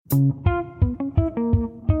It's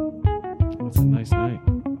a nice night.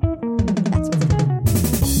 That's what's cool.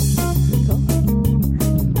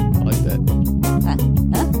 I like that. Huh?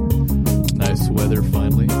 Nice weather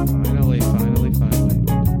finally. Finally.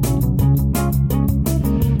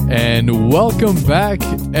 And welcome back,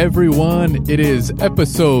 everyone. It is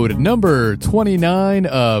episode number 29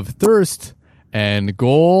 of Thirst and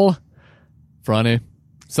Goal. Franny,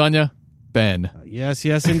 Sonia, Ben. Yes,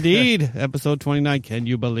 indeed. Episode 29. Can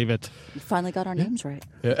you believe it? You finally got our names right.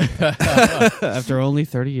 After only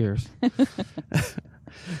 30 years.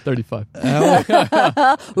 35.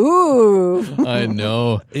 Ooh. I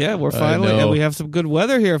know. Yeah, we're I finally, know. and we have some good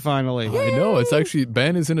weather here finally. I know. It's actually,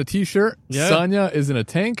 Ben is in a t-shirt. Yeah. Sonia is in a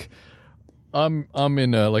tank. I'm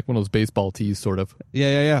in like one of those baseball tees, sort of.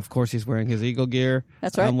 Yeah. Of course, he's wearing his Eagle gear.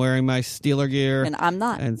 That's right. I'm wearing my Steeler gear. And I'm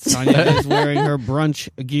not. And Sonia is wearing her brunch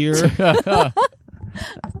gear.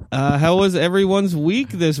 How was everyone's week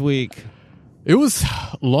this week? It was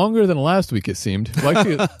longer than last week, it seemed. Like,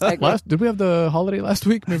 did we have the holiday last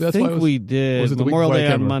week? Maybe that's I why think it was. we did. was it the week Memorial before? I Day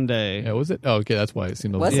can't on remember. Monday. Yeah, was it? Oh, okay, that's why it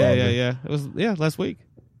seemed a Was little it? longer. Yeah. It was last week.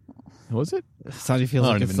 Was it? Sonia feels I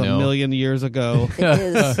like don't it's even a know. million years ago. It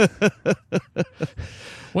is.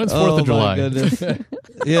 When's 4th of July? My goodness.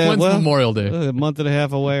 Yeah, When's well, Memorial Day? a month and a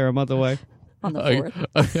half away or a month away. On the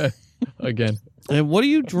 4th. Again. And what are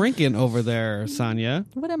you drinking over there, Sonia?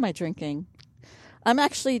 What am I drinking? I'm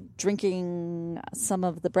actually drinking some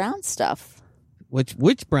of the brown stuff. Which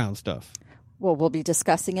brown stuff? Well, we'll be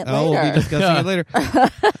discussing it Oh, later. we'll be discussing it later.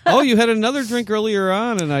 Oh, you had another drink earlier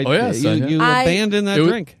on, and Oh, yeah, Sonia. you abandoned that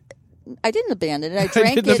drink. I didn't abandon it. I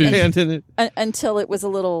drank didn't it abandon it. until it was a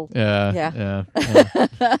little. Yeah.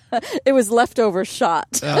 It was leftover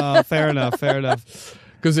shot. Oh, fair enough.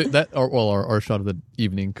 Because our shot of the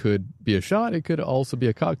evening could be a shot. It could also be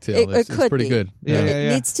a cocktail. It It's could pretty be. good. Yeah.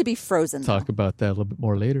 It needs to be frozen. Talk about that a little bit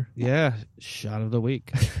more later. Yeah, shot of the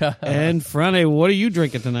week. And Franny, what are you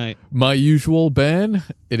drinking tonight? My usual, Ben,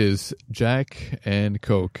 it is Jack and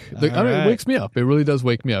Coke. It right. wakes me up. It really does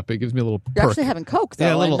wake me up. It gives me a little You're perk. actually having Coke, though.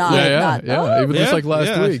 Yeah, a little- and not, Yeah. Oh, Even just like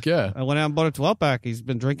last week, yeah. I went out and bought a 12-pack. He's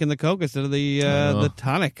been drinking the Coke instead of the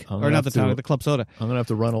tonic. I'm Or gonna not the have to- tonic, the club soda. I'm going to have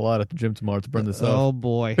to run a lot at the gym tomorrow to burn this up. Oh,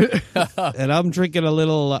 boy. And I'm drinking a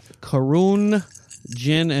little Karoon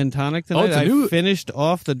gin and tonic tonight. it's a I new- finished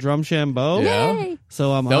off the Drumshambo. Yeah. Yay.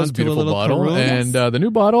 So I'm That on was a to a beautiful little bottle. Karoon. And the new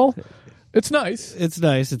bottle, it's nice. It's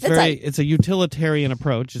nice. It's It's it's a utilitarian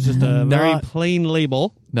approach. It's just a very plain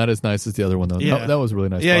label. Not as nice as the other one, though. Yeah. That was a really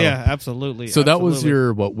nice Yeah, bottle. yeah, absolutely. So that was absolutely.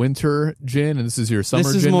 your, winter gin, and this is your summer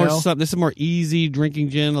This is gin more now? this is more easy drinking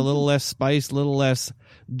gin, a little less spice, a little less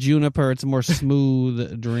juniper. It's a more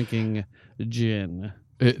smooth drinking gin.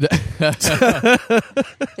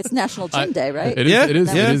 It's National Gin Day, right? It is, Yeah, it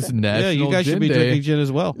is, yeah. it is National Yeah, you guys Gin should be Day. drinking gin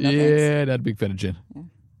as well. No, Yeah, not a big fan of gin.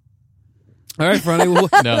 All right, Franny. No.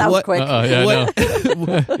 That was what quick. Yeah, what,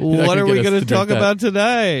 no. what are get we us going to to talk drink that. about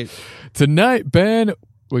tonight? Tonight, Ben,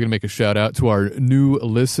 we're going to make a shout out to our new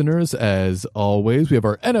listeners. As always, we have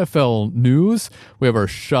our NFL news. We have our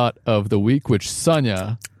shot of the week, which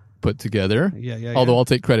Sonia put together. Yeah. Although I'll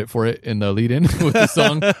take credit for it in the lead-in with the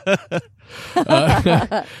song.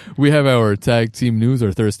 We have our tag team news,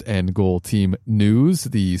 our Thirst and Goal team news,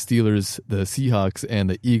 the Steelers, the Seahawks,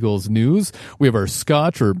 and the Eagles news. We have our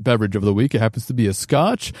scotch or beverage of the week. It happens to be a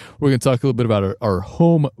scotch. We're going to talk a little bit about our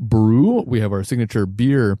home brew. We have our signature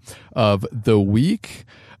beer of the week.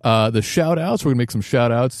 The shout outs, we're going to make some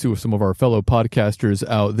shout outs to some of our fellow podcasters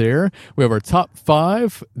out there. We have our top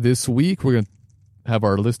 5 this week. We're going to have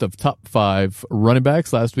our list of top 5 running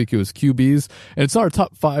backs. Last week it was QBs, and it's not our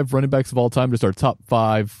top 5 running backs of all time, just our top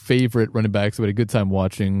 5 favorite running backs. We had a good time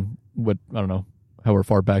watching I don't know, however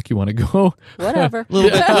far back you want to go. Whatever.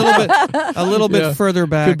 A little bit Yeah. further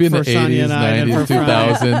back Could be in for the Sonia 80s, and I, and 90s, for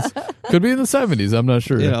Franny. 2000s. Could be in the 70s. I'm not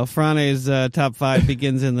sure. You know, Franny's top 5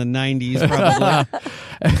 begins in the 90s,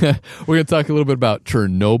 probably. We're going to talk a little bit about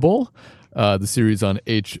Chernobyl, the series on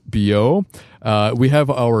HBO. We have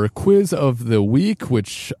our quiz of the week,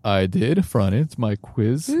 which I did. Franny, it's my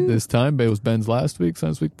quiz this time. It was Ben's last week,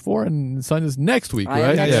 Sonya's week before, and Sonya's next week,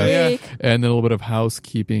 right? Next week. And then a little bit of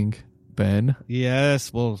housekeeping, Ben.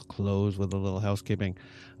 Yes, we'll close with a little housekeeping.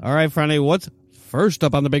 All right, Franny, what's first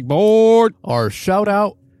up on the big board? Our shout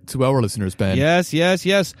out to our listeners, Ben. Yes.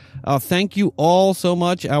 Thank you all so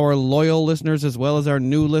much, our loyal listeners as well as our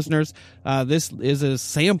new listeners. This is a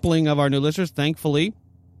sampling of our new listeners, thankfully.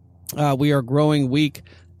 We are growing week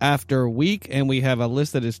after week, and we have a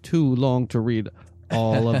list that is too long to read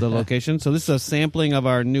all of the locations. So this is a sampling of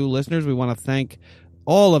our new listeners. We want to thank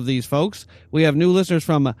all of these folks. We have new listeners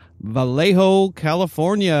from Vallejo,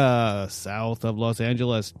 California, south of Los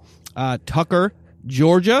Angeles. Tucker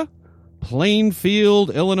Georgia,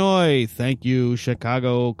 Plainfield, Illinois. Thank you,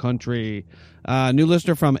 Chicago country. New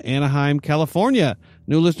listener from Anaheim, California.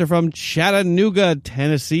 New listener from Chattanooga,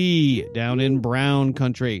 Tennessee, down in Brown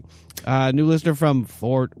country. New listener from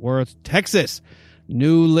Fort Worth, Texas.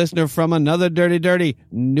 New listener from another dirty,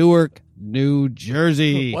 Newark, New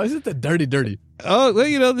Jersey. Why is it the dirty? Oh,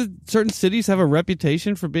 well, certain cities have a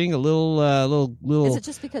reputation for being a little Is it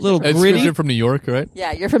just because little you're gritty? You're from New York, right?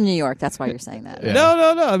 Yeah, you're from New York. That's why you're saying that. Yeah.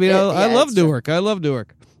 No. I mean, I Yeah, love it's true. Newark. I love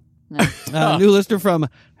Newark. No. New listener from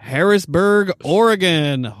Harrisburg,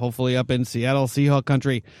 Oregon, hopefully up in Seattle Seahawk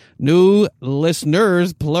country. New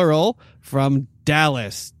listeners, plural, from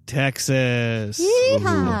Dallas, Texas.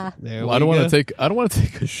 Yeehaw. There Well, I don't we want go. to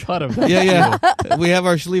take a shot of that. Yeah. We have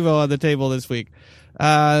our Schlevo on the table this week.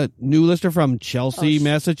 New listener from Chelsea,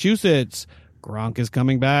 Massachusetts. Gronk is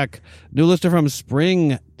coming back. New listener from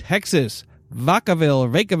Spring, Texas.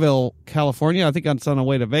 Vacaville, California. I think it's on the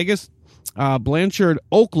way to Vegas. Blanchard,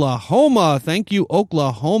 Oklahoma. Thank you,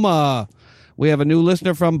 Oklahoma. We have a new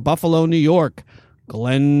listener from Buffalo, New York.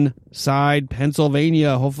 Glenside,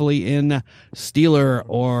 Pennsylvania, hopefully in Steeler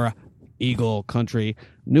or Eagle country.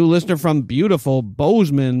 New listener from beautiful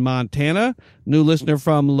Bozeman, Montana. New listener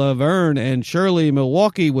from Laverne and Shirley,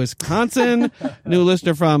 Milwaukee, Wisconsin. New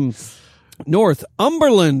listener from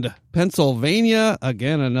Northumberland, Pennsylvania.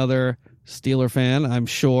 Again, another Steeler fan, I'm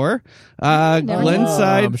sure.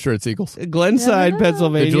 Glenside, I'm sure it's Eagles. Glenside,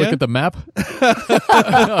 Pennsylvania. Did you look at the map?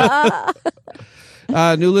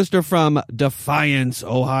 New listener from Defiance,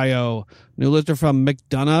 Ohio. New listener from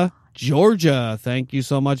McDonough, Georgia. Thank you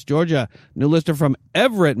so much, Georgia. New listener from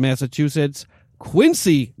Everett, Massachusetts.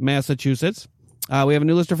 Quincy, Massachusetts. We have a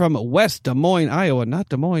new listener from West Des Moines, Iowa. Not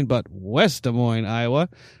Des Moines, but West Des Moines, Iowa.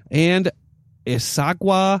 And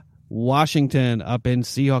Issaquah, Washington, up in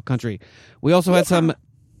Seahawk country. We also had some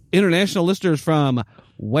international listeners from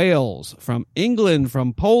Wales, from England,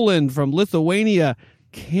 from Poland, from Lithuania,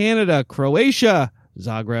 Canada, Croatia,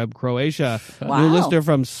 Zagreb, Croatia. Wow. New listener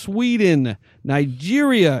from Sweden,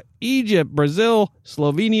 Nigeria, Egypt, Brazil,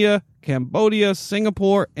 Slovenia, Cambodia,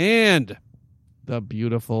 Singapore, and the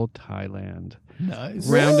beautiful Thailand. Nice.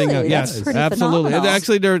 Rounding Really? up, That's yes, pretty absolutely. phenomenal.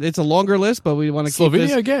 Actually, it's a longer list, but we want to keep Slovenia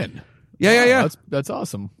this. again. Yeah. That's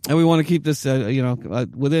awesome. And we want to keep this,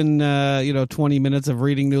 within 20 minutes of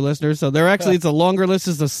reading new listeners. So it's a longer list.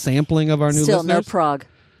 It's a sampling of our new Still no listeners. Prague.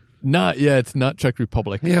 It's not Czech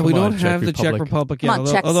Republic. Yeah, we Come don't on, have the Czech Republic yet. Come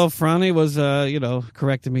on, Czechs. Although Franny was,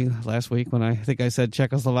 correcting me last week when I think I said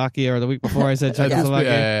Czechoslovakia, or the week before I said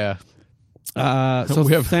Czechoslovakia. Yeah. So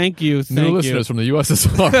We have thank you. New listeners from the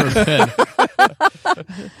USSR. Ben.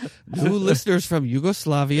 New listeners from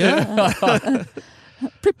Yugoslavia.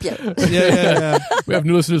 Pripyat. Yeah. We have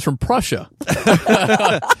new listeners from Prussia.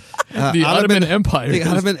 The Ottoman Empire. The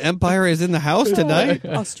Ottoman Empire is in the house tonight.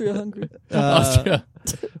 Austria-Hungary. Austria.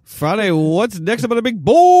 Friday, what's next up on the big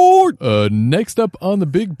board? Next up on the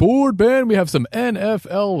big board, Ben, we have some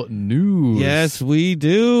NFL news. Yes, we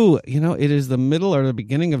do. It is the middle or the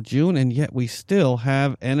beginning of June, and yet we still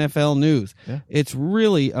have NFL news. Yeah. It's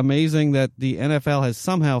really amazing that the NFL has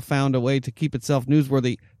somehow found a way to keep itself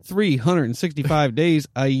newsworthy 365 days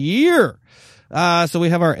a year. So we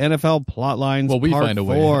have our NFL plot lines. Well, we part find a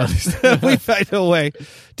way. 4. We find a way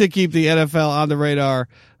to keep the NFL on the radar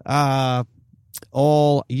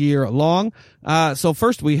all year long. So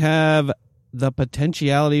first we have the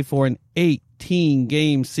potentiality for an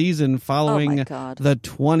 18-game season following Oh, my God. the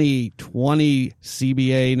 2020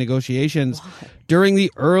 CBA negotiations. During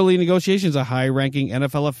the early negotiations, a high-ranking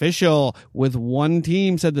NFL official with one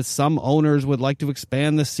team said that some owners would like to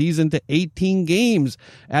expand the season to 18 games,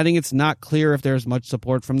 adding it's not clear if there's much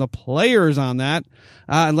support from the players on that.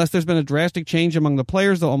 Unless there's been a drastic change among the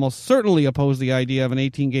players, they'll almost certainly oppose the idea of an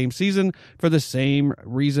 18-game season for the same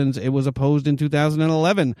reasons it was opposed in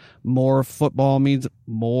 2011. More football means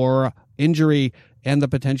more injury, and the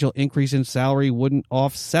potential increase in salary wouldn't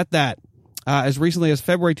offset that. As recently as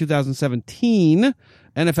February 2017,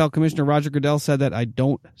 NFL Commissioner Roger Goodell said that I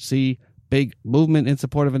don't see big movement in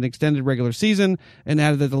support of an extended regular season, and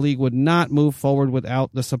added that the league would not move forward without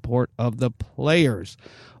the support of the players.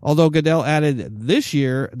 Although Goodell added this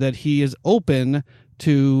year that he is open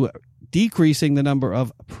to decreasing the number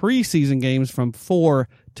of preseason games from 4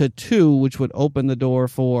 to 2, which would open the door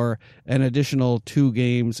for an additional 2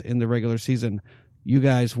 games in the regular season. You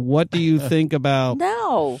guys, what do you think about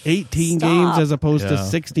No. 18 Stop. games as opposed to Yeah.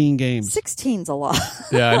 16 games? 16's a lot.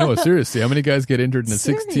 Yeah, I know. Seriously, how many guys get injured in a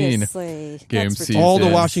 16 Seriously. game That's season? All the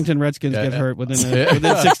Yes. Washington Redskins Yeah. get hurt within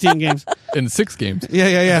 16 games. in 6 games?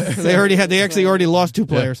 Yeah. They actually already lost 2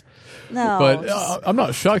 players. No. But I'm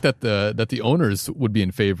not shocked that the owners would be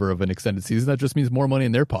in favor of an extended season. That just means more money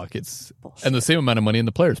in their pockets and the same amount of money in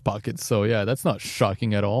the players' pockets. So yeah, that's not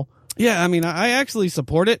shocking at all. Yeah, I mean, I actually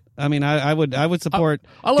support it. I mean, I would support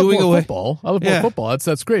I love doing more away. football. I love Yeah. more football.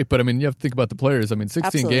 That's great. But I mean, you have to think about the players. I mean, 16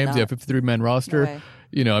 Absolutely games, not. you have 53-man roster. No way.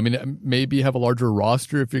 You know, I mean, maybe have a larger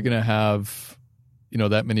roster if you're going to have,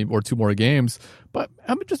 that many or 2 more games. But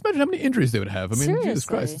just imagine how many injuries they would have. I mean, Jesus Seriously.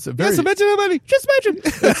 Christ, it's a very Yes, imagine how many. just imagine.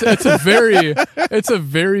 It's a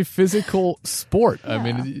very physical sport. I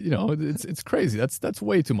mean, it's crazy. That's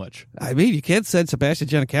way too much. I mean, you can't send Sebastian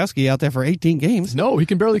Janikowski out there for 18 games. No, he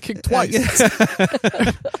can barely kick twice.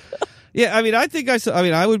 Yeah, I mean,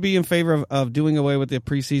 I would be in favor of doing away with the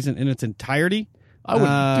preseason in its entirety. I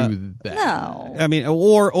wouldn't do that. No. I mean,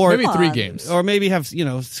 or Maybe Come 3 on. games. or maybe have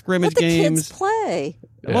scrimmage Let the games. kids play.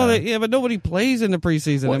 Well, but nobody plays in the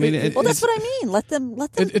preseason. Well, I mean, it- Well, that's what I mean. Let them.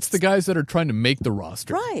 It's the guys that are trying to make the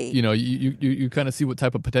roster. Right. You kind of see what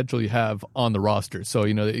type of potential you have on the roster. So,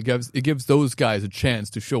 it gives those guys a chance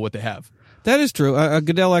to show what they have. That is true.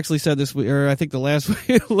 Goodell actually said this week, or I think the last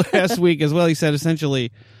week as well. He said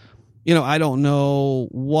essentially, I don't know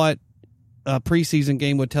what a preseason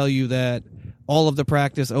game would tell you that all of the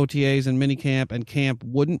practice, OTAs, and minicamp and camp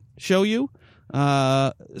wouldn't show you.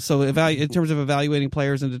 So in terms of evaluating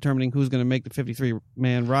players and determining who's going to make the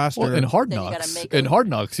 53-man roster, Well, in Hard Then you gotta Knocks, make in them. Hard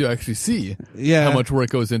Knocks, you actually see yeah, how much work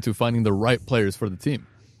goes into finding the right players for the team.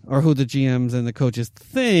 or who the GMs and the coaches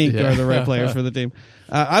think Yeah. are the right players for the team.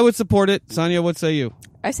 I would support it. Sonia, what say you?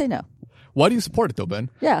 I say no. Why do you support it though, Ben?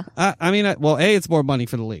 Yeah. Well, it's more money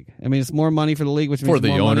for the league. I mean, it's more money for the league, which means For the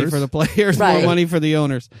more money owners. for the players, Right. more money for the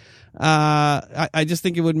owners. I just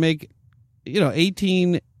think it would make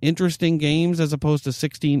 18 interesting games as opposed to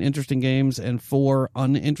 16 interesting games and 4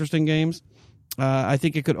 uninteresting games. I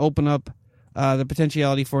think it could open up the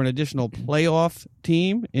potentiality for an additional playoff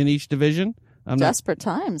team in each division. Desperate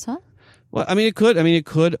times, huh? Well, I mean, it could. It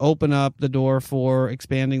could open up the door for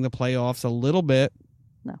expanding the playoffs a little bit.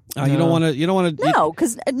 No. You don't want to. You don't want to. No,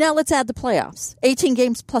 because now let's add the playoffs. 18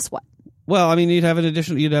 games plus what? Well, I mean, you'd have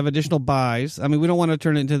additional buys. I mean, we don't want to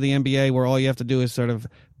turn it into the NBA where all you have to do is sort of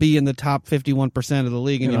be in the top 51% of the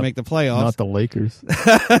league and you make the playoffs. Not the Lakers.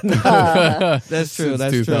 That's true. Since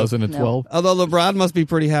That's true. 2012. Although LeBron must be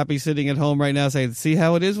pretty happy sitting at home right now saying, see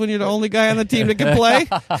how it is when you're the only guy on the team that can play?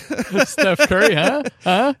 Steph Curry, huh?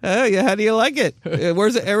 Yeah, how do you like it?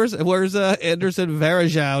 Where's Anderson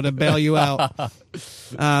Varejao to bail you out?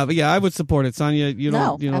 But yeah, I would support it. Sonia, you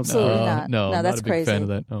No, don't. absolutely not. No, that's not a big crazy. fan of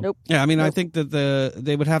that. No. Nope. Yeah, I mean, I Nope. think that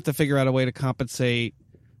they would have to figure out a way to compensate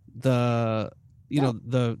the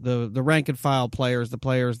the rank and file players, the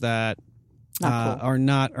players that Not cool. are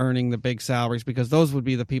not earning the big salaries, because those would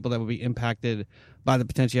be the people that would be impacted by the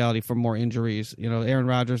potentiality for more injuries. Aaron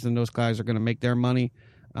Rodgers and those guys are going to make their money,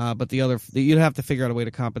 but you'd have to figure out a way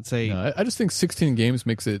to compensate. No, I just think 16 games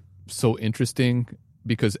makes it so interesting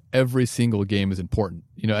because every single game is important.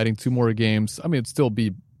 Adding 2 more games, I mean, it'd still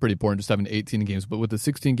be pretty important just having 18 games, but with the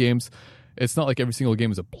 16 games, it's not like every single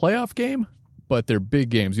game is a playoff game, but they're big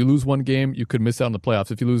games. You lose one game, you could miss out on the playoffs.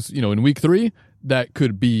 If you lose, in week 3, that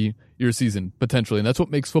could be your season potentially. And that's what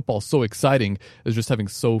makes football so exciting, is just having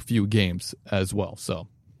so few games as well. So,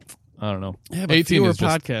 I don't know. Yeah, but 18 fewer is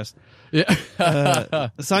just, podcasts. yeah.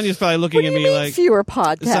 Sonia's probably looking What do at you me mean like fewer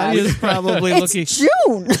podcasts? Sonia's probably It's looking.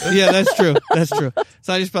 June. Yeah, that's true. That's true.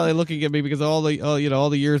 Sonia's probably looking at me because all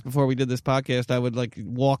the years before we did this podcast, I would like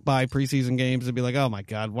walk by preseason games and be like, "Oh my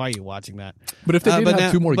god, why are you watching that?" But if they did have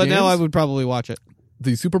now, 2 more but games, now I would probably watch it.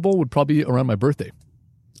 the Super Bowl would probably be around my birthday.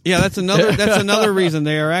 Yeah, that's another reason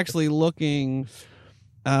they are actually looking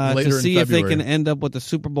Later to in see if they February. can end up with the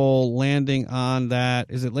Super Bowl landing on that.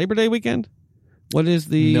 Is it Labor Day weekend? What is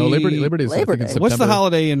the No, Labor Day is Labor I think, in Day. September. What's the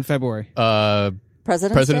holiday in February?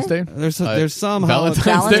 President's Day? There's some Valentine's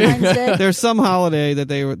holiday. Valentine's Day? There's some holiday that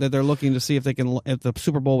they're looking to see if the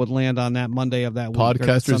Super Bowl would land on that Monday of that week. or the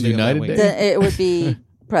Podcasters Sunday of that United week. Day? Then it would be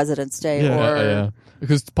President's Day Yeah. or Yeah.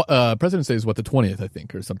 Because President's Day is the 20th, I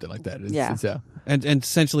think, or something like that. Yeah. and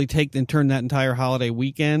essentially take and turn that entire holiday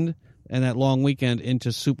weekend and that long weekend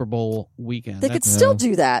into Super Bowl weekend. they could That's- still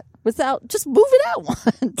do that without just move it out once.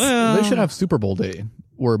 well, They should have Super Bowl Day,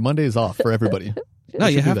 where Monday is off for everybody. No,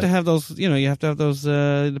 They you should do have to that. have those. You have to have those.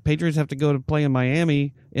 The Patriots have to go to play in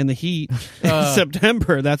Miami in the heat in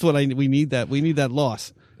September. That's what we need. We need that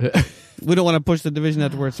loss. We don't want to push the division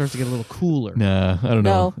out to where it starts to get a little cooler. Nah, I don't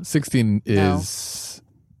know. No. 16 is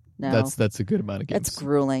No. that's a good amount of games. It's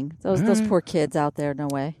grueling. Those poor kids out there, no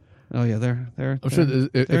way. Oh yeah, they're. I'm sure if in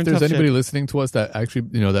there's tough anybody shape. listening to us that actually,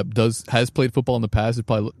 that has played football in the past, is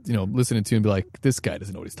probably, listening to you and be like, this guy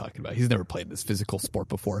doesn't know what he's talking about. He's never played this physical sport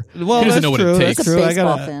before. Well, he doesn't that's know what true. it That's takes. true. I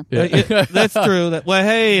Baseball gotta- fan. Yeah. That's true. Well,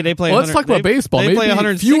 hey, they play. Well, let's talk about baseball. They Maybe play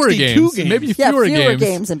 162 fewer games. Maybe Yeah, fewer fewer games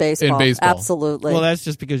games in baseball. Absolutely. Well, that's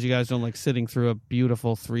just because you guys don't like sitting through a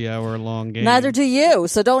beautiful 3-hour long game. Neither do you,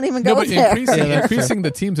 so don't even No, go but there. increasing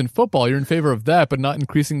the teams in football, you're in favor of that, but not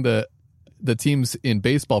increasing the teams in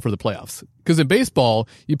baseball for the playoffs. Because in baseball,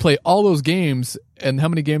 you play all those games, and how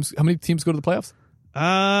many teams go to the playoffs?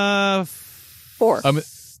 4.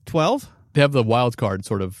 12. They have the wild card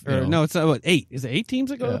sort of. No, it's not. What, 8? Is it 8 teams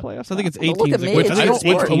that go to the playoffs? I think it's 8 Look teams. at me. Which It's I just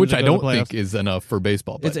don't, sports. which I that go to don't the think playoffs. is enough for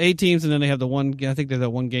baseball. But It's 8 teams, and then they have the one. I think there's a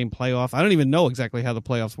 1-game playoff. I don't even know exactly how the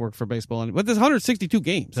playoffs work for baseball, but there's 162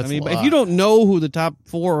 games. That's I mean, a if lot. you don't know who the top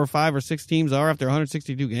 4 or 5 or 6 teams are after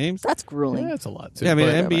 162 games, That's grueling. yeah, it's a lot too. yeah, I mean,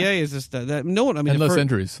 but- NBA is just that. No one. I mean, and less for-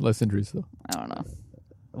 injuries though. I don't know.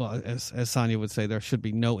 Well, as Sonia would say, there should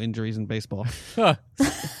be no injuries in baseball,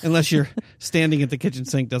 unless you're standing at the kitchen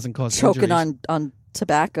sink doesn't cause Choking injuries. on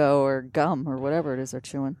tobacco or gum or whatever it is they're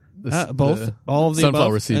chewing. Both, all of the sunflower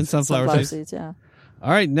above, seeds. and sunflower Sunflower seeds. seeds, yeah. All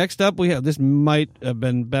right, next up we have, this might have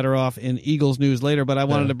been better off in Eagles news later, but I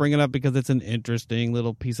wanted to bring it up because it's an interesting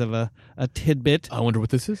little piece of a tidbit. I wonder what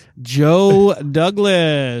this is. Joe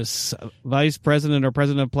Douglas, Vice President or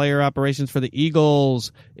President of Player Operations for the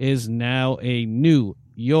Eagles, is now a New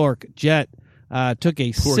York Jet. Took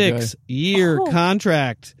a Poor guy. 6-year Oh.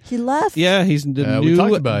 contract. He left. Yeah, he's the We talked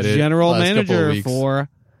new about it general last couple of manager weeks. for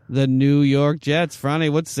the New York Jets.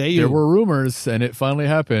 Franny, what say you? There were rumors, and it finally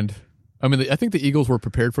happened. I mean, I think the Eagles were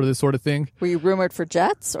prepared for this sort of thing. Were you rumored for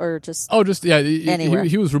Jets or just? Oh, just yeah. Anywhere.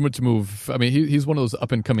 He was rumored to move. I mean, he's one of those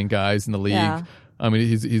up and coming guys in the league. Yeah. I mean,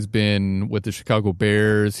 he's been with the Chicago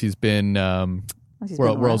Bears. He's been He's where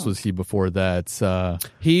been else around. was he before that?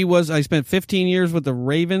 I spent 15 years with the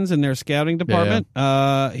Ravens in their scouting department.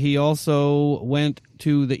 He also went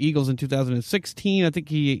to the Eagles in 2016. I think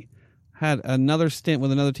he had another stint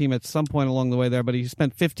with another team at some point along the way there, but he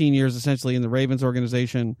spent 15 years essentially in the Ravens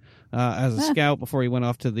organization as a scout before he went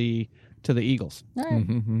off to the Eagles. All right.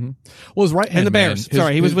 Well, his right hand And the man, Bears. his-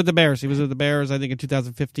 Sorry, he was his- with the Bears. He was with the Bears, I think, in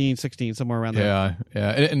 2015, 16, somewhere around there. Yeah,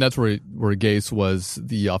 and that's where Gase was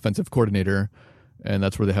the offensive coordinator, and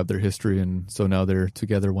that's where they have their history, and so now they're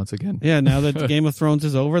together once again. Yeah, now that Game of Thrones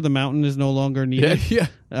is over, the mountain is no longer needed. Yeah.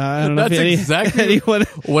 I don't know That's if exactly anyone,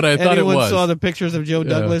 what I thought it anyone was. saw the pictures of Joe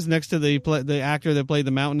Douglas next to the actor that played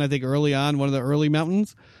the mountain, I think early on, one of the early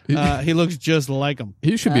mountains. He looks just like him.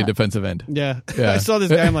 He should be a defensive end Yeah. Yeah. I saw this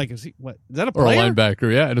guy, I'm like, is he a or a player?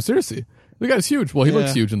 linebacker. Yeah, no, seriously, the guy's huge. Well, he looks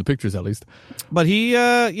Yeah. huge in the pictures, at least. But he,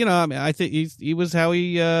 I mean, I think he was how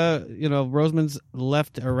he, Roseman's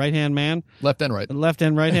left or right hand man, Left and right. left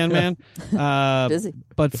and right hand man. Busy.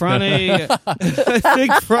 But Frane, I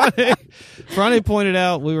think Frane pointed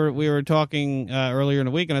out, we were talking earlier in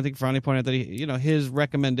the week, and I think Frane pointed out that his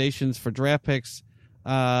recommendations for draft picks,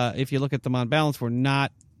 if you look at them on balance, were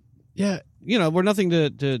not, Yeah, were nothing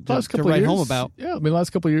to last couple write years, home about. Yeah, I mean,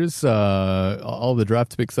 last couple of years, all the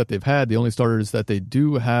draft picks that they've had, the only starters that they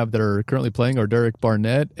do have that are currently playing are Derek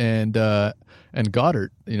Barnett and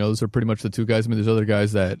Goddard. Those are pretty much the two guys. I mean, there's other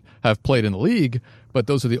guys that have played in the league, but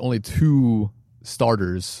those are the only two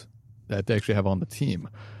starters that they actually have on the team.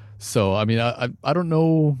 So, I mean, I don't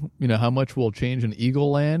know, how much will change in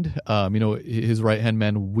Eagle land. His right hand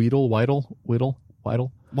man Weidl. Weidl.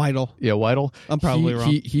 Yeah, Weidl. I'm probably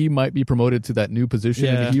wrong. He might be promoted to that new position.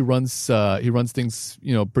 Yeah. And he runs things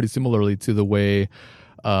pretty similarly to the way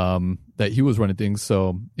that he was running things.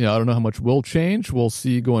 So I don't know how much will change. We'll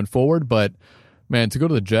see going forward. But man, to go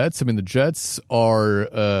to the Jets, I mean, the Jets are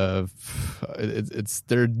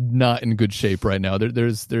they're not in good shape right now.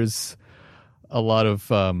 There's a lot of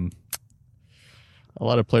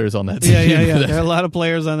players on that team. Yeah. There are a lot of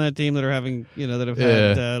players on that team that are having, that have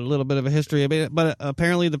had a little bit of a history. But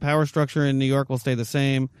apparently the power structure in New York will stay the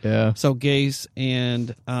same. Yeah. So Gase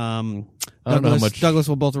and I don't know how much. Douglas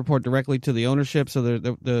will both report directly to the ownership. So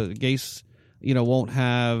the Gase, won't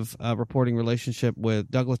have a reporting relationship with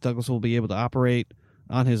Douglas. Douglas will be able to operate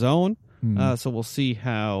on his own. So we'll see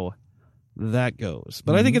how that goes.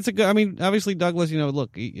 But I think it's a good. I mean, obviously Douglas.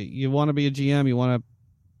 Look, you want to be a GM. You want to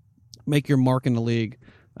make your mark in the league.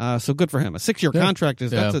 So good for him. A 6-year contract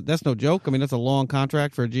that's no joke. I mean, that's a long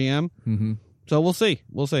contract for a GM. Mm-hmm. So we'll see.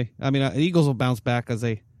 I mean, the Eagles will bounce back as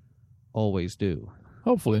they always do.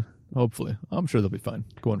 Hopefully. Hopefully. I'm sure they'll be fine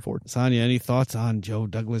going forward. Sonia, any thoughts on Joe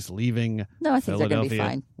Douglas leaving? No, I think they're going to be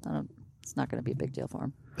Philadelphia? fine. It's not going to be a big deal for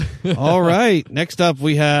him. All right. Next up,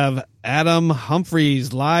 we have Adam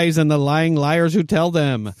Humphries, Lies and the Lying Liars Who Tell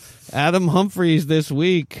Them. Adam Humphries this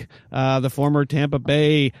week, the former Tampa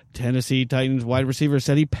Bay Tennessee Titans wide receiver,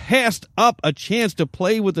 said he passed up a chance to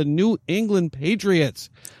play with the New England Patriots.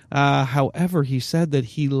 However, he said that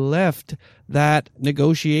he left that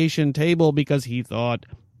negotiation table because he thought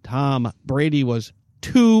Tom Brady was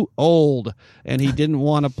too old and he didn't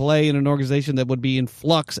want to play in an organization that would be in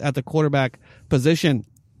flux at the quarterback position.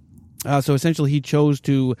 So essentially he chose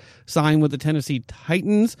to sign with the Tennessee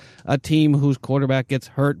Titans, a team whose quarterback gets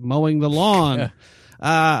hurt mowing the lawn.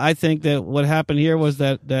 I think that what happened here was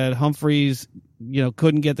that Humphries,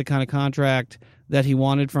 couldn't get the kind of contract that he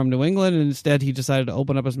wanted from New England, and instead he decided to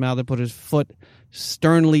open up his mouth and put his foot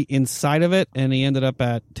sternly inside of it, and he ended up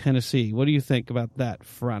at Tennessee. What do you think about that,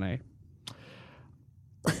 Frane?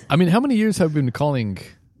 I mean, how many years have we been calling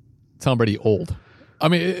Tom Brady old? I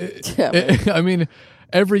mean,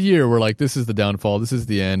 every year we're like, this is the downfall, this is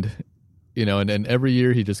the end, and every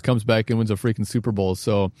year he just comes back and wins a freaking Super Bowl.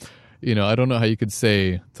 So, I don't know how you could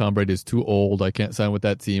say Tom Brady is too old, I can't sign with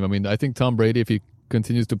that team. I mean, I think Tom Brady, if he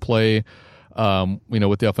continues to play,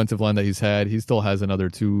 with the offensive line that he's had, he still has another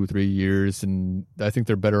 2-3 years, and I think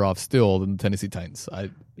they're better off still than the Tennessee Titans.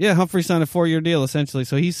 Yeah, Humphrey signed a 4-year deal, essentially.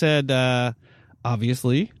 So he said,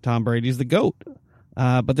 obviously, Tom Brady's the GOAT,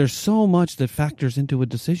 but there's so much that factors into a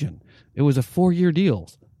decision. It was a 4-year deal.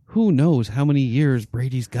 Who knows how many years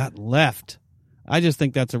Brady's got left? I just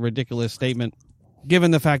think that's a ridiculous statement,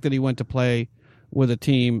 given the fact that he went to play with a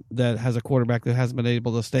team that has a quarterback that hasn't been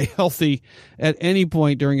able to stay healthy at any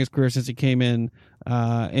point during his career since he came into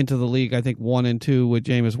the league. I think 1 and 2 with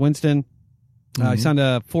Jameis Winston. He signed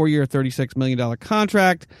a 4-year, $36 million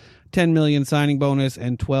contract, $10 million signing bonus,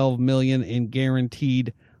 and $12 million in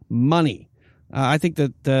guaranteed money. I think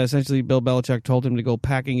that essentially Bill Belichick told him to go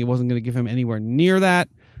packing. He wasn't going to give him anywhere near that.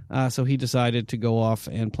 So he decided to go off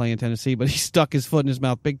and play in Tennessee, but he stuck his foot in his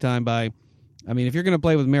mouth big time if you're going to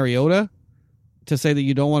play with Mariota, to say that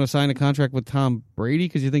you don't want to sign a contract with Tom Brady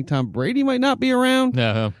because you think Tom Brady might not be around.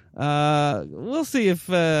 We'll see if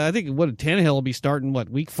I think Tannehill will be starting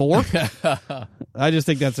week 4. I just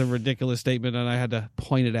think that's a ridiculous statement, and I had to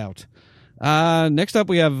point it out. Next up,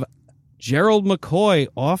 we have Gerald McCoy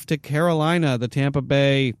off to Carolina. The Tampa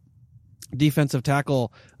Bay defensive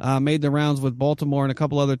tackle made the rounds with Baltimore and a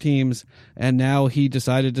couple other teams, and now he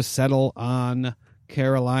decided to settle on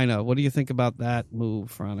Carolina. What do you think about that move,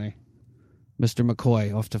 Frane? Mr.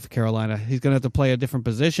 McCoy off to Carolina. He's going to have to play a different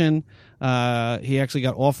position. He actually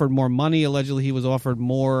got offered more money. Allegedly, he was offered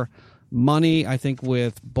more money, I think,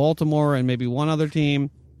 with Baltimore and maybe one other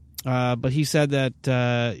team. But he said that,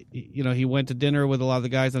 he went to dinner with a lot of the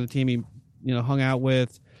guys on the team. He, hung out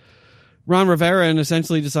with Ron Rivera and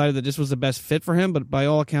essentially decided that this was the best fit for him. But by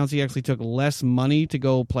all accounts, he actually took less money to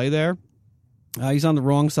go play there. He's on the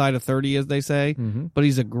wrong side of 30, as they say, but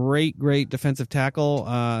he's a great, great defensive tackle,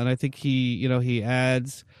 and I think he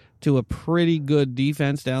adds to a pretty good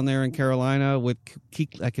defense down there in Carolina with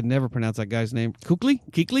I can never pronounce that guy's name. Kuechly,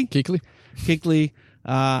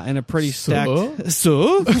 and a pretty stacked.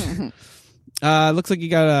 Looks like he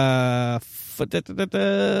got a.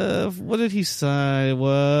 What did he sign? It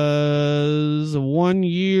was a 1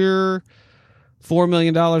 year. $4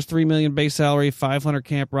 million, $3 million base salary, 500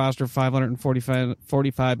 camp roster,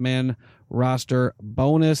 545 man roster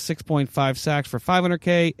bonus, 6.5 sacks for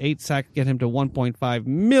 $500K, 8 sacks get him to $1.5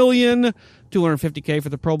 million, $250K for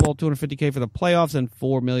the Pro Bowl, $250K for the playoffs, and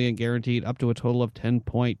 $4 million guaranteed, up to a total of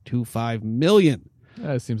 $10.25 million.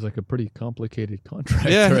 That seems like a pretty complicated contract.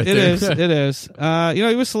 Yeah, right it there. is. It is.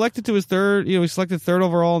 He was selected to his third. He selected third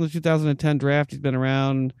overall in the 2010 draft. He's been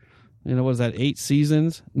around. What is that, 8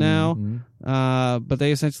 seasons now? But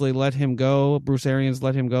they essentially let him go. Bruce Arians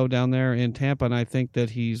let him go down there in Tampa, and I think that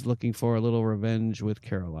he's looking for a little revenge with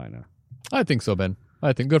Carolina. I think so, Ben.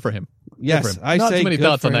 I think good for him. Yes, good for him. I Not say too many good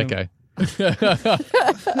thoughts for on him. that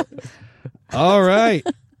guy. All right.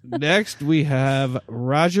 Next, we have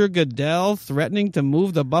Roger Goodell threatening to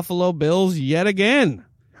move the Buffalo Bills yet again.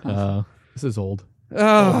 This is old.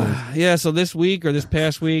 Yeah, so this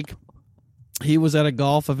past week, he was at a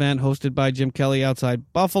golf event hosted by Jim Kelly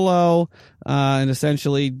outside Buffalo, and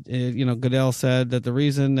essentially, Goodell said that the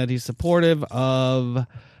reason that he's supportive of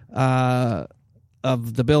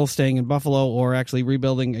the Bills staying in Buffalo or actually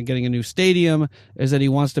rebuilding and getting a new stadium is that he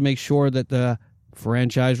wants to make sure that the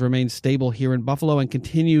franchise remains stable here in Buffalo and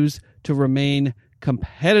continues to remain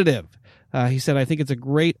competitive. He said, I think it's a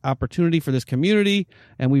great opportunity for this community,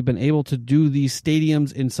 and we've been able to do these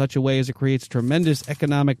stadiums in such a way as it creates tremendous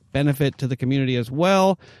economic benefit to the community as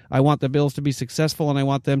well. I want the Bills to be successful, and I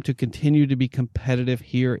want them to continue to be competitive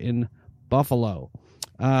here in Buffalo.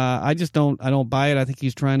 I don't buy it. I think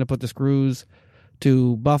he's trying to put the screws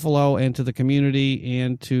to Buffalo and to the community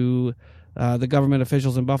and to the government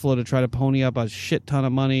officials in Buffalo to try to pony up a shit ton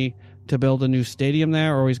of money to build a new stadium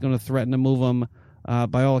there, or he's going to threaten to move them.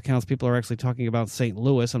 By all accounts, people are actually talking about St.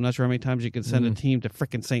 Louis. I'm not sure how many times you can send a team to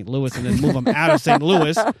frickin' St. Louis and then move them out of St.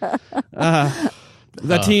 Louis.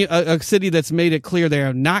 Team, a city that's made it clear they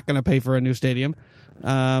are not going to pay for a new stadium.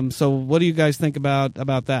 So what do you guys think about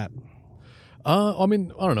that? I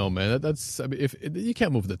mean, I don't know, man. If you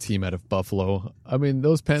can't move the team out of Buffalo. I mean,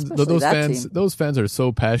 those fans are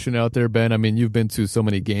so passionate out there, Ben. I mean, you've been to so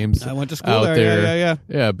many games. I went to school out there.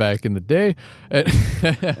 Yeah, back in the day.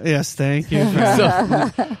 Yes, thank you.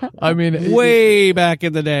 I mean, way back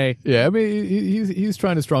in the day. Yeah, I mean, he's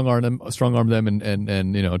trying to strong arm them,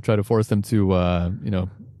 and try to force them to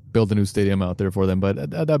build a new stadium out there for them.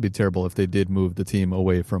 But that'd be terrible if they did move the team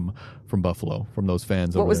away from Buffalo, from those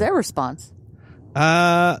fans. What was their response?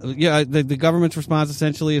 The government's response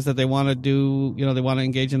essentially is that they want to they want to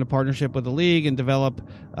engage in a partnership with the league and develop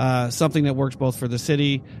something that works both for the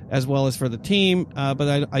city as well as for the team.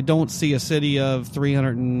 But I don't see a city of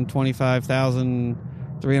 325,000,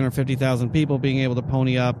 350,000 people being able to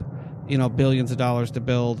pony up, billions of dollars to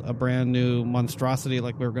build a brand new monstrosity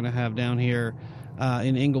like we're going to have down here.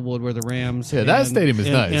 In Inglewood, where the Rams. Yeah, that stadium is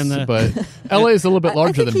nice, but LA is a little bit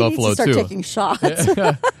larger than Buffalo too. Taking shots.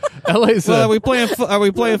 LA's. Well, are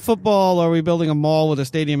we playing football, or are we building a mall with a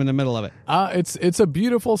stadium in the middle of it? It's a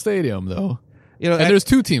beautiful stadium, though. And there's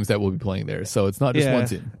two teams that will be playing there, so it's not just one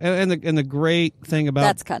team. And the great thing about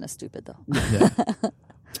that's kind of stupid, though. Yeah.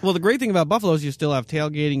 Well, the great thing about Buffalo is you still have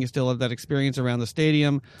tailgating, you still have that experience around the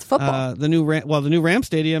stadium. It's football. The new Ram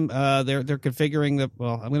Stadium, they're configuring the.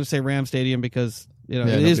 Well, I'm going to say Ram Stadium because it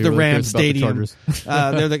is the Ram Stadium.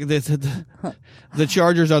 The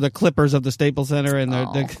Chargers are the Clippers of the Staples Center, and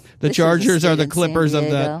the Chargers are the Clippers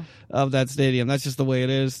of that stadium. That's just the way it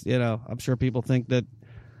is. I'm sure people think that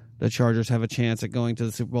the Chargers have a chance at going to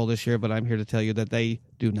the Super Bowl this year, but I'm here to tell you that they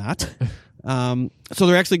do not. So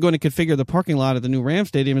they're actually going to configure the parking lot at the new Ram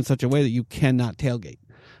Stadium in such a way that you cannot tailgate.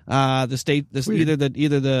 Either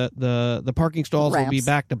the parking stalls will be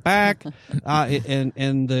back to back,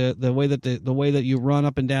 and the way that you run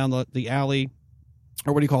up and down the alley,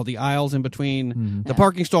 or what do you call it, the aisles in between the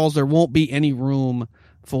parking stalls, there won't be any room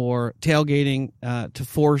for tailgating to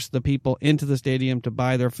force the people into the stadium to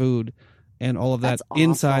buy their food and all of that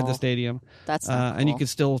inside the stadium. That's not cool. And you can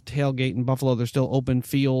still tailgate in Buffalo. There's still open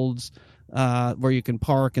fields where you can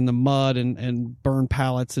park in the mud and burn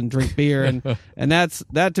pallets and drink beer, and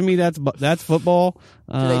that to me that's football.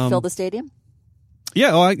 Do they fill the stadium?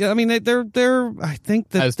 Yeah, I mean they're I think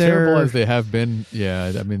that as terrible as they have been.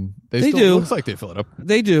 Yeah, I mean they still, do. It looks like they fill it up.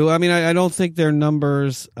 They do. I mean I don't think their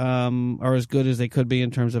numbers are as good as they could be in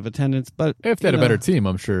terms of attendance, but if they had a better team,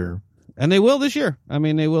 I'm sure. And they will this year. I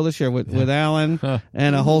mean, they will this year with Allen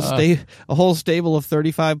and a whole stable of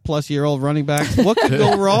 35-plus-year-old running backs. What could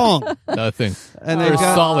go wrong? Nothing. And they're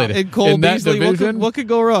solid. And Cole Beasley, what could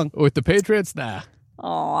go wrong? With the Patriots, nah.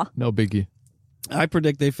 Aw. No biggie. I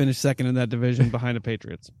predict they finish second in that division behind the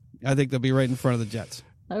Patriots. I think they'll be right in front of the Jets.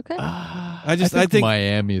 Okay. I think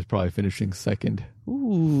Miami is probably finishing second.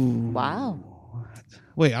 Ooh. Wow.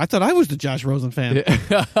 Wait, I thought I was the Josh Rosen fan.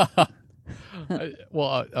 Yeah.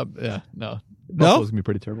 No. Buffalo's gonna be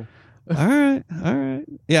pretty terrible. All right.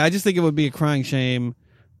 Yeah, I just think it would be a crying shame,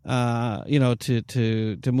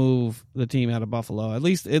 to move the team out of Buffalo. At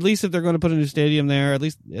least if they're going to put a new stadium there, at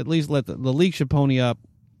least let the league should pony up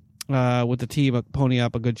with the team, pony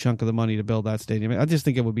up a good chunk of the money to build that stadium. I just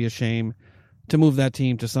think it would be a shame to move that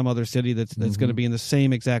team to some other city that's going to be in the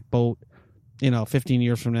same exact boat, 15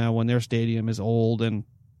 years from now when their stadium is old and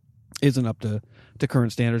isn't up to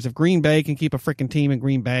current standards. If Green Bay can keep a freaking team in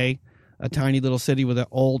Green Bay, a tiny little city with an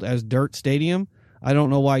old as dirt stadium, I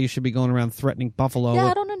don't know why you should be going around threatening Buffalo. Yeah,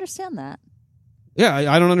 I don't understand that. Yeah,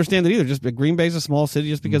 I don't understand it either. Just Green Bay's a small city.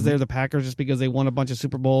 Just because they're the Packers, just because they won a bunch of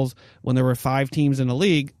Super Bowls when there were 5 teams in the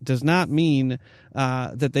league, does not mean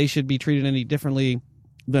that they should be treated any differently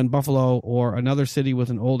than Buffalo or another city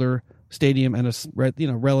with an older stadium and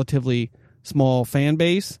a relatively small fan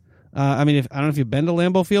base. I mean, I don't know if you've been to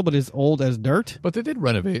Lambeau Field, but it's old as dirt. But they did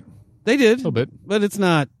renovate. They did. A little bit. But it's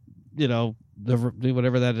not, the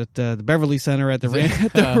Beverly Center at the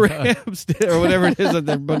Rams or whatever it is that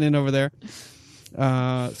they're putting in over there.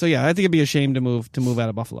 So yeah, I think it'd be a shame to move out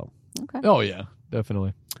of Buffalo. Okay. Oh yeah,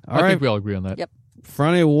 definitely. All I right. think we all agree on that. Yep.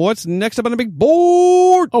 Friday, what's next up on the big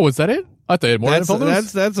board? Oh, was that it? I thought you had more NFL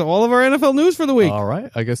news. That's all of our NFL news for the week. All right.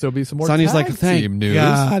 I guess there'll be some more Sonya's tag like, thank team news.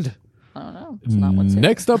 God. I don't know. It's not what's here.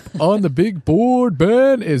 Next up on the big board,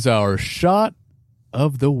 Ben, is our shot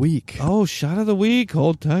of the week. Oh, shot of the week.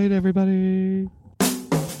 Hold tight, everybody.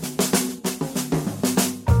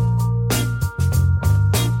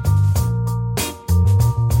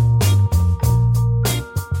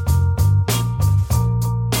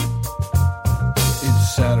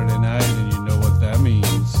 It's Saturday night, and you know what that means.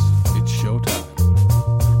 It's showtime.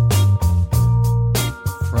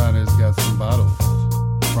 Friday's got some bottles.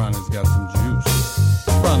 Friday's got some juice.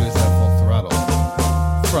 Friday's at full throttle.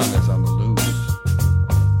 Friday's on the loose.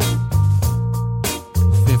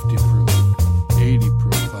 50 proof, 80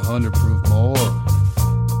 proof, 100 proof more.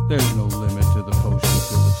 There's no limit to the potion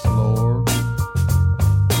till it's floor.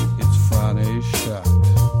 It's Friday's shot.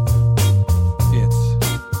 It's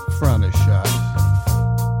Friday's shot.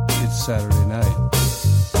 It's Saturday night, and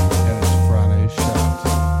it's Friday's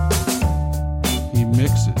shot. He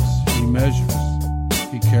mixes, he measures,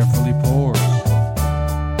 he carefully pours.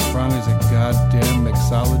 Friday's a goddamn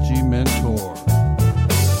mixology mentor.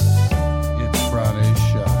 It's Friday's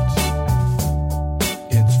shot.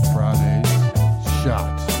 It's Friday's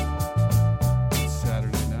shot. It's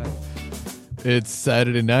Saturday night. It's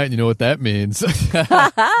Saturday night. You know what that means.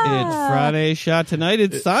 It's Friday's shot tonight.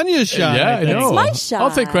 It's Sonya's shot. Yeah, I think. know. my shot.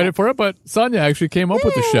 I'll take credit for it, but Sonya actually came up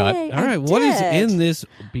with the shot. Yay, All right, I what is did. in this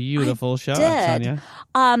beautiful shot, did. Sonya?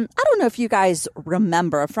 I don't know if you guys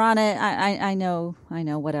remember Frane. I know.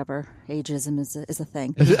 Whatever. Ageism is a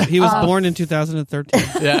thing. He was born in 2013.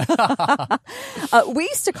 Yeah. We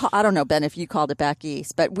used to call. I don't know, Ben, if you called it back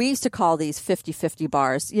east, but we used to call these 50-50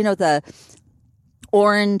 bars. You know, the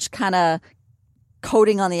orange kind of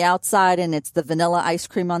coating on the outside, and it's the vanilla ice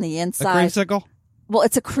cream on the A inside. creamsicle? Well,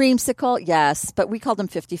 it's a creamsicle, yes, but we called them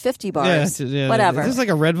 50-50 bars. Yeah, Whatever. Is this like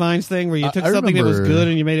a Red Vines thing where you took I something that was remember- good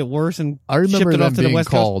and you made it worse and I remember shipped it them off to the being West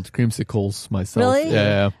Coast? called creamsicles myself. Really?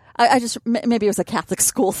 Yeah. I just maybe it was a Catholic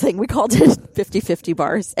school thing. We called it 50-50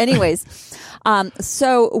 bars. Anyways,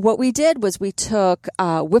 so what we did was we took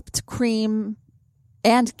whipped cream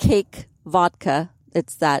and cake vodka.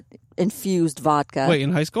 It's that infused vodka. Wait,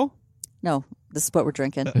 in high school? No, this is what we're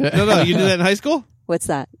drinking. No, you did that in high school? What's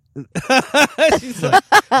that? She's like,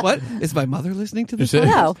 what? Is my mother listening to this?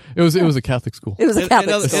 No. It was a Catholic school. It was a In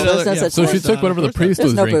Catholic other- school. in There's other- no yeah, such So of she course thing. took whatever the Of course priest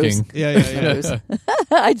was There's no drinking. Yeah. Booze.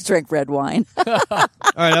 I just drank red wine. All right,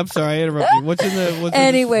 I'm sorry, I interrupted you. What's in the...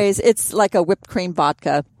 Anyways, it's like a whipped cream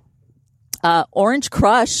vodka. Orange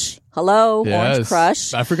Crush. Hello, Orange Yes.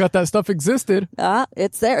 Crush. I forgot that stuff existed.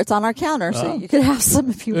 It's there. It's on our counter, so you can have some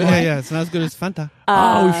if you want. Yeah, it's not as good as Fanta.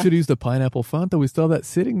 We should use the pineapple Fanta. We still have that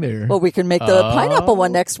sitting there. Well, we can make the pineapple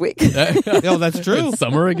one next week. Oh, that's true. It's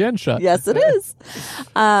summer again shot. Yes, it is.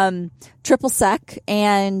 Triple sec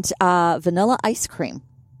and vanilla ice cream.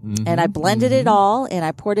 And I blended it all, and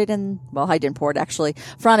I poured it in. Well, I didn't pour it actually.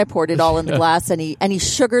 Frane poured it all in the glass, and he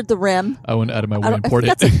sugared the rim. I went out of my way don't- and I poured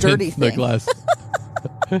think it that's a dirty in the thing. glass.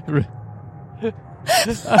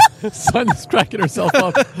 Sonya's cracking herself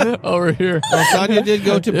up over here. Well, Sonya did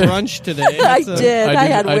go to brunch today. I so- did. I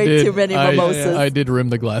had way did. too many mimosas. I did rim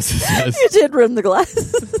the glasses. Yes. You did rim the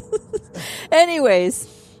glass. Anyways,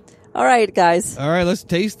 all right, guys. All right, let's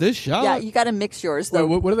taste this shot. Yeah, you got to mix yours though.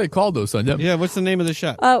 Wait, what are they called though, Sonya? Yeah, what's the name of the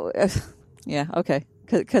shot? Oh, yeah, okay.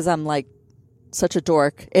 Because I'm like such a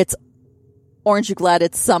dork. It's Orange You Glad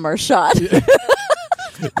It's Summer shot.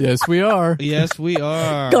 Yes, we are. Yes, we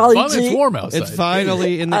are. Golly Finally, gee. it's warm outside. It's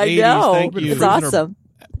finally in the I 80s. know. Thank you. It's awesome.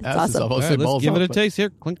 Asses awesome. off. I'll All say right, let's balls give it a off, but- taste here.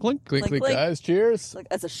 Clink, clink. Clink, Clink, clink, clink. guys. Cheers. Look,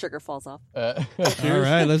 as the sugar falls off. All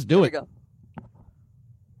right, let's do Here we it. go.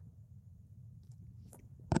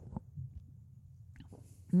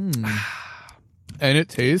 And it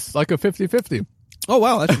tastes like a 50-50. Oh,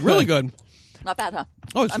 wow, that's really good. Not bad, huh?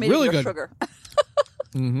 Oh, it's I mean, really your good. sugar.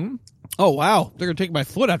 Oh, wow. They're going to take my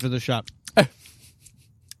foot after the shot.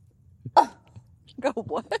 Go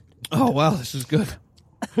what? Oh, wow, this is good.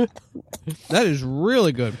 That is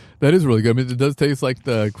really good. That is really good. I mean, it does taste like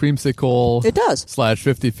the creamsicle It does. /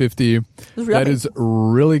 50-50. It's That yummy. is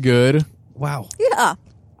really good. Wow. Yeah.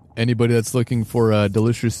 Anybody that's looking for a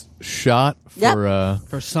delicious shot Yep.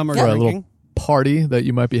 For summer for a drinking. little party that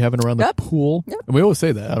you might be having around the Yep. pool. Yep. And we always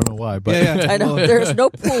say that. I don't know why, but Yeah. I know. There's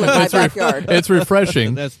no pool in my backyard. it's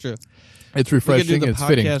refreshing. That's true. It's We could do refreshing. the It's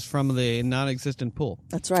fitting. podcast from the non-existent pool.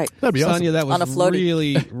 That's right. That'd be awesome. Sonya, that On a was floaty.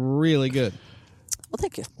 really, really good. Well,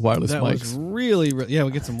 thank you. Wireless That was mics. really, yeah,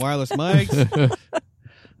 we get some wireless mics.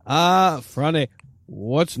 Friday,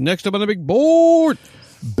 what's next up on the big board?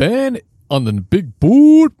 Ben on the big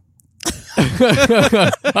board.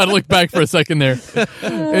 I'd look back for a second there.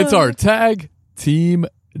 It's our tag team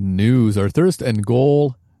news, our thirst and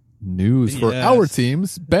goal news for Yes. our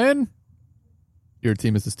teams. Ben, your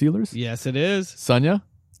team is the Steelers. Yes, it is. Sonia,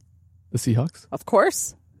 the Seahawks. Of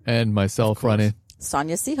course. And myself, Ronnie,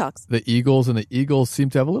 Sonia Seahawks. the Eagles. And the Eagles seem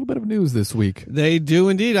to have a little bit of news this week. They do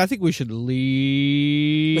indeed. I think we should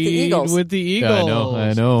lead With the Eagles. With the Eagles. Yeah,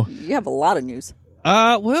 I know. You have a lot of news.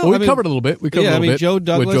 Well, We I mean, covered a little bit. We covered yeah, a I little mean, bit Joe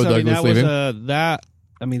Douglas. with Joe I mean, Douglas that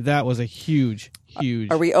leaving. was that was a huge.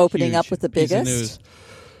 Are we opening huge up with the piece of biggest? news.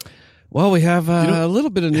 Well, we have a little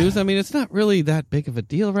bit of news. I mean, it's not really that big of a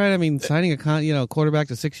deal, right? I mean, signing a quarterback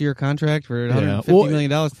to 6-year contract for $150 million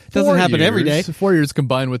doesn't happen every day. 4 years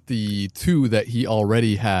combined with the 2 that he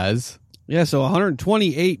already has. Yeah, so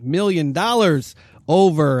 $128 million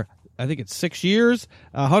over, I think it's 6 years,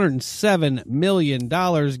 $107 million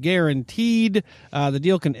guaranteed. The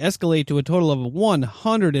deal can escalate to a total of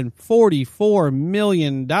 $144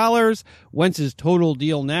 million. Wentz's total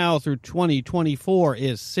deal now through 2024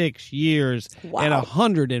 is 6 years Wow. and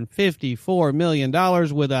 $154 million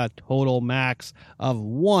with a total max of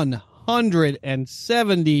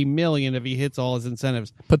 $170 million if he hits all his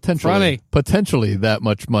incentives. Potentially that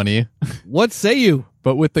much money. What say you?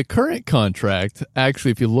 But with the current contract, actually,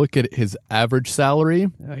 if you look at his average salary,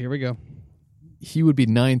 Oh, here we go. he would be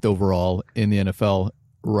 9th overall in the NFL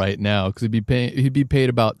right now because he'd be paid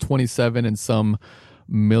about $27 and some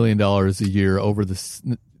million a year over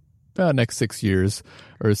the next 6 years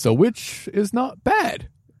or so, which is not bad.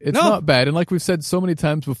 It's No. not bad. And like we've said so many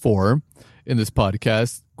times before in this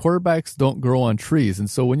podcast, quarterbacks don't grow on trees. And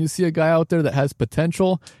so when you see a guy out there that has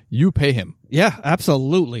potential, you pay him. Yeah,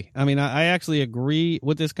 absolutely. I mean, I actually agree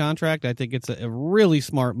with this contract. I think it's a really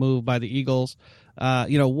smart move by the Eagles.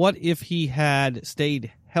 What if he had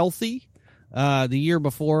stayed healthy the year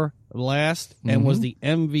before last and was the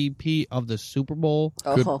MVP of the Super Bowl?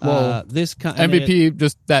 Good. Oh. Well, MVP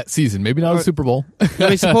just that season, maybe not a Super Bowl. I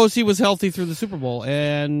mean, suppose he was healthy through the Super Bowl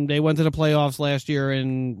and they went to the playoffs last year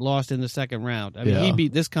and lost in the second round. I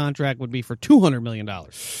mean, this contract would be for $200 million.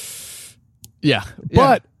 Yeah,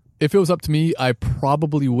 but if it was up to me, I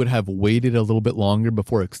probably would have waited a little bit longer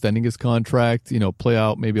before extending his contract. Play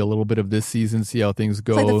out maybe a little bit of this season, see how things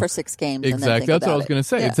go. Play the first 6 games. Exactly. And then think That's what I about was going to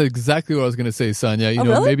say. Yeah. It's exactly what I was going to say, Sonia.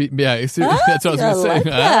 Really? Maybe, yeah. That's what I was going to say. like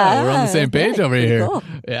that. We're on the same page over Pretty here. cool.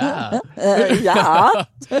 Yeah. Yeah.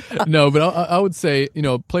 No, but I would say,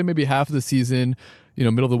 play maybe half of the season,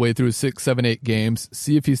 middle of the way through 6, 7, 8 games,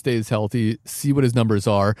 see if he stays healthy, see what his numbers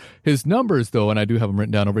are. His numbers, though, and I do have them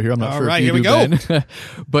written down over here. I'm not sure if you do, Ben.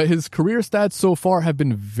 But his career stats so far have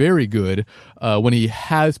been very good when he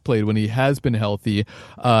has played, when he has been healthy.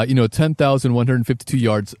 10,152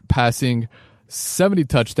 yards passing, 70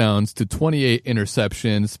 touchdowns to 28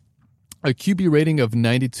 interceptions, a QB rating of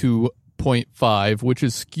 92.5, which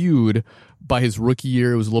is skewed by his rookie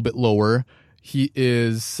year. It was a little bit lower. He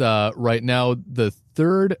is right now the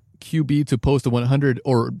third QB to post a 100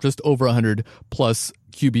 or just over 100 plus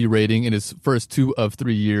QB rating in his first 2 of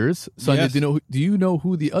 3 years. Sonia, Yes. do you know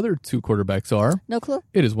who the other 2 quarterbacks are? No clue.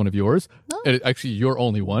 It is one of yours. Oh. Actually, your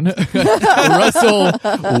only one. Russell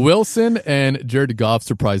Wilson and Jared Goff,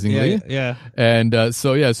 surprisingly. Yeah. And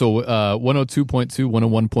so 102.2,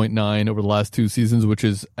 101.9 over the last 2 seasons, which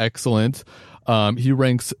is excellent. He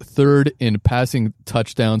ranks 3rd in passing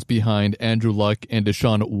touchdowns behind Andrew Luck and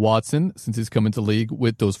Deshaun Watson since he's come into league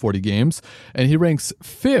with those 40 games. And he ranks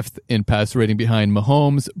 5th in pass rating behind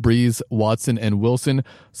Mahomes, Breeze, Watson, and Wilson.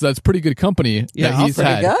 So that's pretty good company that he's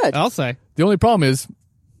had. Good. I'll say. The only problem is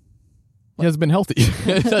he hasn't been healthy.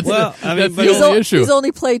 that's Well, I mean, that's but the only issue. He's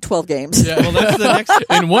only played 12 games. Yeah. Well, that's the next.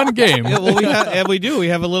 In one game. Yeah, well, we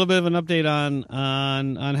have a little bit of an update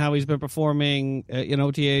on how he's been performing in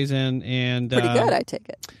OTAs and Pretty good, I take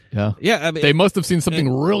it. Yeah. Yeah, I mean, They must have seen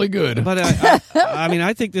something really good. but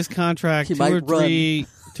I think this contract He 2 might or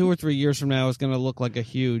 3 years from now is going to look like a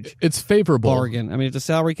huge It's favorable. bargain. I mean, if the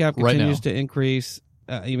salary cap Right continues now. to increase,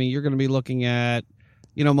 you're going to be looking at,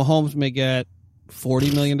 Mahomes may get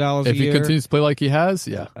 $40 million a If he year. continues to play like he has,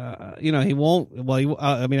 yeah. He won't. Well,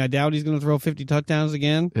 I doubt he's going to throw 50 touchdowns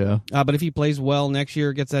again. Yeah. But if he plays well next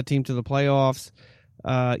year, gets that team to the playoffs,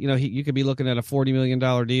 you could be looking at a $40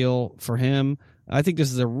 million deal for him. I think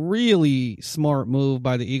this is a really smart move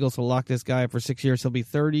by the Eagles to lock this guy for 6 years. He'll be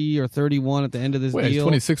 30 or 31 at the end of this Wait, he's deal.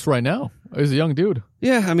 26 right now. He's a young dude.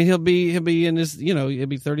 Yeah, I mean he'll be in this. He'll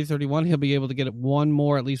be 30, 31. He'll be able to get at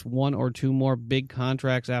least 1 or 2 more big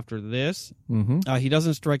contracts after this. Mm-hmm. He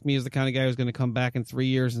doesn't strike me as the kind of guy who's going to come back in 3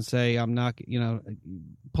 years and say, I'm not,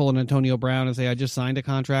 pull an Antonio Brown and say, I just signed a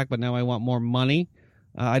contract, but now I want more money.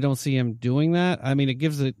 I don't see him doing that. I mean, it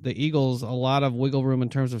gives the Eagles a lot of wiggle room in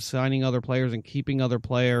terms of signing other players and keeping other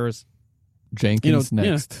players. Jenkins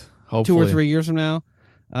next, hopefully. 2 or 3 years from now.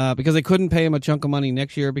 Because they couldn't pay him a chunk of money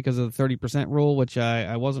next year because of the 30% rule, which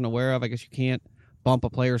I wasn't aware of. I guess you can't bump a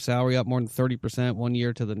player's salary up more than 30% 1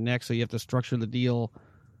 year to the next, so you have to structure the deal,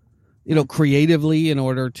 creatively in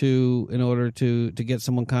order to get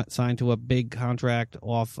someone signed to a big contract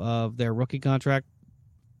off of their rookie contract.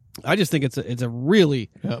 I just think it's a really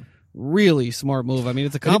really smart move. I mean,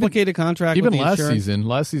 it's a complicated contract. Even with the last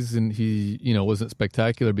insurance. season he wasn't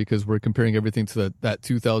spectacular because we're comparing everything to that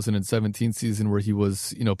 2017 season where he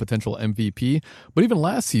was potential MVP. But even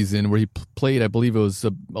last season where he played, I believe it was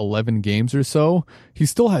 11 games or so, he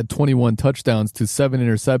still had 21 touchdowns to 7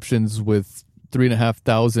 interceptions with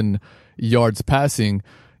 3,500 yards passing.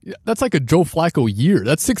 That's like a Joe Flacco year.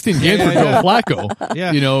 That's 16 games for Joe Flacco.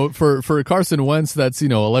 Yeah. For Carson Wentz, that's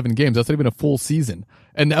 11 games. That's not even a full season.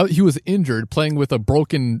 And now he was injured playing with a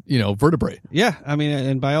broken vertebrae. Yeah, I mean,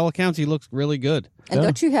 and by all accounts, he looks really good. And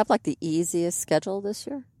don't you have like the easiest schedule this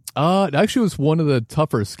year? It actually was one of the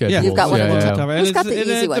tougher schedules. Yeah, you've got one of the tougher. Who's got the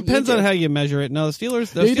easy one? It depends You on do. how you measure it. No, the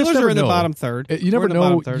Steelers you just are never in the know. bottom third. You never We're in the know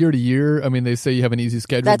bottom third. year to year. I mean, they say you have an easy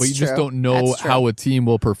schedule, That's but you just true. don't know That's true. how a team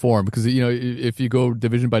will perform because if you go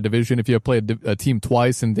division by division, if you have played a team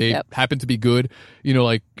twice and they happen to be good,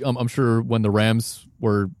 like I'm sure when the Rams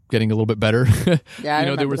were getting a little bit better,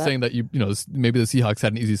 Yeah, they were saying that maybe the Seahawks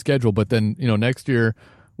had an easy schedule, but then next year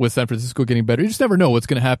with San Francisco getting better, you just never know what's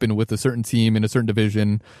going to happen with a certain team in a certain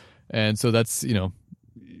division, and so that's you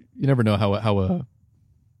never know how a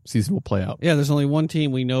season will play out. Yeah, there's only one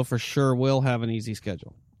team we know for sure will have an easy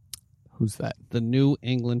schedule. Who's that? The New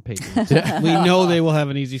England Patriots. We know they will have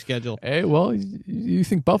an easy schedule. Hey, well, you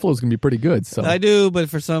think Buffalo's going to be pretty good, so I do, but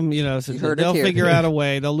for some, so heard it they'll here. figure out a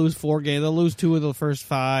way. They'll lose 4 games. They'll lose 2 of the first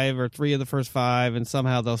 5 or 3 of the first 5, and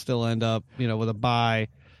somehow they'll still end up, with a bye.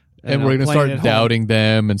 And we're going to playing start at home. doubting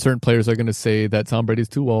them, and certain players are going to say that Tom Brady's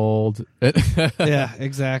too old. Yeah,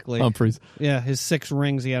 exactly. Humphreys. Yeah, his 6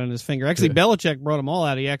 rings he had on his finger. Actually, Belichick brought them all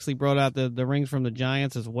out. He actually brought out the rings from the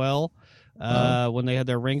Giants as well when they had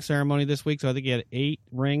their ring ceremony this week. So I think he had 8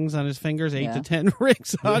 rings on his fingers, 8 to 10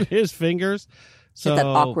 rings on his fingers. So Had that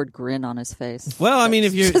awkward grin on his face. Well, I mean,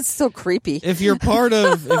 if you're it's so creepy. if you're part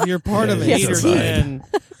of 8 or 10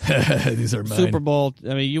 These are mine. Super Bowl,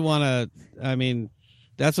 I mean, you want to. I mean,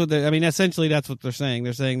 that's what they. I mean, essentially, that's what they're saying.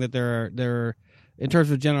 They're saying that there are in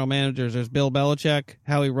terms of general managers, there's Bill Belichick,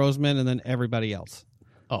 Howie Roseman, and then everybody else.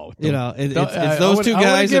 Oh, It's those 2 I wouldn't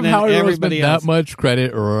guys give and then Howie everybody Roseman else. that much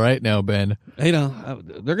credit right now, Ben.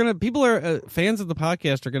 They're gonna. People are fans of the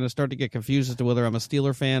podcast are gonna start to get confused as to whether I'm a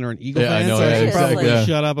Steeler fan or an Eagle Yeah, I fan. know, So I yeah, should exactly. probably Yeah.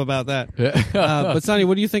 shut up about that. Yeah. But Sonny,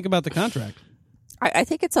 what do you think about the contract? I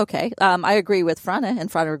think it's okay. I agree with Frana, and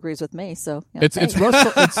Frana agrees with me. So It's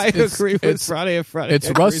Russell. I agree with Friday. It's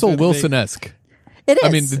Russell Wilson-esque. It is. I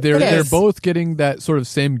mean, It they're is. both getting that sort of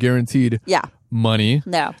same guaranteed Yeah. money.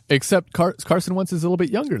 No. Except Carson Wentz is a little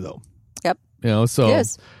bit younger, though. Yep. So. He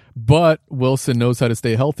is. But Wilson knows how to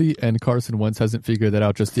stay healthy, and Carson Wentz hasn't figured that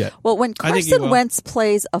out just yet. Well, when I think he Carson will. Wentz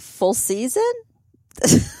plays a full season.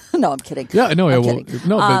 No, I'm kidding. Yeah, no, I'm yeah, kidding.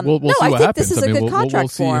 no, but we'll see I what think happens. this is I a mean, good we'll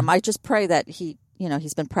contract see. for him. I just pray that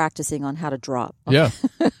he's been practicing on how to drop. Yeah,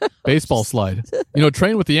 baseball slide.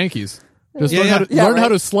 Train with the Yankees. Just Yeah, learn, yeah. how to, Yeah, learn how right.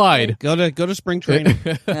 to slide. Go to spring training.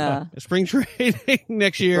 Yeah. Spring training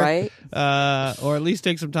next year, Right. Or at least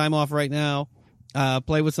take some time off right now.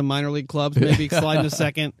 Play with some minor league clubs, maybe slide in a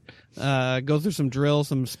second. Go through some drills,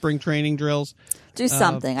 some spring training drills. Do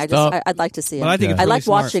something. stop. I'd like to see him. But I think it's I really like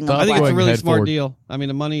smart. watching him. Stop I think it's a going really head smart forward. deal. I mean,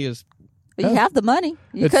 the money is You have the money.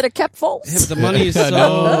 You could have kept Foles. the money is Yeah, so.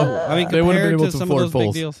 no. I mean, They wouldn't have compared been able to to some of afford those big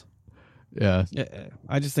Foles. deals. Yeah, Yeah,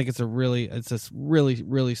 I just think it's a really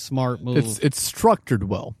really smart move. it's structured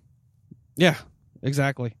well. Yeah,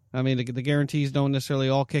 exactly. I mean, the guarantees don't necessarily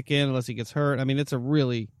all kick in unless he gets hurt. I mean, it's a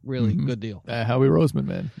really good deal. Howie Roseman,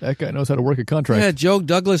 man, that guy knows how to work a contract. Yeah, Joe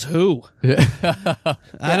Douglas, who? Yeah,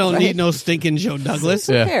 I don't right. need no stinking Joe Douglas.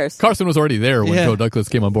 yeah. cares? Carson was already there when Yeah. Joe Douglas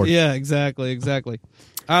came on board. Yeah, exactly.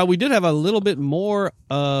 We did have a little bit more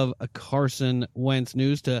of a Carson Wentz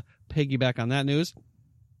news to piggyback on that news.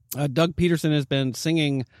 Doug Peterson has been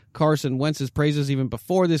singing Carson Wentz's praises even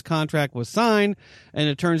before this contract was signed, and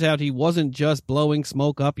it turns out he wasn't just blowing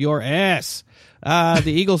smoke up your ass. The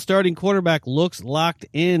Eagles starting quarterback looks locked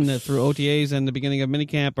in through OTAs and the beginning of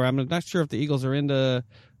minicamp, or I'm not sure if the Eagles are into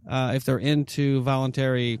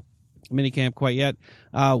voluntary minicamp quite yet.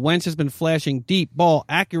 Wentz has been flashing deep ball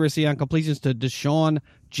accuracy on completions to Deshaun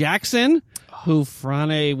Jackson, who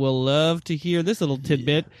Frane will love to hear this little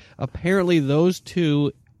tidbit. Apparently those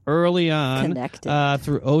two early on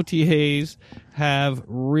through OTAs have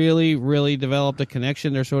really, really developed a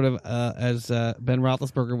connection. They're sort of, as Ben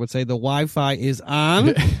Roethlisberger would say, the Wi-Fi is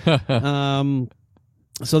on.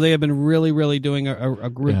 So they have been really, really doing a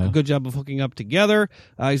good job of hooking up together.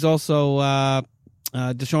 He's also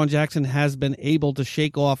Deshaun Jackson has been able to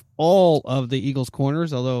shake off all of the Eagles'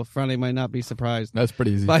 corners, although Friday might not be surprised. That's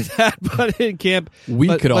pretty easy. By that, but in camp,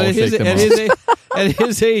 could all shake them off. At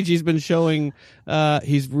his age, he's been showing.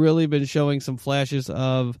 He's really been showing some flashes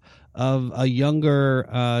of a younger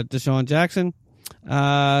Deshaun Jackson.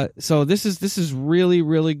 So this is really,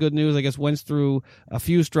 really good news. I guess Wentz threw a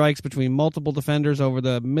few strikes between multiple defenders over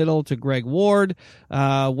the middle to Greg Ward.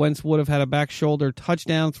 Wentz would have had a back shoulder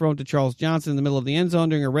touchdown thrown to Charles Johnson in the middle of the end zone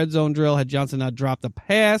during a red zone drill had Johnson not dropped the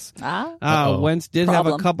pass. Wentz did have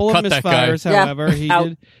a couple of misfires, however.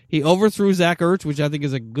 He overthrew Zach Ertz, which I think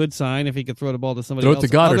is a good sign if he could throw the ball to somebody else. Throw it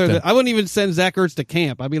to Goddard. I wouldn't even send Zach Ertz to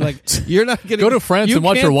camp. I'd be like, you're not going to go to France and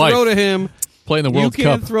watch your wife throw to him. Play in the World Cup. You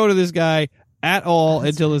can't throw to this guy at all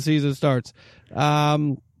until the season starts.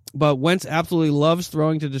 But Wentz absolutely loves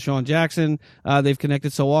throwing to Deshaun Jackson. They've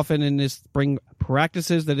connected so often in this spring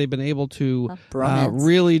practices that they've been able to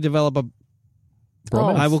really develop a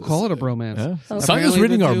bromance. I will call it a bromance. Yeah. Sonya's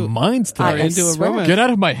reading our minds tonight. Into a bromance. Get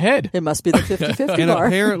out of my head. It must be the 50-50 And bar.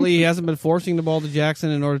 apparently he hasn't been forcing the ball to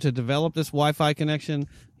Jackson in order to develop this Wi-Fi connection.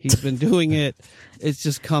 He's been doing it. It's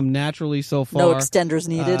just come naturally so far. No extenders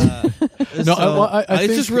needed.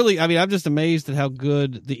 It's just really, I'm just amazed at how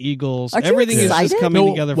good the Eagles, everything is just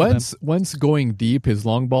coming together for them. Wentz going deep, his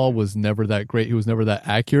long ball was never that great. He was never that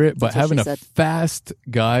accurate. But having a fast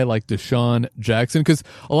guy like Deshaun Jackson, because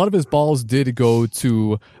a lot of his balls did go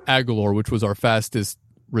to Aguilar, which was our fastest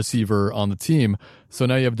receiver on the team. So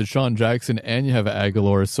now you have Deshaun Jackson and you have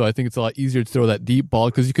Aguilar. So I think it's a lot easier to throw that deep ball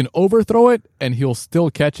because you can overthrow it and he'll still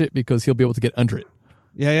catch it because he'll be able to get under it.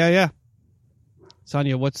 Yeah.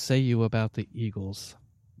 Sonia, what say you about the Eagles?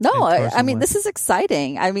 No, I mean, this is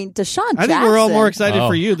exciting. I mean, Deshaun Jackson. I think we're all more excited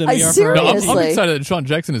for you than we are for us. I'm excited that Deshaun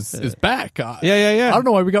Jackson is back. Yeah. I don't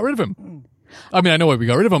know why we got rid of him. I mean, I know why we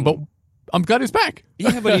got rid of him, but I'm glad he's back.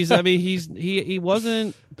 Yeah, but he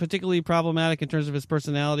wasn't particularly problematic in terms of his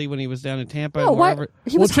personality when he was down in Tampa. No,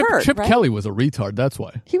 he was hurt. Chip right? Kelly was a retard. That's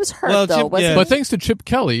why he was hurt. But thanks to Chip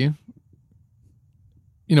Kelly,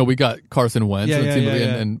 we got Carson Wentz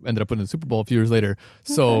and ended up winning the Super Bowl a few years later.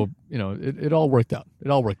 So it all worked out.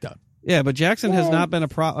 Yeah, but Jackson has not been a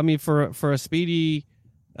problem. I mean, for a speedy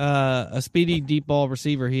deep ball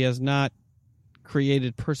receiver, he has not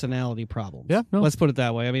created personality problems. Yeah, no. Let's put it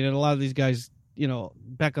that way. I mean, and a lot of these guys,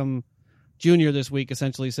 Beckham Jr. this week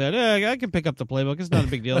essentially said, I can pick up the playbook. It's not a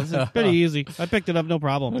big deal. It's pretty easy. I picked it up, no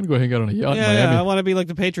problem. I'm going to go hang out on a yacht in Miami. Yeah, I want to be like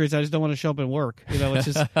the Patriots. I just don't want to show up and work. It's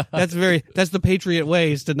just that's the Patriot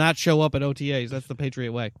way is to not show up at OTAs. That's the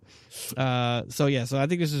Patriot way. So I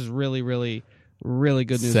think this is really, really, really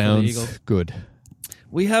good news for the Eagles. Sounds good.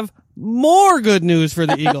 We have more good news for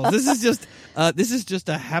the Eagles. This is just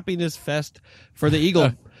a happiness fest for the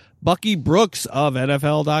Eagle. Bucky Brooks of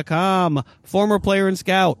NFL.com, former player and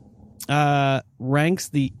scout, ranks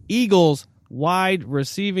the Eagles wide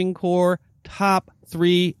receiving core top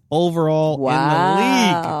 3 overall in the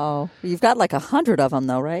league. Wow. You've got like 100 of them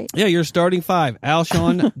though, right? Yeah, you're starting 5.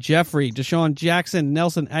 Alshon Jeffrey, Deshaun Jackson,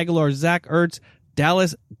 Nelson Aguilar, Zach Ertz,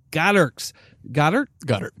 Dallas Goedert.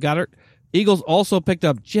 Eagles also picked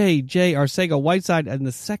up J.J. Arcega-Whiteside in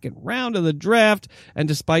the second round of the draft, and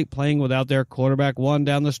despite playing without their quarterback one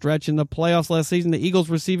down the stretch in the playoffs last season, the Eagles'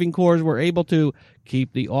 receiving cores were able to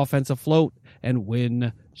keep the offense afloat and win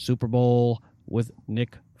the Super Bowl with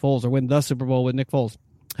Nick Foles.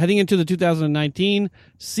 Heading into the 2019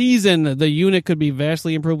 season, the unit could be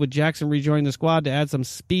vastly improved with Jackson rejoining the squad to add some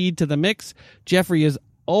speed to the mix. Jeffrey is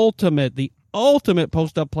the ultimate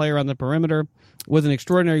post-up player on the perimeter, with an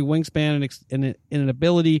extraordinary wingspan and an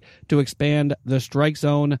ability to expand the strike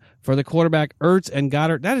zone for the quarterback. Ertz and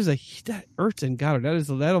Goddard.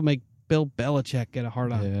 That'll make Bill Belichick get a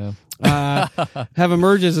hard on. Yeah. Have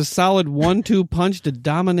emerged as a solid 1-2 punch to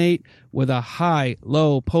dominate with a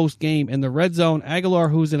high-low post game in the red zone. Aguilar,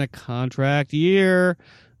 who's in a contract year.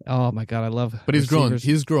 Oh my God, I love. But he's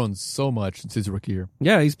grown so much since his rookie year.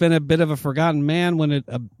 Yeah, he's been a bit of a forgotten man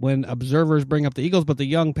when observers bring up the Eagles. But the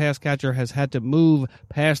young pass catcher has had to move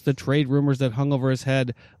past the trade rumors that hung over his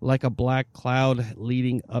head like a black cloud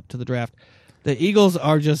leading up to the draft. The Eagles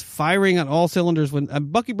are just firing on all cylinders. When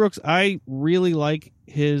Bucky Brooks, I really like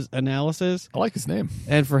his analysis. I like his name.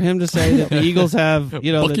 And for him to say that the Eagles have,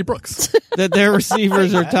 Bucky Brooks, that their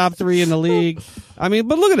receivers are top 3 in the league. I mean,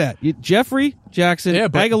 but look at that. Jeffrey, Jackson,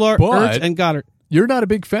 Aguilar, Ertz, and Goddard. You're not a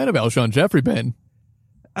big fan of Alshon Jeffrey, Ben.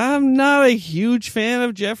 I'm not a huge fan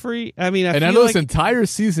of Jeffrey. I mean, I know feel this entire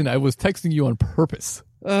season I was texting you on purpose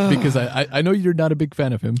because I know you're not a big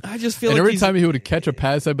fan of him. I just feel and like every time he would catch a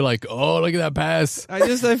pass, I'd be like, "Oh, look at that pass!" I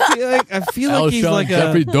feel like he's Alshon like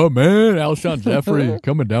Jeffrey, dumb man, Alshon Jeffrey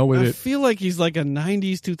coming down with I it. feel like he's like a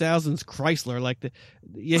 90s, 2000s Chrysler. Like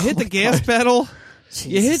you hit the gas pedal,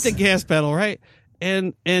 you hit the gas pedal, right?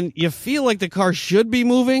 And you feel like the car should be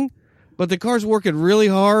moving, but the car's working really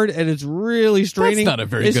hard and it's really straining. That's not a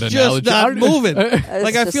very it's good just analogy. not moving. It's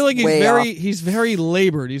Like I just feel like way he's very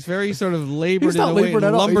labored. He's very sort of labored He's in not the way labored he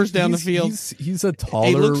at all. lumbers down the He's- field. He's a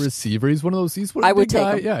taller looks- receiver. He's one of those. He's one of I the would big take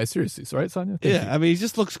guy. him. Yeah, seriously. Right, Sonia? Thank Yeah, you. I mean, he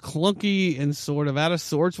just looks clunky and sort of out of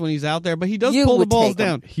sorts when he's out there, but he does You pull the would balls take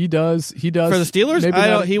him. down. He does. He does. For the Steelers,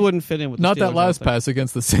 Maybe he wouldn't fit in with the not Steelers, that last I don't think. pass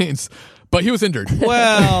against the Saints, but he was injured.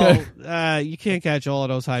 Well, you can't catch all of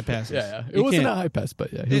those high passes. yeah. It You wasn't can't. a high pass,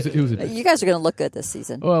 but yeah, he was injured. You guys are going to look good this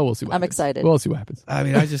season. Well, we'll see what I'm happens. excited. We'll see what happens. I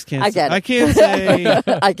mean, I just can't. I get it. I can't say.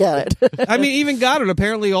 I get it. I mean, even Goddard.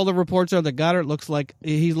 Apparently, all the reports are that Goddard looks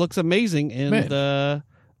amazing Man.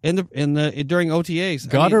 during OTAs.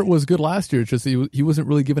 Goddard I mean, was good last year. It's just he wasn't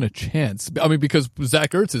really given a chance. I mean, because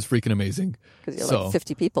Zach Ertz is freaking amazing. Because you're So- like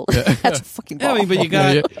 50 people. That's a fucking ball. I mean, but you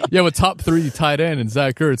got You have a top 3 tight end and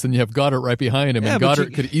Zach Ertz, and you have Goddard right behind him. Yeah, and but Goddard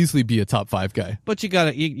you- could easily be a top 5 guy. but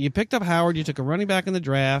you picked up Howard. You took a running back in the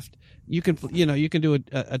draft. You can do a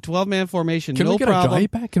 12-man formation. Can no we get problem. a Jai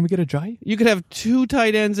back? Can we get a Jai? You could have 2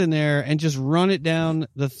 tight ends in there and just run it down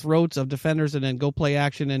the throats of defenders and then go play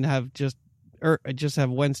action and have have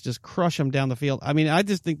Wentz just crush them down the field. I mean, I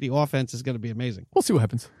just think the offense is going to be amazing. We'll see what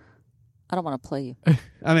happens. I don't want to play you.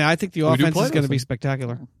 I mean, I think the We do offense play is going to this be one.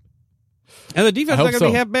 spectacular. And the defense I is not hope going to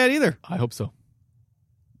be so. half bad either. I hope so.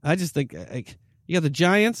 I just think you got the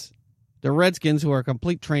Giants, the Redskins, who are a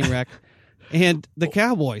complete train wreck, and the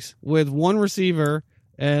Cowboys with one receiver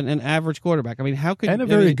and an average quarterback. I mean, how could And a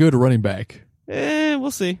very good running back.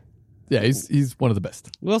 We'll see. Yeah, he's one of the best.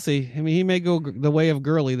 We'll see. I mean, he may go the way of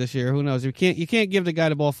Gurley this year. Who knows? You can't give the guy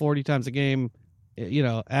the ball 40 times a game,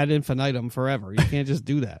 ad infinitum forever. You can't just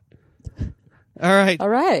do that. All right. All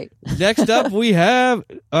right. Next up, we have.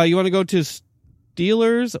 You want to go to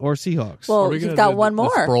Steelers or Seahawks? Are Well, we you've gonna got do one the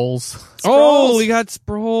more. Sproles. Oh, we got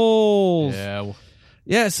Sproles. Yeah.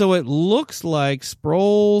 Yeah, so it looks like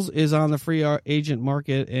Sproles is on the free agent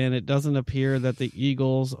market, and it doesn't appear that the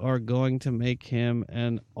Eagles are going to make him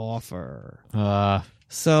an offer.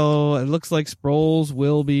 So it looks like Sproles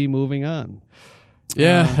will be moving on.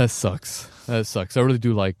 Yeah, that sucks. That sucks. I really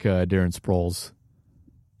do like Darren Sproles.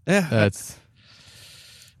 Yeah, That's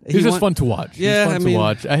he's just fun to watch. Yeah, he's fun I mean- to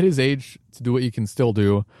watch. At his age, to do what you can still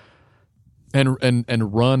do,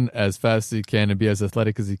 and run as fast as he can and be as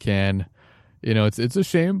athletic as he can. It's a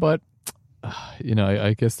shame, but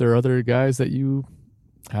I guess there are other guys that you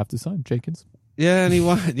have to sign. Jenkins. Yeah, and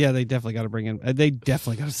they definitely got to bring in. They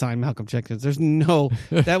definitely got to sign Malcolm Jenkins. There's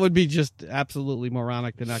that would be just absolutely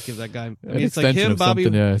moronic to not give that guy. I mean, it's like extension him, of Bobby,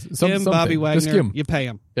 something, yeah. him, Something. Bobby Just Wagner. him. You pay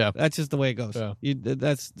him. Yeah. That's just the way it goes. Yeah.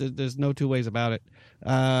 There's no two ways about it.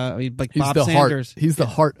 I mean, like He's Bob the Sanders. heart. He's the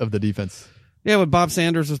heart of the defense. Yeah, when Bob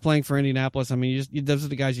Sanders was playing for Indianapolis, I mean, those are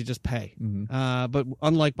the guys you just pay. Mm-hmm. But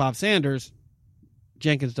unlike Bob Sanders,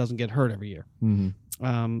 Jenkins doesn't get hurt every year.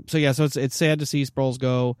 Mm-hmm. So it's sad to see Sproles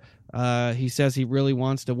go. He says he really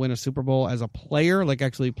wants to win a Super Bowl as a player, like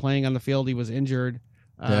actually playing on the field. He was injured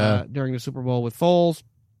during the Super Bowl with Foles.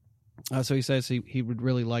 So he says he would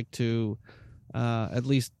really like to at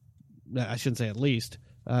least, I shouldn't say at least,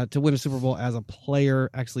 to win a Super Bowl as a player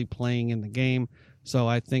actually playing in the game. So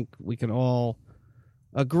I think we can all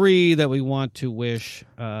agree that we want to wish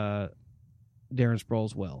Darren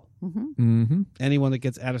Sproles well. Mm-hmm. Anyone that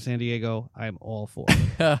gets out of San Diego, I'm all for.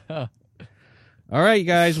 All right,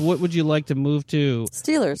 guys, what would you like to move to?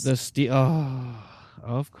 Steelers.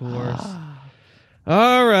 Of course.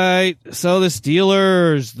 All right, so the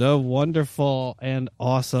Steelers, the wonderful and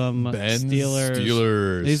awesome Ben's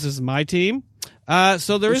Steelers. This is my team.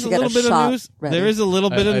 So there We is a should get little a bit of shot news. ready. There is a little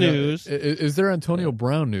bit of I don't- news. Is there Antonio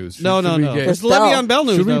Brown news? No. we get- There's There's Le'Veon Bell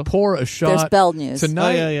news, Should we though. pour a There's shot Bell news. Oh,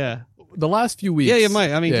 tonight? yeah. The last few weeks. Yeah, you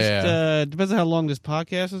might. I mean, Yeah. depends on how long this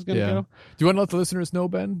podcast is going to Yeah. go. Do you want to let the listeners know,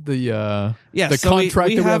 Ben, the So contract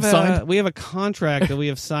that we have signed? We have a contract that we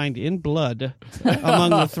have signed in blood among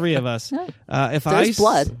the three of us. There's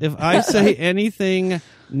blood. If I say anything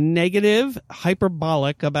negative,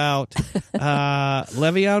 hyperbolic about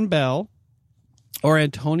Le'Veon Bell or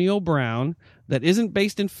Antonio Brown that isn't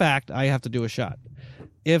based in fact, I have to do a shot.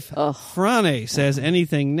 If Frane says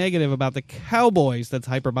anything negative about the Cowboys that's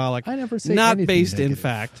hyperbolic, I never say not anything based in negative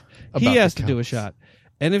fact, about he has the to do a Cowboys. shot.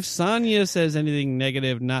 And if Sonia says anything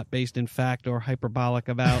negative, not based in fact or hyperbolic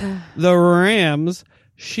about the Rams,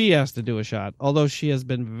 she has to do a shot. Although she has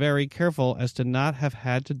been very careful as to not have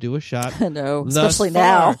had to do a shot. No, thus especially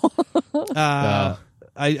far. now.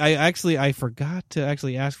 I forgot to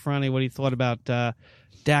actually ask Franny what he thought about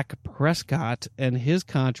Dak Prescott and his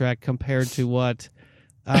contract compared to what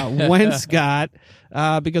Wentz got,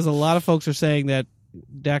 because a lot of folks are saying that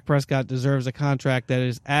Dak Prescott deserves a contract that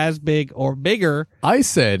is as big or bigger. I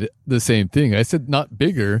said the same thing. I said not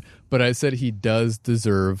bigger, but I said he does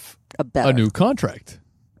deserve a new contract.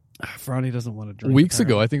 Franny doesn't want to drink. Weeks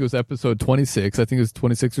ago, I think it was episode 26, I think it was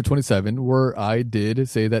 26 or 27, where I did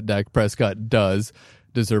say that Dak Prescott does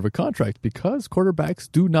deserve a contract because quarterbacks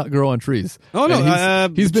do not grow on trees. Oh, no.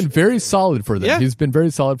 And he's been very solid for them. Yeah. He's been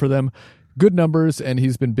very solid for them. Good numbers, and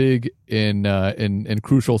he's been big in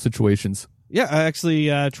crucial situations. Yeah, actually,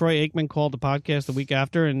 Troy Aikman called the podcast the week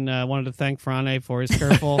after and wanted to thank Franny for his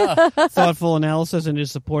careful, thoughtful analysis and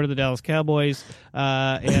his support of the Dallas Cowboys,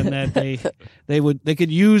 and that they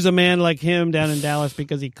could use a man like him down in Dallas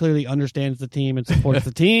because he clearly understands the team and supports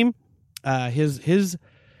the team. His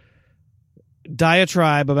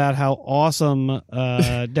diatribe about how awesome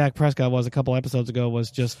Dak Prescott was a couple episodes ago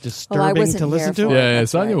was just disturbing to listen to. Yeah,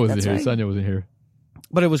 Sonia wasn't That's here. right. Sonia wasn't here.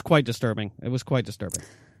 But it was quite disturbing. It was quite disturbing.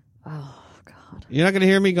 Oh, God. You're not going to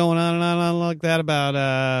hear me going on and on and on like that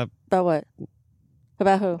about About what?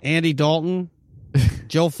 About who? Andy Dalton,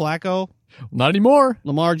 Joe Flacco, Not anymore.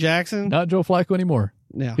 Lamar Jackson. Not Joe Flacco anymore.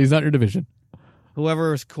 Yeah. He's not in your division.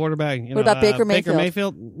 Whoever is quarterback. What about Baker Mayfield? Baker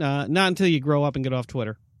Mayfield? Not until you grow up and get off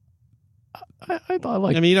Twitter. I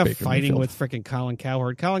like. I mean, you're not Baker fighting Mayfield. with freaking Colin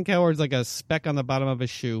Cowherd. Colin Cowherd's like a speck on the bottom of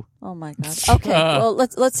his shoe. Oh my God. Okay, well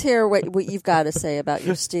let's hear what you've got to say about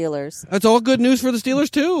your Steelers. That's all good news for the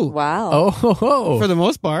Steelers too. Wow. Oh, For the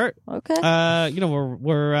most part. Okay.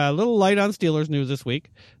 We're a little light on Steelers news this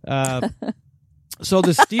week. So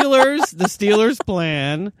the Steelers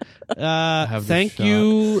plan. Have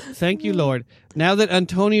the Thank you, Lord. Now that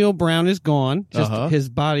Antonio Brown is gone, just his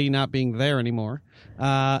body not being there anymore,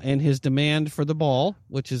 and his demand for the ball,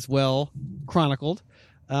 which is well chronicled,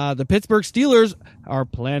 the Pittsburgh Steelers are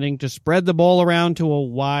planning to spread the ball around to a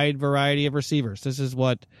wide variety of receivers. This is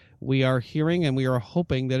what we are hearing, and we are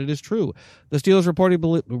hoping that it is true. The Steelers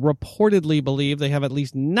reportedly believe they have at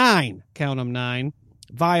least 9, count them 9,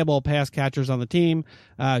 viable pass catchers on the team.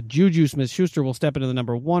 Juju Smith-Schuster will step into the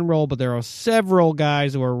number 1 role, but there are several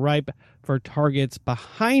guys who are ripe for targets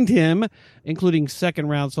behind him, including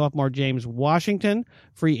second-round sophomore James Washington,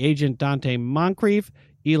 free agent Dante Moncrief,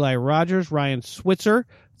 Eli Rogers, Ryan Switzer,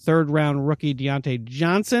 third-round rookie Deontay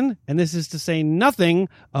Johnson, and this is to say nothing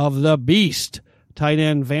of the beast, tight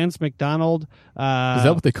end Vance McDonald. is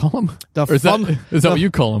that what they call him? Is that what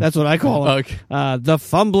you call him? That's what I call him. Okay. The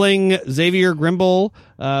fumbling Xavier Grimble,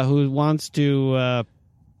 who wants to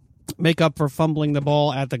make up for fumbling the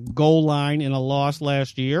ball at the goal line in a loss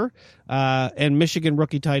last year, and Michigan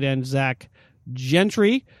rookie tight end Zach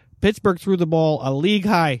Gentry. Pittsburgh threw the ball a league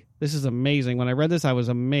high. This is amazing. When I read this, I was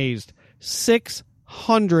amazed.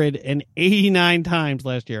 689 times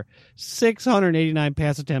last year. 689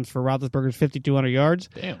 pass attempts for Roethlisberger's 5,200 yards.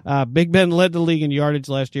 Damn. Big Ben led the league in yardage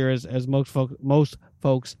last year, as most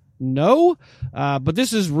folks know. But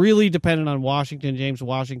this is really dependent on Washington, James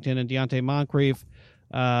Washington, and Dante Moncrief,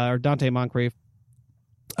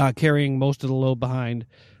 carrying most of the load behind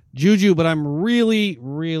Juju. But I'm really,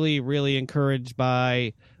 really, really encouraged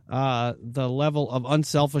by the level of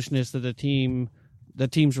unselfishness that the team's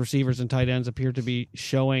receivers and tight ends appear to be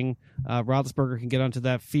showing. Roethlisberger can get onto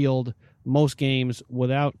that field most games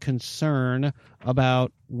without concern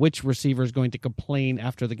about which receiver is going to complain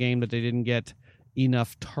after the game that they didn't get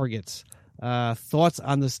enough targets. Thoughts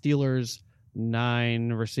on the Steelers'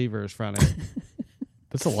 9 receivers, Franny?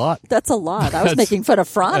 That's a lot. That's a lot. I was making fun of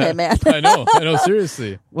Franny, man. I know,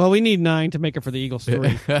 seriously. Well, we need 9 to make it for the Eagles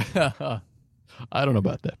 3. I don't know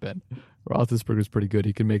about that, Ben. Roethlisberger's pretty good.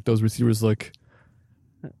 He can make those receivers look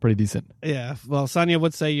pretty decent. Yeah. Well, Sonia,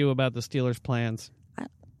 what say you about the Steelers' plans?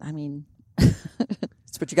 I mean,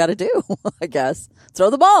 it's what you got to do, I guess. Throw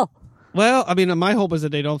the ball. Well, I mean, my hope is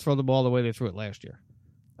that they don't throw the ball the way they threw it last year.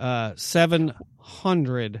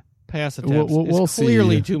 700 pass attempts we'll is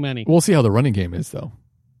clearly see. too many. We'll see how the running game is, though.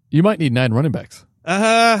 You might need 9 running backs.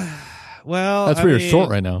 Well, That's where you're short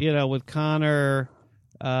right now. You know, with Connor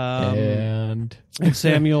And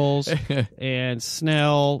Samuels and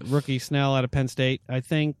Snell, rookie Snell out of Penn State, I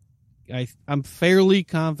think I'm fairly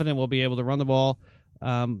confident we'll be able to run the ball.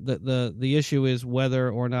 The issue is whether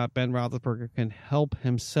or not Ben Roethlisberger can help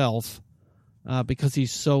himself because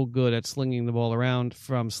he's so good at slinging the ball around.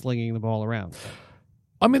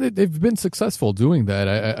 I mean, they've been successful doing that.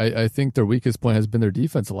 I think their weakest point has been their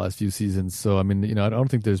defense the last few seasons. So, I mean, I don't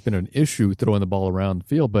think there's been an issue throwing the ball around the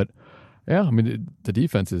field. But, yeah, I mean, the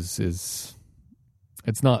defense is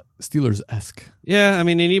it's not Steelers-esque. Yeah, I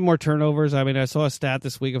mean, they need more turnovers. I mean, I saw a stat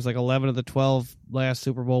this week. It was like 11 of the 12 last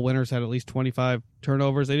Super Bowl winners had at least 25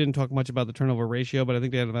 turnovers. They didn't talk much about the turnover ratio, but I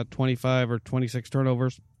think they had about 25 or 26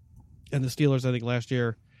 turnovers. And the Steelers, I think, last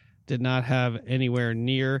year did not have anywhere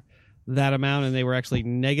near that amount, and they were actually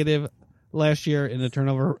negative last year in the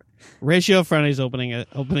turnover ratio. Friday's opening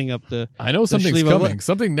up the. I know something's Schlevo. coming.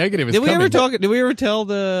 Something negative is Did we coming. Did we ever tell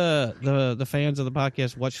the fans of the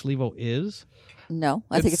podcast what Schlevo is? No,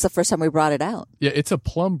 I think it's the first time we brought it out. Yeah, it's a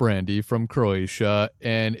plum brandy from Croatia,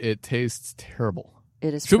 and it tastes terrible.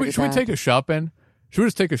 It is. Should pretty we bad. take a shot, Ben? Should we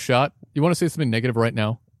just take a shot? You want to say something negative right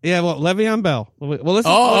now? Yeah, well, Le'Veon Bell. Well, let's.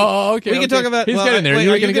 Okay. We can talk about. He's well, getting there. Wait,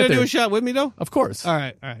 You're are you going to get do there. a shot with me though? Of course. All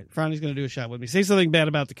right. Franny's going to do a shot with me. Say something bad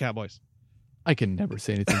about the Cowboys. I can never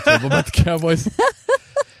say anything terrible about the Cowboys.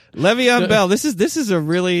 Le'Veon Bell. This is a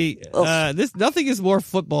really nothing is more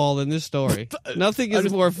football than this story. Nothing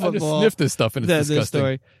is more I just football sniff this stuff and it's than disgusting. this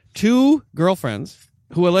story. Two girlfriends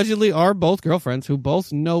who allegedly are both girlfriends who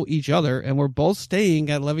both know each other and were both staying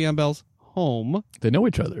at Le'Veon Bell's home. They know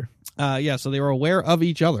each other. Yeah, so they were aware of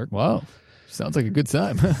each other. Wow. Sounds like a good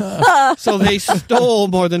time. So they stole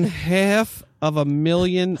more than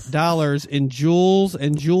 $500,000 in jewels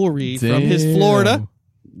and jewelry from his Florida.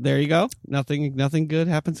 There you go. Nothing good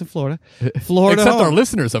happens in Florida. Florida, Except home. our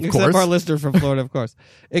listeners, of Except course. our listeners from Florida, of course,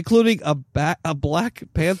 including a Black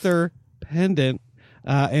Panther pendant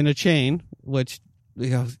and a chain, which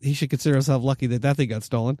he should consider himself lucky that thing got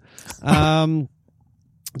stolen.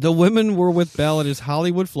 The women were with Bell at his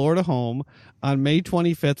Hollywood, Florida home on May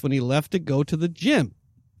 25th when he left to go to the gym.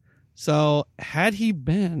 So had he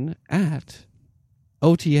been at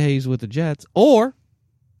OTAs with the Jets or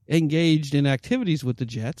engaged in activities with the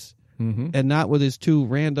Jets and not with his two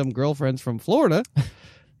random girlfriends from Florida,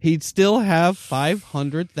 he'd still have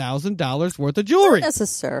 $500,000 worth of jewelry. Not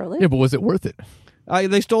necessarily. Yeah, but was it worth it?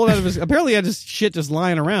 They stole it out of his. Apparently, he had his shit just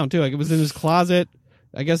lying around too. Like it was in his closet.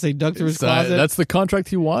 I guess they dug through his closet. That's the contract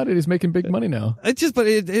he wanted. He's making big money now. It's just, but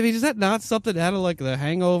I mean, is that not something out of like The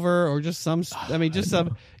Hangover or just some? I mean, just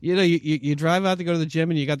some. You drive out to go to the gym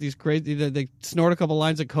and you got these crazy. They snort a couple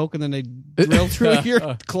lines of coke and then they drill through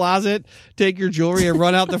your closet, take your jewelry, and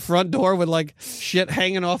run out the front door with like shit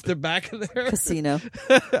hanging off the back of there. Casino.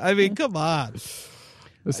 I mean, come on.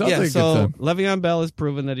 It sounds like a good so time. Le'Veon Bell has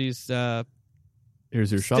proven that he's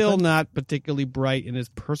Here's your shot. still not particularly bright in his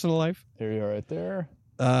personal life. There you are, right there.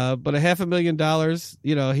 But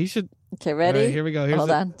 $500,000, he should. Okay, ready? All right, here we go. Here's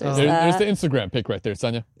Hold on. There's There's that. the Instagram pic right there,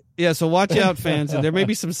 Sonia. Yeah, so watch out, fans. And there may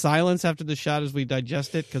be some silence after the shot as we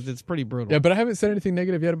digest it because it's pretty brutal. Yeah, but I haven't said anything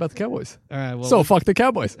negative yet about the Cowboys. All right. Well, So fuck the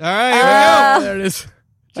Cowboys. all right. Here we go. There it is.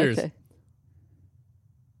 Cheers. Okay.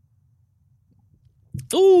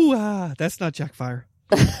 Ooh, that's not Jack Fire.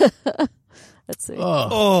 Let's see.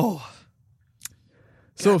 Oh.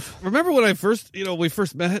 So Remember when we first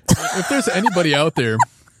met? if there's anybody out there,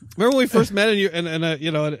 Remember when we first met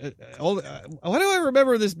why do I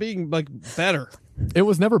remember this being like better? it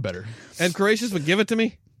was never better. And Croatius would give it to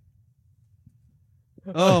me?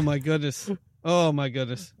 Oh my goodness. Oh my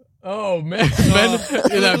goodness. Oh man, Ben,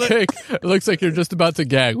 in that pic, it looks like you're just about to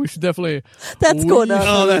gag. We should definitely. That's going up.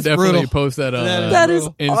 Oh, that's definitely brutal. post that on That is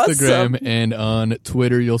Instagram awesome. and on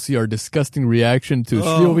Twitter. You'll see our disgusting reaction to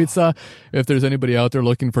Slivovica. If there's anybody out there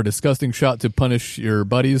looking for a disgusting shot to punish your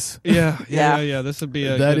buddies, Yeah. Yeah. This would be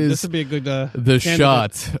a That good, is this would be a good the candidate.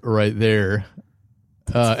 shot right there.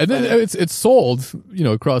 And then it's sold,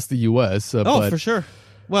 across the U.S. But, for sure.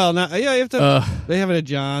 Well, now, you have to. They have it at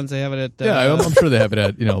John's. They have it at. Yeah, I'm sure they have it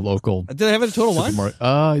at local. Do they have it at Total Wine?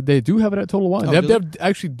 supermarket. They do have it at Total Wine. Oh, they do have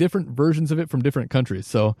actually different versions of it from different countries.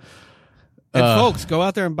 So, And folks, go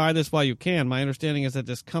out there and buy this while you can. My understanding is that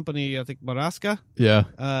this company, I think Maraska, yeah,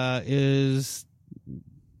 is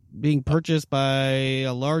being purchased by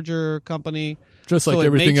a larger company. just So like it may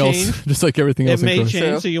everything else. change. Just like everything It else. in may Croatia.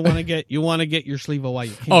 change, so you want to get your Sleevo while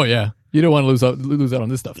you can. Oh yeah, you don't want to lose out on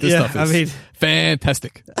this stuff. This Yeah, stuff is I mean-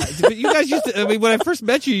 fantastic. But you guys used to. I mean, when I first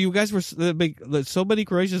met you, you guys were so many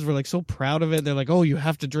Croatians were like so proud of it. They're like, "Oh, you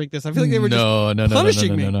have to drink this." I feel like they were no,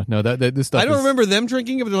 punishing me. No, that this stuff. I don't is, remember them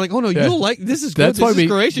drinking it, but they're like, "Oh no, Yeah. you'll like this. Is good. That's This why is we-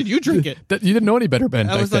 Croatian. You drink it." That, you didn't know any better, Ben.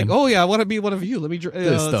 I back was like, then. "Oh yeah, I want to be one of you. Let me drink."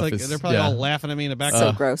 This it's stuff like is- they're probably yeah. all laughing at me in the back.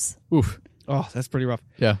 So gross. Oof. Oh, that's pretty rough.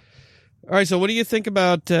 Yeah. All right, so what do you think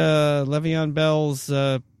about Le'Veon Bell's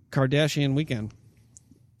Kardashian weekend?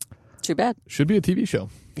 Too bad. Should be a TV show.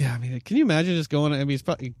 Yeah, I mean, can you imagine just going? I mean, he's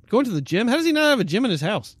probably going to the gym. How does he not have a gym in his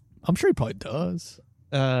house? I'm sure he probably does.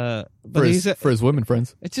 But for his women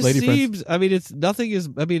friends. it just lady seems. I mean, it's nothing is.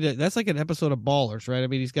 I mean, that's like an episode of Ballers, right? I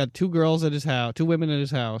mean, he's got two girls at his house, two women at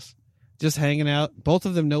his house, just hanging out. Both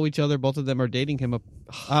of them know each other. Both of them are dating him.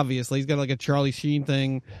 Obviously, he's got like a Charlie Sheen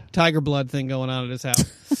thing, Tiger Blood thing going on at his house.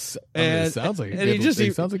 friends. It sounds like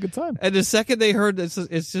he sounds like a good time. And the second they heard, it's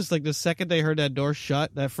just like the second they heard that door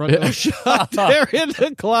shut, that front door shut, they're in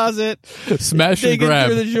the closet, Smash and digging grab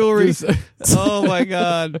through the jewelry. Just- Oh my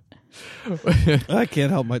god. I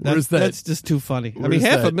can't help Where's that? That's just too funny. I mean, Where's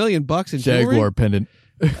that $500,000 in jewelry. Jaguar pendant.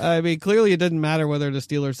 I mean, clearly it didn't matter whether the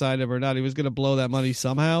Steelers signed him or not. He was going to blow that money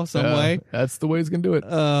somehow, some way. That's the way he's gonna do it.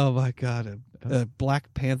 Oh my god, a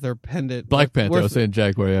Black Panther pendant. Black Panther. I Worth- was saying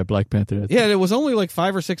Jaguar. Yeah, Black Panther. Yeah, and it was only like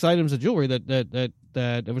 5 or 6 items of jewelry that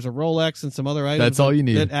it was a Rolex and some other items. That's all you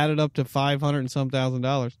need. That added up to $500,000 and some thousand.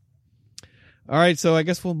 All right, so I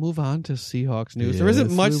guess we'll move on to Seahawks news. There isn't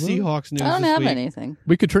Yes, much we will. Seahawks news. I don't this have week anything.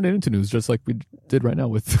 We could turn it into news just like we did right now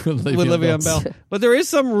with Le'Veon Bell. But there is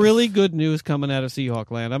some really good news coming out of Seahawk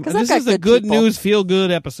land. 'Cause I've This got is a good good people. news, feel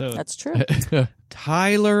good episode. That's true.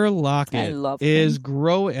 Tyler Lockett I love is him.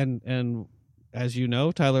 growing, and as you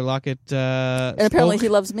know, Tyler Lockett And apparently he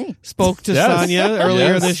loves me. spoke to Yes. Sonia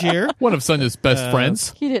earlier Yes. this year. One of Sonia's best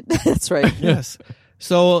friends. He did. That's right. Yes.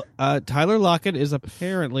 So Tyler Lockett is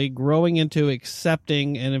apparently growing into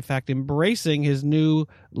accepting and, in fact, embracing his new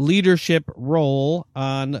leadership role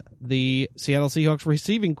on the Seattle Seahawks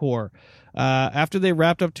receiving corps. After they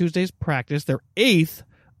wrapped up Tuesday's practice, their 8th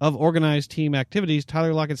of organized team activities,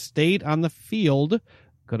 Tyler Lockett stayed on the field,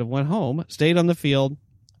 could have went home, stayed on the field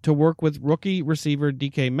to work with rookie receiver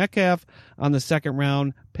DK Metcalf on the second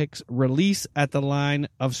round pick's release at the line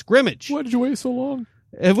of scrimmage. Why did you wait so long?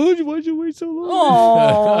 And why'd you wait so long?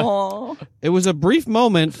 Oh. It was a brief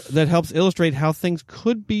moment that helps illustrate how things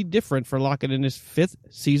could be different for Lockett in his 5th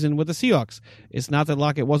season with the Seahawks. It's not that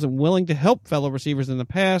Lockett wasn't willing to help fellow receivers in the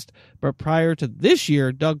past, but prior to this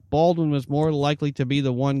year, Doug Baldwin was more likely to be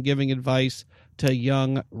the one giving advice to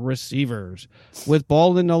young receivers. With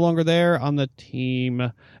Baldwin no longer there on the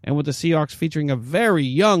team, and with the Seahawks featuring a very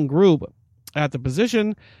young group at the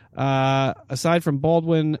position, aside from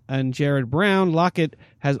Baldwin and Jared Brown, Lockett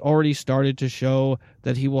has already started to show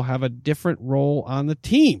that he will have a different role on the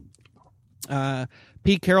team.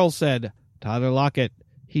 Pete Carroll said, Tyler Lockett,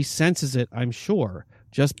 he senses it, I'm sure,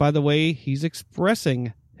 just by the way he's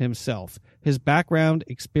expressing himself. His background,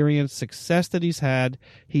 experience, success that he's had,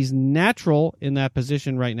 he's natural in that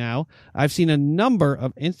position right now. I've seen a number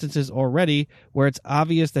of instances already where it's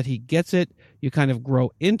obvious that he gets it. You kind of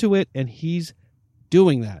grow into it, and he's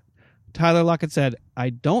doing that. Tyler Lockett said, I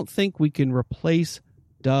don't think we can replace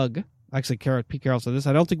Doug. Actually, Pete Carroll said this.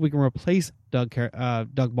 I don't think we can replace Doug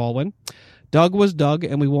Baldwin. Doug was Doug,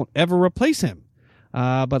 and we won't ever replace him.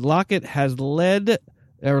 But Lockett has led the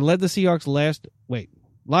Seahawks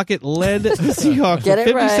Lockett led the Seahawks Get with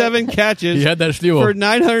it right. 57 catches He had that steal. for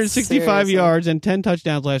 965 Seriously. yards and 10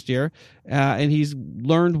 touchdowns last year. And he's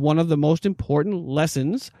learned one of the most important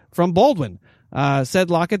lessons from Baldwin.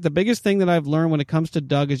 Said Lockett, the biggest thing that I've learned when it comes to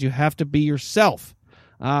Doug is you have to be yourself.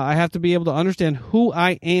 I have to be able to understand who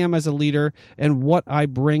I am as a leader and what I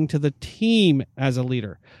bring to the team as a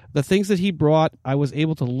leader. The things that he brought, I was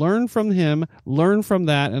able to learn from him, learn from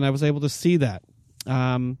that, and I was able to see that.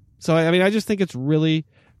 So, I mean, I just think it's really,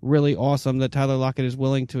 really awesome that Tyler Lockett is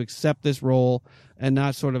willing to accept this role and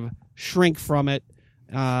not sort of shrink from it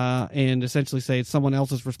and essentially say it's someone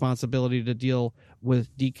else's responsibility to deal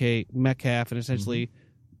with DK Metcalf and essentially,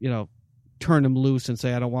 turn him loose and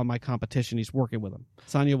say, I don't want my competition. He's working with him.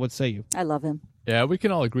 Sonia, what say you? I love him. Yeah, we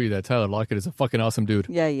can all agree that Tyler Lockett is a fucking awesome dude.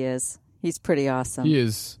 Yeah, he is. He's pretty awesome. He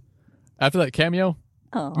is. After that cameo,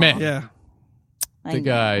 Oh, man, Yeah. I the know.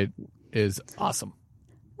 guy is awesome.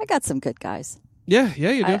 I got some good guys. Yeah,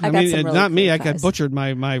 you do. I got some really not me. cool I guys. butchered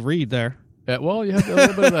my read there. Yeah, well, you had a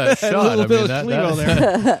little bit of that shot. A little I bit mean, of that, Cleo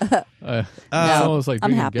that there. it's No, almost like I'm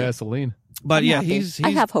drinking happy. gasoline. But I'm yeah, happy. he's I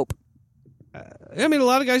have hope. I mean, a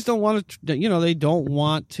lot of guys don't want to, they don't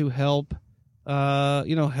want to help,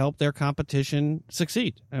 help their competition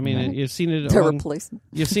succeed. I mean, Right. you've seen it. They're among, replacement.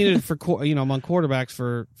 you've seen it for, among quarterbacks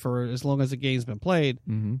for as long as the game's been played.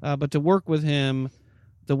 Mm-hmm. But to work with him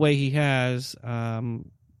the way he has, to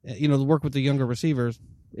work with the younger receivers,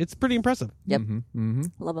 it's pretty impressive. Yep. Mm-hmm.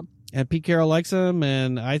 Mm-hmm. Love him. And Pete Carroll likes him,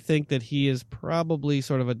 and I think that he is probably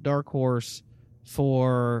sort of a dark horse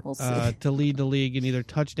for We'll see. to lead the league in either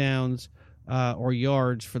touchdowns or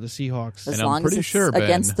yards for the Seahawks. As And I'm long as pretty it's sure, Ben,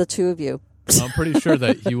 against the two of you. I'm pretty sure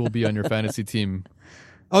that he will be on your fantasy team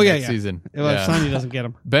Oh, yeah, next yeah. season. Well, Yeah. Sonya doesn't get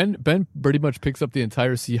him. Ben pretty much picks up the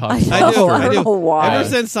entire Seahawks. I know. I do. don't know why. Ever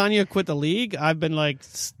since Sonya quit the league, I've been like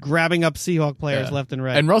grabbing up Seahawk players Yeah. left and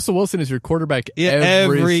right. And Russell Wilson is your quarterback Yeah,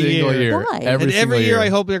 every single year. year. Why? And every year, I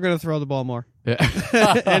year. hope they're going to throw the ball more. Yeah.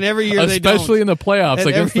 And every year they don't. Especially in the playoffs And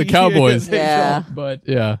against every the Cowboys. year they Yeah. But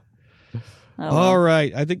yeah. Oh, well. All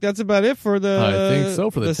right, I think that's about it for the. I think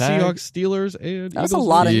so, for the tag. Seahawks, Steelers, and That was a Eagles.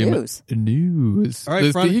 lot of Team news. All right,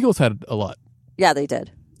 the front- Eagles had a lot. Yeah, they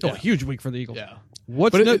did. Oh, Yeah. huge week for the Eagles. Yeah.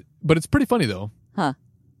 What's But it's pretty funny though. Huh.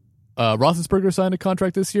 Roethlisberger signed a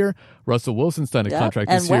contract this year. Russell Wilson signed a Yep, contract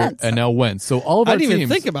and this year, Wentz. and now Wentz. So all of I our didn't even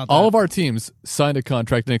teams, think about all that. of our teams signed a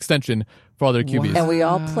contract, an extension for all their QBs, And we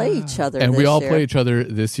all play each other. and we this all year. play each other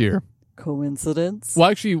this year. Coincidence? Well,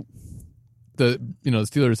 actually, the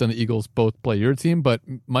Steelers and the Eagles both play your team, but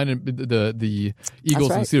mine and the Eagles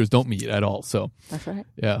right. and the Steelers don't meet at all. So That's right.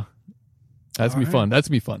 yeah, that's gonna be All fun. That's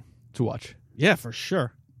gonna be fun to watch. Yeah, for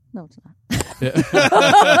sure. No, it's not.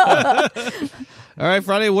 All right,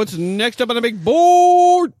 Friday, what's next up on the big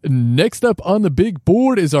board? Next up on the big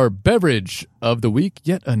board is our beverage of the week.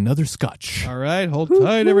 Yet another Scotch. All right, hold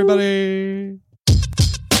tight, everybody.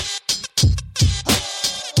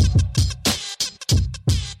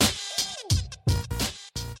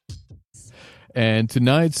 And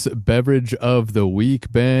tonight's beverage of the week,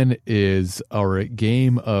 Ben, is our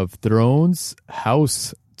Game of Thrones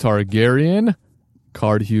House Targaryen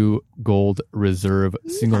Cardhue Gold Reserve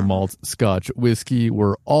Single Malt Scotch Whiskey.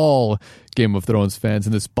 We're all Game of Thrones fans,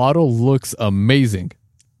 and this bottle looks amazing.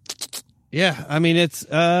 Yeah, I mean, it's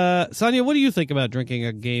Sonia, what do you think about drinking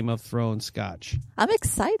a Game of Thrones scotch? I'm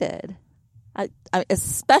excited. I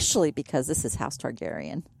especially because this is House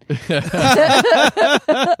Targaryen.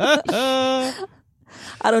 I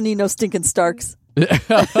don't need no stinking Starks.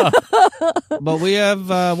 But we have,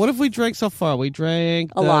 what have we drank so far? We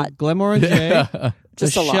drank A the lot. Glenmorangie, the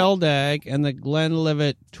Just a lot. Sheldag, and the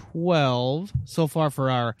Glenlivet 12 so far for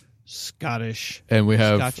our Scottish. And we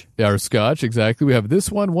have Scotch. our Scotch, exactly. We have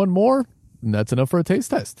this one more, and that's enough for a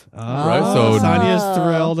taste test. Right? So So, Sonia's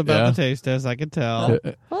thrilled about Yeah. the taste test, I can tell.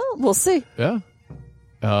 Well, we'll see. yeah.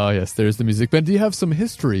 Yes, there's the music. Ben, do you have some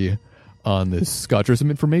history on this Scotch or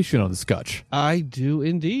some information on the Scotch? I do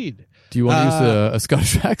indeed. Do you want to use a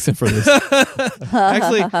Scottish accent for this?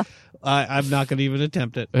 Actually, I'm not going to even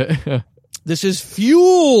attempt it. This is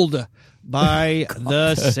fueled by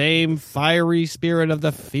the same fiery spirit of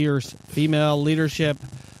the fierce female leadership.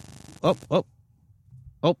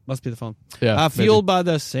 Oh, must be the phone. Yeah, Fueled by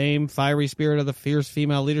the same fiery spirit of the fierce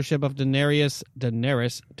female leadership of Daenerys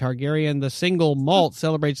Targaryen, the single malt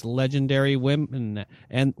celebrates legendary women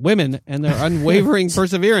and their unwavering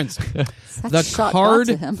perseverance. That The shot got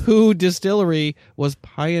to him. Cardhu Distillery was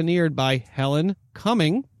pioneered by Helen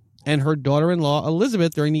Cumming and her daughter-in-law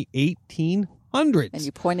Elizabeth during the 1800s. And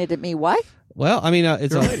you pointed at me. Why? Well, I mean,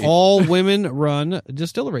 it's an all-women-run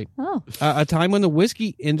distillery. Oh, A time when the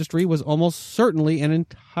whiskey industry was almost certainly and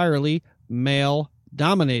entirely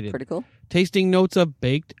male-dominated. pretty cool. Tasting notes of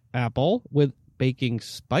baked apple with baking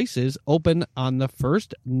spices open on the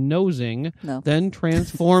first nosing, No. then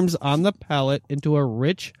transforms on the palate into a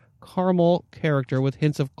rich caramel character with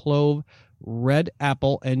hints of clove, red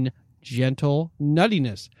apple, and gentle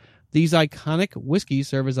nuttiness. These iconic whiskeys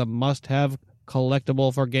serve as a must-have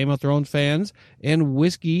collectible for Game of Thrones fans and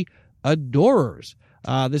whiskey adorers.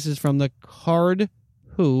 This is from the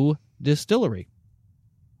Cardhu Distillery.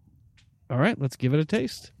 All right, let's give it a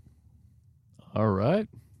taste. All right.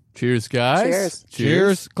 Cheers, guys.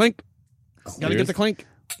 Cheers. Clink. Gotta Cheers. get the clink.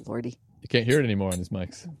 Lordy. You can't hear it anymore on these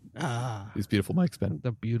mics. Ah, These beautiful mics, Ben.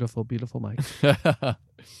 the beautiful, beautiful mic.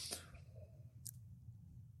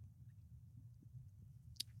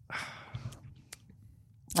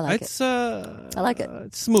 I like it. It's I like it.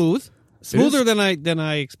 It's smooth, smoother is- than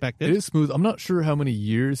I expected. It is smooth. I'm not sure how many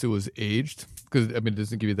years it was aged because I mean it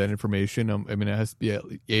doesn't give you that information. I mean it has to be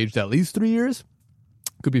aged at least 3 years.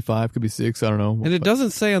 Could be 5, could be 6. I don't know. And it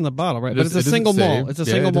doesn't say on the bottle, right? It But it's doesn't- a it single doesn't say. malt. It's a Yeah,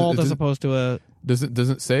 single it doesn't- malt it as doesn't- opposed to a.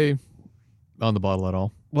 doesn't say on the bottle at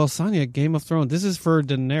all. Well, Sonia, Game of Thrones. This is for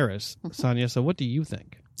Daenerys, Sonia. So, what do you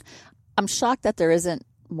think? I'm shocked that there isn't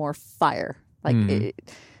more fire. Like, Maybe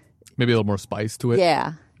a little more spice to it.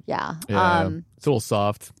 yeah. Yeah. It's a little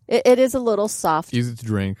soft, It is a little soft. easy to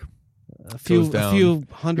drink. A few It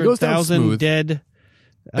hundred goes down thousand smooth. dead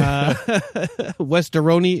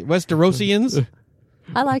Westerosians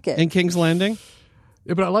I like it. in King's Landing.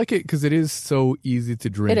 Yeah, but I like it because it is so easy to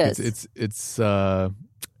drink. It is. It's a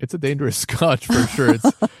dangerous Scotch for sure.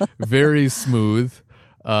 It's very smooth.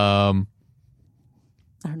 I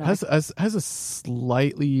don't know. Has a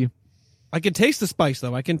slightly I can taste the spice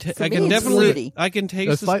though. I can me, definitely fruity. I can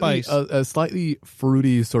taste the spice. A slightly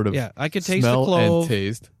fruity sort of I can taste smell the clove. and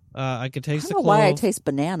taste. I can I taste the don't know clove. why I taste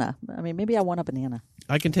banana. I mean, maybe I want a banana.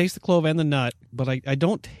 I can taste the clove and the nut, but I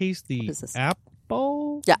don't taste the is this?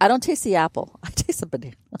 apple. Yeah, I don't taste the apple. I taste the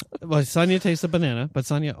banana. Well, Sonia tastes the banana, but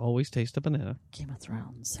Sonia always tastes the banana. Game of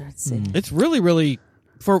Thrones. Let's see. It's really, really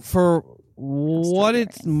for what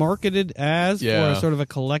it's marketed as, Yeah. for sort of a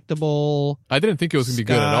collectible. I didn't think it was going to be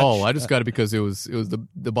good at Scotch. all. I just got it because it was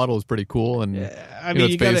the bottle was pretty cool, and I you know,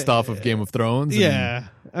 it's you based gotta- off of Game of Thrones. and- Yeah,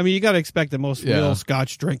 I mean, you got to expect that most Yeah. real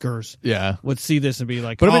Scotch drinkers yeah. would see this and be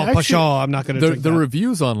like, But "Oh, I mean, actually, pshaw, I'm not going to drink The that."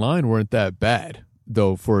 reviews online weren't that bad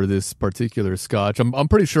though for this particular Scotch. I'm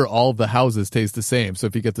pretty sure all of the houses taste the same. So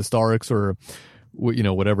if you get the Starricks or you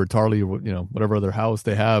know, whatever Tarley, you know, whatever other house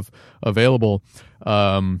they have available,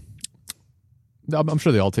 I'm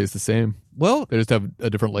sure they all taste the same. Well, They just have a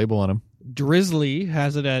different label on them. Drizzly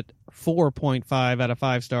has it at 4.5 out of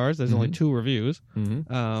 5 stars. There's only 2 reviews.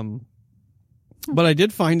 Mm-hmm. But I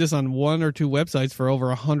did find this on 1 or 2 websites for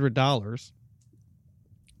over $100.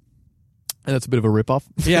 And that's a bit of a ripoff.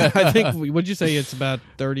 Yeah, I think. Would you say it's about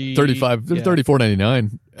 30? 35, Yeah.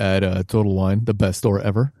 $34.99 at Total Wine, the best store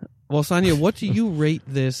ever. Well, Sonia, what do you rate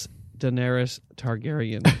this Daenerys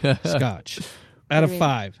Targaryen Scotch out of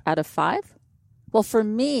 5? Out of 5? Well, for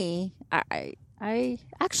me, I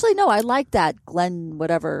actually no, I like that Glen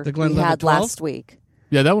whatever The Glenlivet we had 12? last week.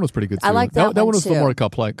 Yeah, that one was pretty good too. I like that one one was a little too. more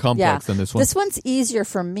complex Yeah, than this one. This one's easier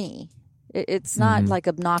for me. It's not like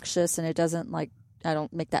obnoxious, and it doesn't like I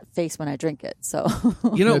don't make that face when I drink it. So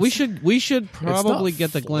You know, we It's- should probably It's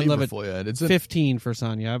get the not Glenlivet flavorful yet. It's a, 15 for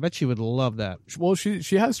Sonia. I bet she would love that. well, she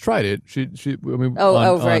has tried it. She I mean,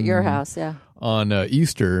 over at your house, yeah, on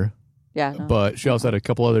Easter, yeah. No. but she also had a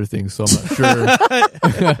couple other things, so I'm not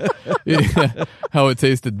sure how it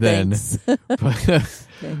tasted then. Thanks.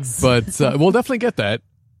 Thanks. But we'll definitely get that.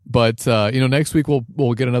 But you know, next week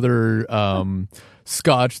we'll get another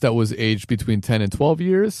Scotch that was aged between 10 and 12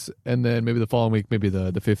 years, and then maybe the following week, maybe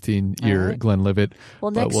the 15-year All right. Glenlivet.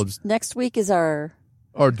 Well, But we'll just- next week is our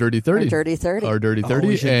Dirty 30. Dirty 30. Our Dirty Oh, 30,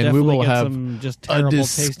 we should and we definitely will get have some just a terrible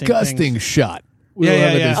tasting disgusting things. shot. We'll Yeah,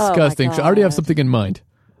 have yeah. a Oh, my disgusting shot. I already have God. something in mind.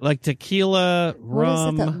 Like tequila, What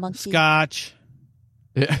is it, that rum, monkey- Scotch,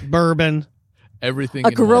 Yeah. bourbon. Everything. A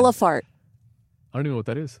in gorilla mind. fart. I don't even know what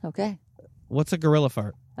that is. Okay. What's a gorilla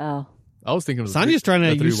fart? Oh. I was thinking of Sonia's trying to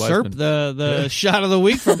the Three usurp Wise Men. the Yeah. shot of the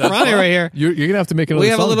week from That's Ronnie fine. right here. You're going to have to make another We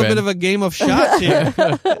have a song, little Ben. bit of a game of shots here.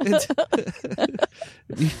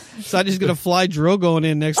 Sonia's going to fly Drogon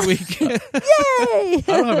in next week. Yay! I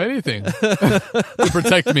don't have anything to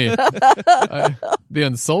protect me. The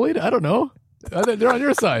Unsullied? I don't know. They're on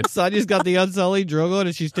your side. Sonia's got the Unsullied Drogon,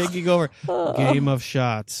 and she's taking over. Game of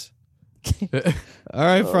shots. All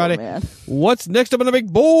right, Friday. man. What's next up on the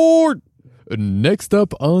big board? Next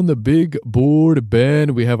up on the big board,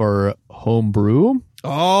 Ben, we have our home brew.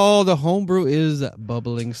 Oh, the homebrew is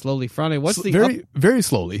bubbling slowly. Friday, what's the very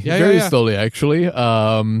slowly, Yeah, very yeah. slowly actually.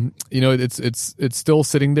 You know, it's still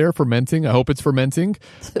sitting there fermenting. I hope it's fermenting.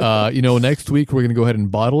 You know, next week we're gonna go ahead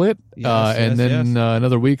and bottle it, Yes, and yes, then yes.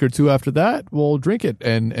 another week or two after that we'll drink it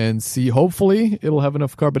and see. Hopefully, it'll have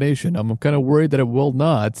enough carbonation. I'm kind of worried that it will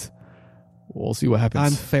not. We'll see what I'm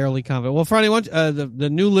happens. fairly confident. Well, Friday, the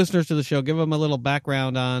new listeners to the show, give them a little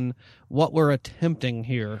background on what we're attempting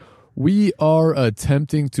here. We are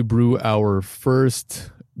attempting to brew our first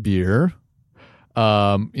beer. You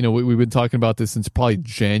know, we've been talking about this since probably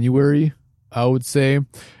January, I would say.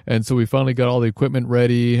 And so we finally got all the equipment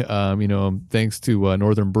ready. You know, thanks to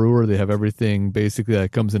Northern Brewer, they have everything basically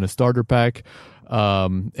that comes in a starter pack. So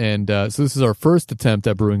this is our first attempt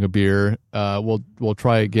at brewing a beer. We'll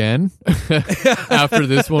try again after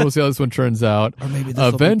this one. We'll see how this one turns out. Or maybe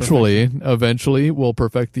this will be Eventually, we'll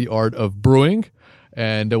perfect the art of brewing,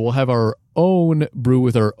 and we'll have our own brew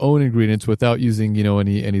with our own ingredients without using, you know,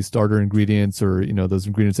 any starter ingredients or, you know, those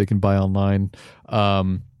ingredients they can buy online.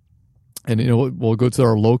 And, you know, we'll go to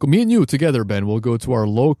our local, me and you together, Ben, we'll go to our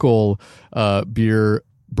local beer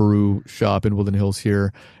brew shop in Woodland Hills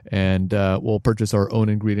here, and we'll purchase our own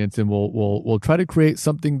ingredients, and we'll try to create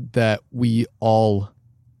something that we all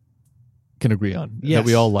can agree on, Yes. that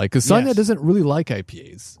we all like. Because Sonia Yes. doesn't really like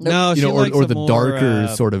IPAs. No, You she know, likes or a the more, darker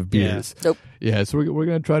sort of beers. Nope. Yeah, so we're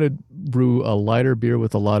going to try to brew a lighter beer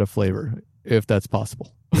with a lot of flavor, if that's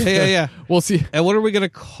possible. Yeah. We'll see. And what are we going to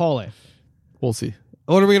call it? We'll see.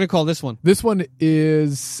 What are we going to call this one? This one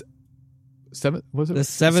is seventh. Was it The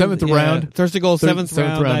seventh round? Thirsty Gold seventh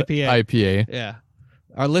round round IPA. IPA. Yeah.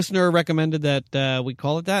 Our listener recommended that we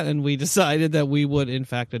call it that, and we decided that we would, in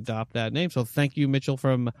fact, adopt that name. So thank you, Mitchell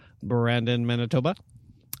from Brandon, Manitoba.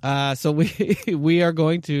 So we are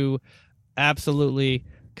going to absolutely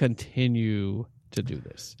continue to do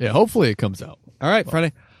this. Yeah, hopefully it comes out. All right,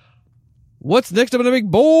 Friday. What's next up on the big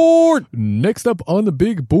board? Next up on the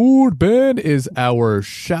big board, Ben, is our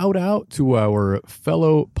shout out to our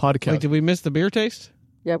fellow podcast. Wait, did we miss the beer taste?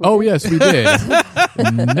 Yeah. Oh, yes, we did.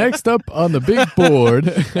 Next up on the big board.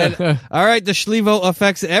 All right, the Schlevo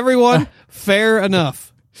affects everyone. Fair enough.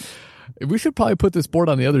 We should probably put this board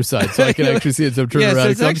on the other side so I can actually see it. So turn Yes,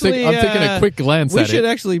 around. it's 'Cause actually, I'm taking a quick glance We at should it.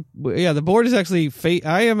 actually, the board is actually,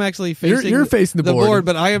 I am actually facing You're facing the board.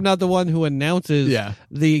 but I am not the one who announces Yeah.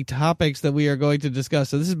 the topics that we are going to discuss.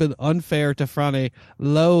 So this has been unfair to Frane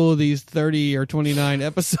Low these 30 or 29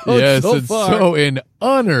 episodes Yes, so and far. so in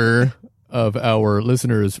honor of our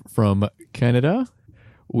listeners from Canada,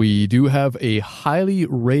 we do have a highly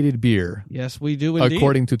rated beer, Yes, we do indeed.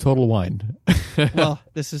 according to Total Wine. Well,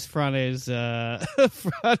 this is Frane's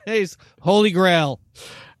Frane's Holy Grail.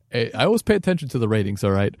 Hey, I always pay attention to the ratings,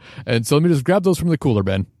 all right? And so let me just grab those from the cooler,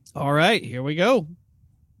 Ben. All right, here we go.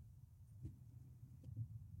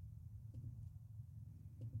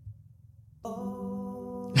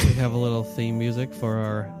 We have a little theme music for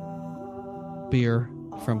our beer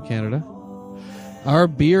from Canada. Our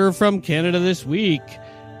beer from Canada this week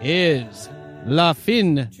is La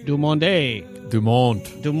Fin du Monde.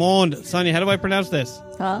 Dumont. Du Monde. Sonia, how do I pronounce this?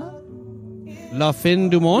 Huh? La Fin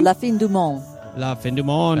du Monde? La Fin du Monde. La Fin du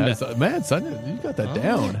Monde. Man, son, you got that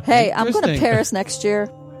down. Hey, I'm going to Interesting. Paris next year.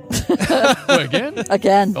 Again?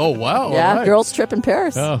 Again. Oh, wow. yeah, all right. girls trip in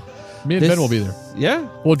Paris. Oh, me and This- Ben will be there. Yeah?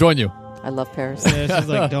 We'll join you. I love Paris. Yeah, she's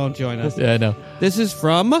like, don't join us. Yeah, I know. This is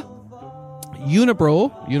from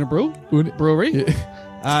Unibrew Brewery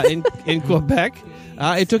in Quebec.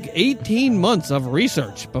 It took 18 months of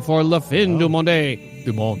research before La Fin du Monde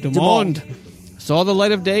Dumont. saw the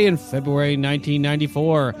light of day in February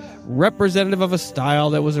 1994, representative of a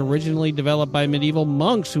style that was originally developed by medieval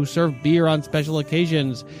monks who served beer on special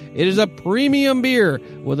occasions. It is a premium beer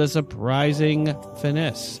with a surprising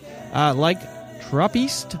finesse. Like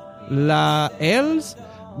Trappist La Ales,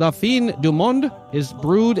 La Fin du Monde is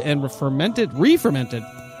brewed and re-fermented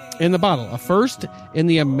in the bottle, a first in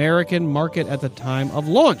the American market at the time of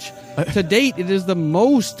launch. To date, it is the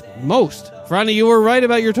most, Franny, you were right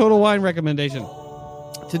about your Total Wine recommendation.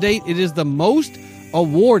 To date, it is the most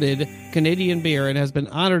awarded Canadian beer and has been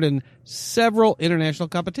honored in several international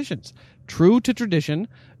competitions. True to tradition,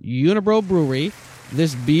 Unibrew Brewery,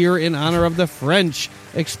 this beer in honor of the French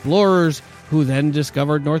explorers who then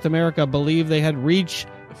discovered North America, believed they had reached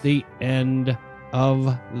the end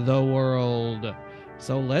of the world.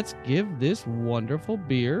 So let's give this wonderful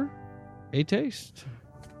beer a taste.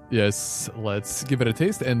 Yes, let's give it a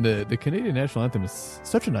taste. And the Canadian national anthem is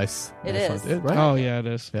such a nice. It nice is. song, right? Oh, yeah, it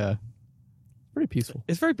is. Yeah. Pretty peaceful.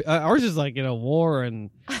 It's very ours is like war and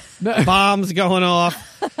bombs going off.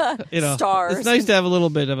 Stars. It's nice to have a little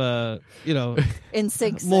bit of a In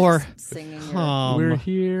sync. more singing. calm. We're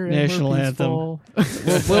here. And national we're anthem.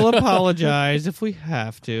 peaceful. We'll apologize if we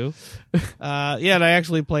have to. And I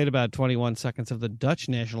actually played about 21 seconds of the Dutch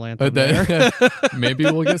national anthem there. Maybe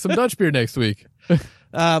we'll get some Dutch beer next week.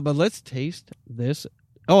 But let's taste this.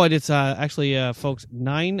 Oh, and it's actually, folks,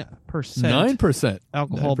 9% 9%.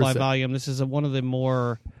 alcohol by 9%. volume. This is one of the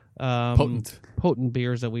more potent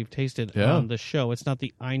beers that we've tasted on the show. It's not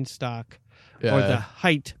the Einstock or the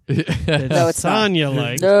Height that No, it's not. Sonya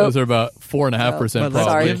likes. Nope. Those are about 4.5% But let's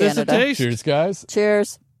probably. give this a Canada. taste. Cheers, guys.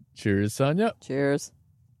 Cheers. Cheers, Sonia. Cheers.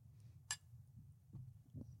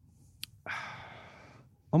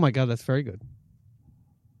 Oh my God, that's very good.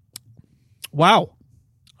 Wow.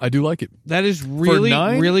 I do like it. That is really,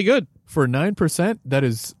 really good. For 9%,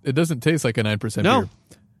 it doesn't taste like a 9% No. beer.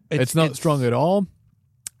 It's not strong at all.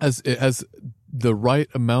 It has the right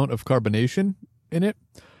amount of carbonation in it.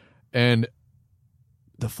 And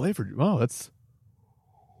the flavor, It's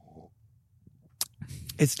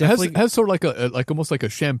it definitely has sort of like almost like a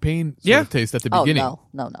champagne sort of taste at the Oh, beginning.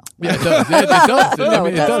 no. Yeah, it does. It does. No,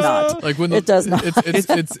 it it does does. not. Like when It does not.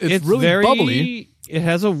 It's really very bubbly. It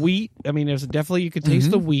has a wheat. I mean, there's definitely you could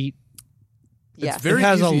taste the wheat. Yes. It's very it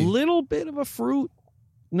has easy. a little bit of a fruit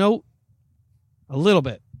note, a little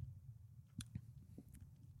bit.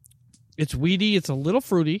 It's weedy. It's a little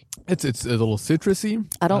fruity. It's a little citrusy,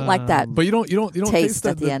 I don't like that. but you don't Taste taste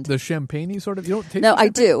at the end. the champagne-y sort of. You don't taste. No, the I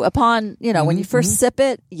champagne? do. Upon, when you first sip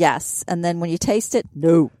it, yes. And then when you taste it,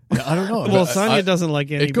 no. Yeah, I don't know. Well, But Sonia doesn't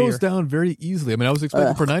like any It goes beer. down very easily. I mean, I was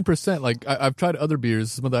expecting for 9%. Like I've tried other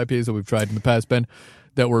beers, some of the IPAs that we've tried in the past, Ben,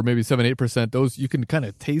 that were maybe 7-8%. Those you can kind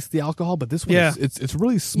of taste the alcohol, but this one, it's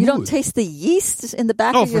really smooth. You don't taste the yeast in the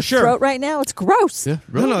back Oh, of for your sure. throat right now? It's gross. Yeah,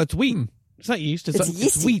 really? No, it's wheat. It's not yeast. It's It's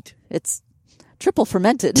yeasty. wheat. It's triple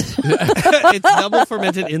fermented. It's double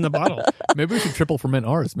fermented in the bottle. Maybe we should triple ferment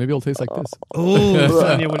ours. Maybe it'll taste like this. Oh,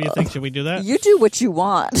 Sonia, what do you think? Should we do that? You do what you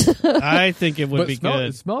want. I think it would But be smell good.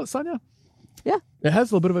 it, smell it, Sonia. Yeah. It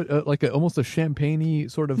has a little bit of almost a champagne-y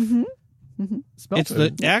sort of smell. It's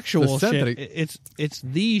the actual the scent that it- it's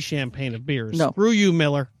the champagne of beers. No. Screw you,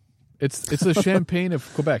 Miller. It's the champagne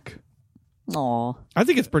of Quebec. Aw. I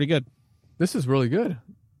think it's pretty good. This is really good.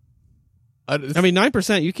 I mean,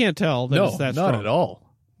 9%. You can't tell that no, it's that not strong. at all.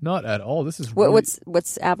 Not at all. This is really,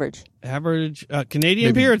 What's average? Average Canadian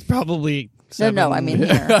Maybe. beer. It's probably 7. No, I mean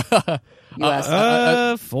here.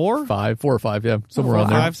 U.S. 4, 4 or 5. Yeah, somewhere Oh, around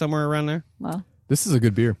there. 5, somewhere around there. Well, This is a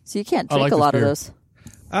good beer. so you can't I drink like a this lot of beer. those.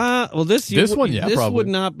 Well, this one, yeah, this probably. would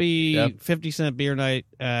not be Yep. 50-cent beer night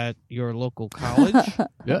at your local college.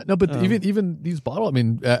 Yeah, no, but even these bottles. I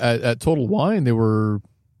mean, at Total Wine, they were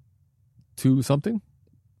 2 something.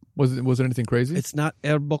 Was it anything crazy? It's not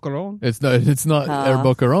El Boquerón. It's not El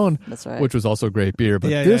Boquerón, That's right. which was also great beer.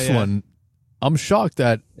 But Yeah, this yeah. one, I'm shocked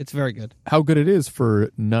at It's very good. how good it is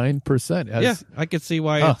for 9%. Yeah, I could see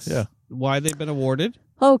why why they've been awarded.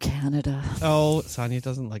 Oh, Canada. Oh, Sonia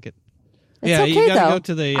doesn't like it. It's Yeah, okay you gotta though. go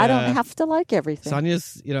to the, I don't have to like everything.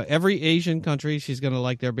 Sonia's, every Asian country, she's going to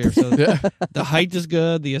like their beer. So the height is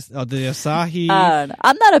good. The Asahi,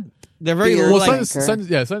 I'm not a. they're very beer light.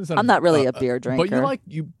 drinker. I'm not really a beer drinker.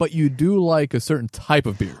 But you do like a certain type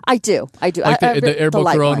of beer, I do. like I the Air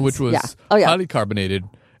light Boquerón, ones. which was Yeah. Oh yeah. highly carbonated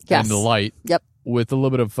Yes. and light, Yep. with a little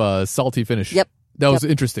bit of salty finish. Yep. That was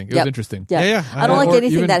Yep. interesting. It Yep. was interesting. Yeah. Yeah. I don't like Or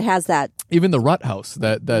anything even- that has that. Even the Ruthaus,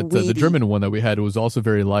 the Weedy. German one that we had, was also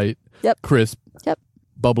very light, Yep. crisp, Yep.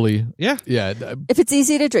 bubbly. Yeah. Yeah. If it's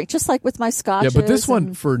easy to drink, just like with my scotches. Yeah, but this one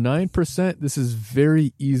and- for 9%, this is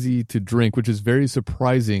very easy to drink, which is very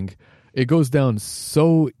surprising. It goes down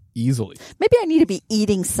so easily. maybe I need to be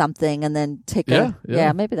eating something and then take Yeah, a.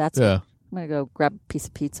 yeah. Maybe that's. Yeah. I'm gonna go grab a piece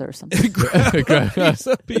of pizza or something.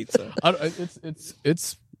 Pizza.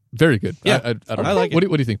 It's very good. Yeah. I don't I know. like it.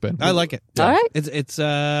 What do you think, Ben? I like it. All right. It's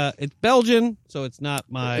Belgian, so it's not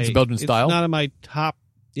my. It's Belgian style? It's not in my top,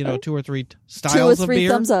 2 or 3 styles 2 or of 3 beer.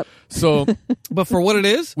 thumbs up. So But for what it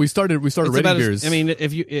is, we started it's rating about beers. I mean,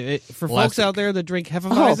 if you for folks Last out there that drink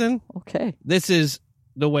Hefeweizen, Okay. this is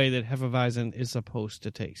the way that Hefeweizen is supposed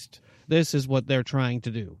to taste. This is what they're trying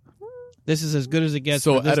to do. This is as good as it gets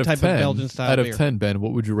so for this out of type 10, of Belgian style out of beer. 10, Ben,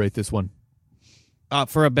 what would you rate this one?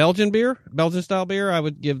 For a Belgian style beer, I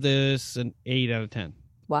would give this an 8 out of 10.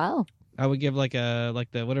 Wow. I would give like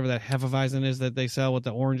the whatever that Hefeweizen is that they sell with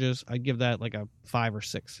the oranges. I'd give that like a 5 or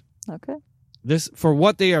 6. Okay. This for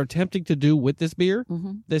what they are attempting to do with this beer.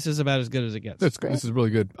 Mm-hmm. This is about as good as it gets. Great. This is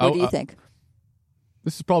really good. What do you think?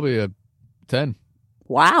 This is probably a 10.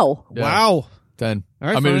 Wow. Yeah. Wow! 10. All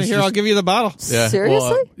right, I mean, fine, it's here just- I'll give you the bottle. Yeah. Seriously?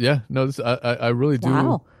 Well, yeah. No, this I really do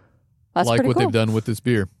Wow. That's like pretty what cool. they've done with this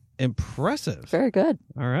beer. Impressive. Very good.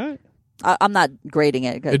 All right. I'm not grading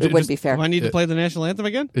it. It just- wouldn't be fair. Do I need to Yeah. play the national anthem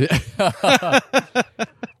again?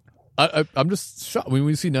 I'm just shocked when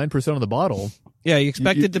we see 9% on the bottle. Yeah, you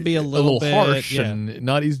expect it to be a little bit harsh yeah. and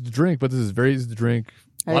not easy to drink, but this is very easy to drink.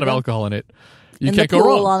 A There lot you of go. alcohol in it. You In can't the go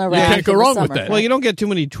pool wrong. on a You raft can't go in the wrong with summer. that. Well, you don't get too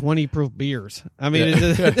many 20 proof beers. I mean,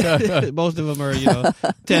 most of them are 10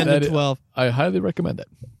 That to is- 12. I highly recommend that.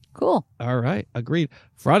 Cool. All right, agreed.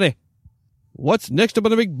 Friday, what's next up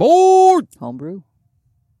on the big board? Homebrew.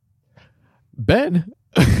 Ben,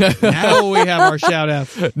 Now we have our shout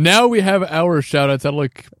outs. now we have our shout outs. I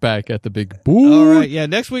look back at the big board. All right, yeah.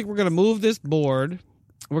 Next week we're going to move this board.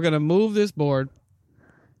 We're going to move this board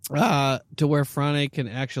to where Frane can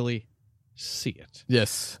actually see it.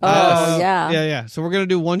 Yes. Oh, yeah. Yeah. So we're going to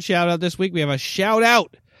do one shout out this week. We have a shout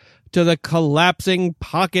out to the Collapsing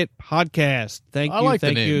Pocket podcast. Thank you. I like the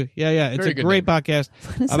Thank name. you. Yeah. It's Very a good great name. podcast.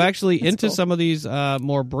 is I'm it? actually That's into cool. some of these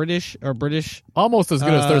more British Almost as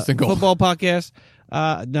good as Thurston Gold. football podcasts.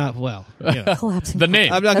 Not well. Collapsing. The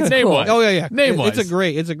name. I'm not That's gonna name cool. wise. Oh yeah. Name-wise.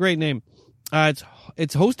 It's a great name. It's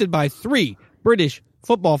hosted by 3 British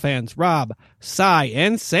football fans: Rob, Cy,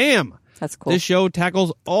 and Sam. That's cool. This show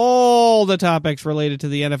tackles all the topics related to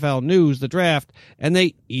the NFL news, the draft, and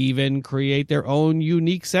they even create their own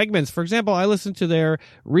unique segments. For example, I listened to their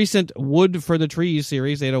recent Wood for the Trees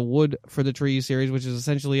series. They had a Wood for the Trees series, which is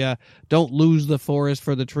essentially a Don't Lose the Forest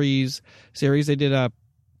for the Trees series. They did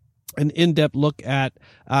an in-depth look at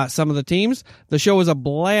some of the teams. The show is a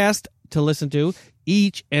blast to listen to.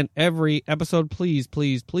 Each and every episode, please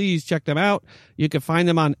check them out. You can find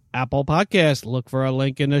them on Apple Podcasts. Look for a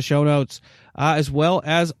link in the show notes, as well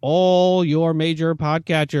as all your major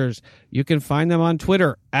podcatchers. You can find them on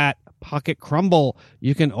Twitter at Pocket Crumble.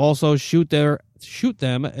 You can also shoot them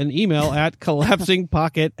an email at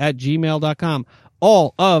collapsingpocket@gmail.com.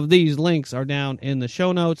 All of these links are down in the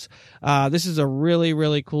show notes. This is a really,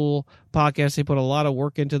 really cool podcast. They put a lot of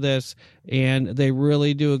work into this, and they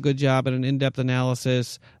really do a good job at an in-depth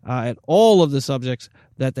analysis at all of the subjects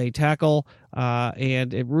that they tackle.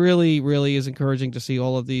 And it really, really is encouraging to see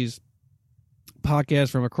all of these podcasts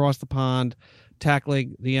from across the pond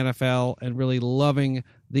tackling the NFL and really loving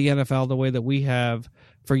the NFL the way that we have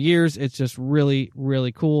for years. It's just really,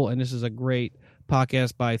 really cool. And this is a great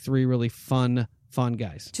podcast by three really fun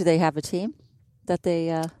guys. Do they have a team that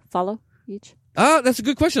they follow each? That's a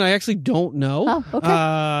good question. I actually don't know. Oh, okay.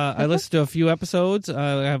 I listened to a few episodes.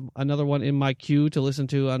 I have another one in my queue to listen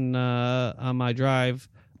to on my drive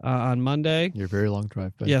on Monday. Your very long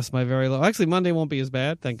drive. Ben. Yes, my very long. Actually, Monday won't be as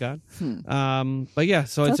bad, thank God. But yeah,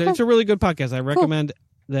 so it's Okay. it's a really good podcast. I recommend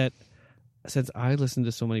that. Since I listen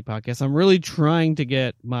to so many podcasts, I'm really trying to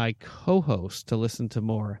get my co-host to listen to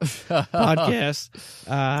more podcasts,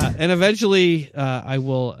 and eventually I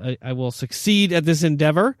will succeed at this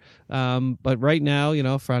endeavor. But right now,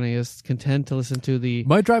 Franny is content to listen to the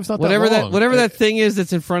My drive's not whatever that long. whatever that thing is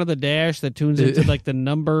that's in front of the dash that tunes into like the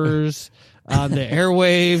numbers on the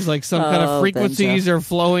airwaves, like some kind of frequencies are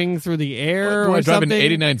flowing through the air Do I or drive something. an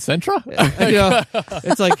 89 Sentra?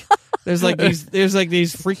 It's like there's like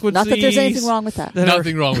these frequencies. Not that there's anything wrong with that. that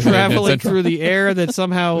Nothing are wrong with traveling 89 Sentra. through the air that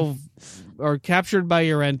somehow are captured by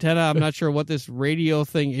your antenna. I'm not sure what this radio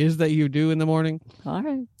thing is that you do in the morning. All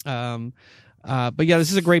right. But yeah, this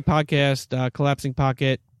is a great podcast. Collapsing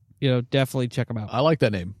Pocket. Definitely check them out. I like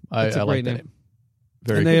that name. I It's a like great that name. name.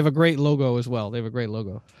 Very And they good. have a great logo as well. They have a great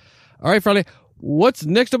logo. All right, Friday. What's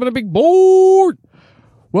next up on the big board?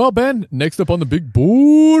 Well, Ben, next up on the big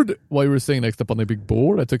board. While you were saying next up on the big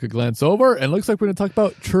board, I took a glance over, and it looks like we're going to talk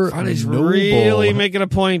about Friday's Chernobyl. really making a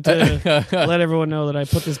point to let everyone know that I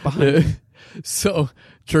put this behind me. So,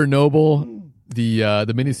 Chernobyl, the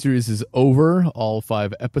miniseries is over, all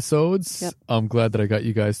 5 episodes. Yep. I'm glad that I got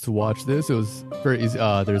you guys to watch this. It was very easy.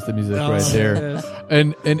 There's the music right Oh, there. yes.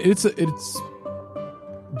 And it's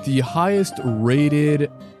the highest rated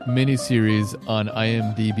miniseries on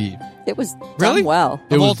IMDb. It was Really? done well.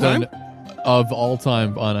 It Of all was time? done of all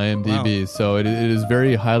time on IMDb. So it is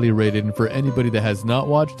very highly rated. And for anybody that has not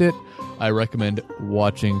watched it, I recommend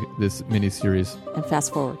watching this miniseries. And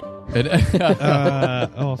fast forward. And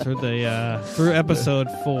Through episode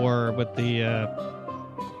 4 with the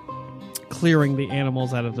clearing the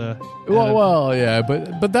animals out of the. well, yeah,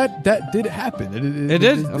 but that did happen. It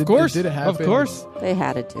did, of course, It did happen. of course. They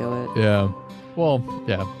had to do it. Yeah. Well,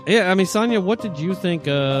 yeah. Yeah, I mean, Sonia, what did you think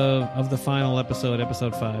of the final episode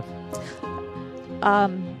 5?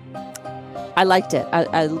 I liked it.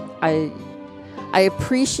 I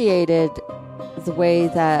appreciated the way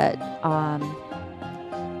that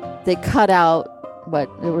they cut out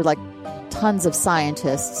there were like tons of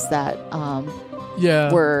scientists that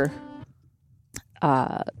Yeah. were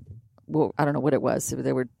well, I don't know what it was.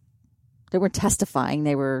 They were testifying.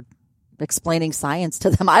 They were explaining science to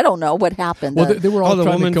them. I don't know what happened. Well, they were all the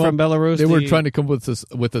trying woman to come from up, Belarus. They were trying to come up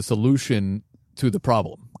with a solution to the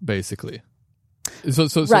problem, basically. So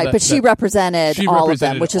right, that- but she that- represented she all of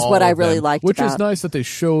represented them, which is all what I of really them, liked which about is nice that they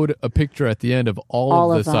showed a picture at the end of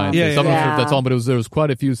all of the them. scientists. Yeah, I'm not sure yeah. if that's all, but there was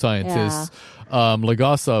quite a few scientists.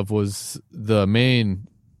 Legasov was the main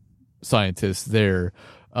scientist there,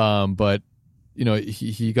 but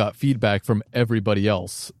he got feedback from everybody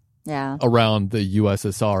else Yeah. around the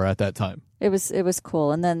USSR at that time. It was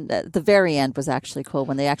cool, and then the very end was actually cool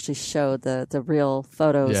when they actually showed the real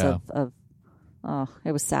photos Yeah. of. Oh,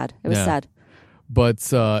 it was sad. It was Yeah. sad. But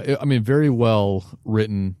very well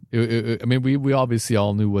written. We obviously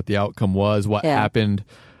all knew what the outcome was, what Yeah. happened,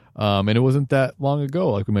 and it wasn't that long ago,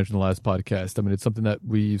 like we mentioned in the last podcast. I mean, it's something that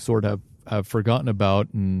we sort of have forgotten about,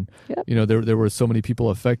 and Yep. there were so many people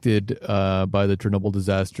affected by the Chernobyl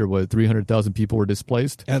disaster. 300,000 people were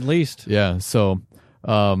displaced. At least. Yeah, so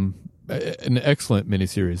an excellent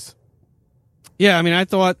miniseries. Yeah, I mean, I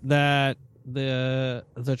thought that the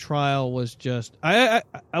trial was just. I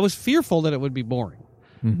was fearful that it would be boring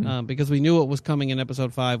because we knew it was coming in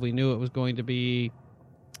episode 5. We knew it was going to be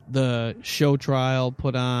the show trial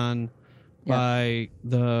put on by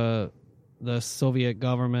the Soviet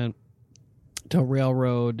government to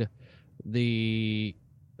railroad the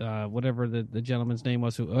whatever the gentleman's name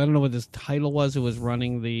was. Who I don't know what his title was. Who was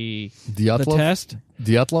running the test?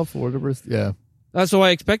 Dyatlov, or whatever. Yeah. So I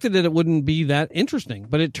expected that it wouldn't be that interesting,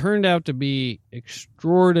 but it turned out to be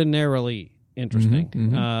extraordinarily interesting.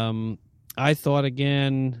 Mhm, I thought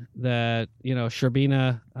again that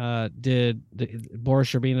Sherbina did Boris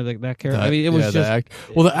Sherbina that character. I mean, it was the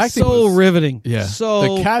acting so was, riveting. Yeah,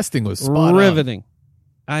 so the casting was spot riveting.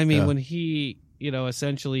 I mean, Yeah. when he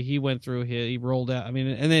essentially he went through he rolled out. I mean,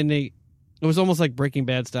 and then it was almost like Breaking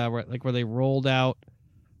Bad style, where they rolled out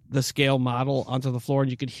the scale model onto the floor,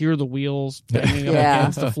 and you could hear the wheels banging up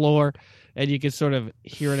against the floor, and you could sort of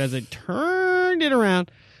hear it as it turned it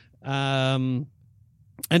around. And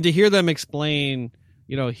to hear them explain,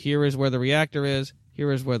 here is where the reactor is,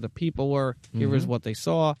 here is where the people were, here is what they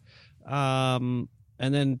saw. And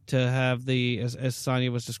then to have as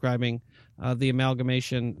Sonia was describing, the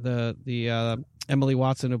amalgamation, the Emily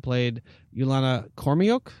Watson who played Yulana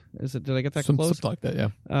Kormiuk. Did I get that close? Something like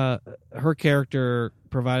that, yeah. Her character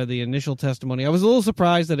provided the initial testimony. I was a little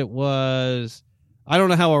surprised that it was. I don't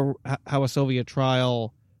know how a Soviet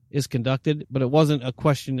trial is conducted, but it wasn't a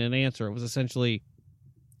question and answer. It was essentially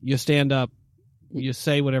you stand up, you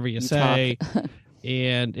say whatever you say,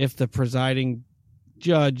 and if the presiding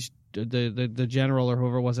judge, the general or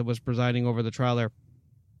whoever it was presiding over the trial there,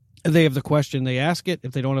 if they have the question, they ask it.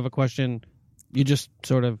 If they don't have a question, you just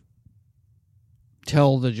sort of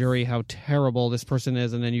tell the jury how terrible this person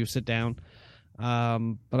is, and then you sit down.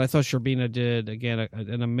 But I thought Sherbina did, again,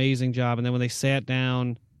 an amazing job. And then when they sat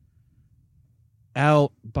down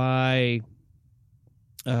out by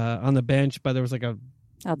on the bench, there was like an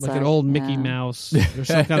old Mickey Mouse. There's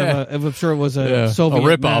some kind of I'm sure it was a Soviet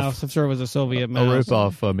rip-off. mouse. I'm sure it was a Soviet mouse. A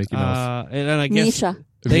rip-off Mickey Mouse. And I guess Misha.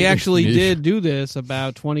 They actually did do this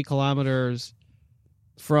about 20 kilometers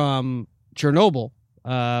from Chernobyl,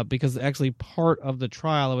 because actually part of the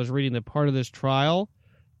trial, I was reading that part of this trial,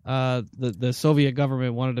 the Soviet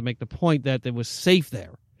government wanted to make the point that it was safe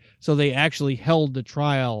there. So they actually held the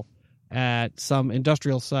trial at some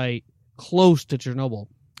industrial site close to Chernobyl.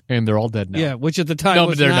 And they're all dead now. Yeah, which at the time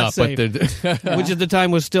was not safe. But which at the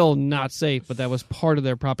time was still not safe, but that was part of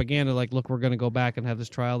their propaganda. Like, look, we're going to go back and have this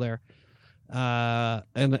trial there.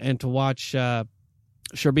 And to watch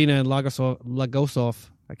Sherbina and Lagosov,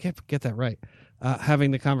 I can't get that right,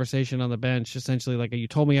 having the conversation on the bench, essentially like, you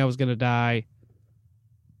told me I was going to die.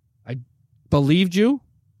 I believed you,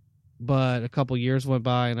 but a couple years went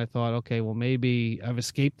by, and I thought, okay, well, maybe I've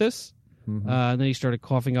escaped this. And then he started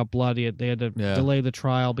coughing up blood. They had to delay the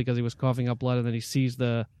trial because he was coughing up blood, and then he sees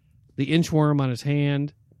the inchworm on his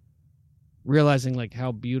hand, realizing like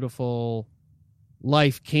how beautiful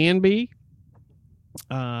life can be.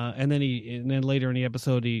 And then later in the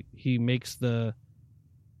episode, he makes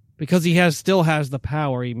because he still has the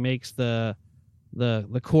power, he makes the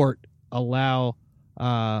court allow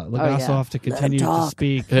Legasov to continue to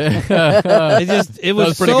speak. It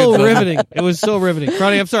was so riveting. It was so riveting.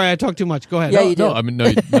 Ronnie, I'm sorry, I talked too much. Go ahead. Yeah, you did. No, I mean, no,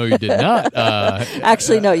 you did not.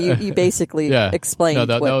 Actually, no, you basically explained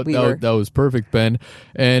what we were. That was perfect, Ben.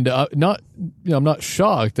 And I'm not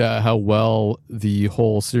shocked at how well the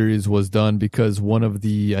whole series was done, because one of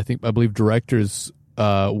the, I believe directors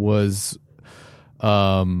was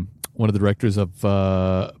one of the directors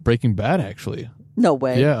of Breaking Bad, actually. No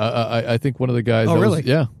way. Yeah, I think one of the guys. Oh, really?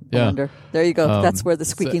 Yeah. I wonder. There you go. That's where the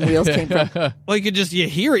squeaking wheels came from. Well, you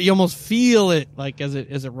hear it, you almost feel it, like as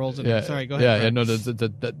it rolls in. Yeah, sorry, go ahead. Yeah, no.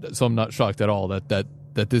 So I'm not shocked at all that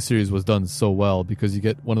this series was done so well, because you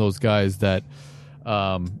get one of those guys that,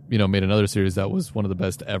 made another series that was one of the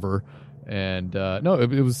best ever, and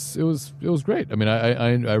it was great. I mean,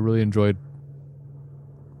 I really enjoyed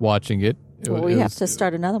watching it. We have to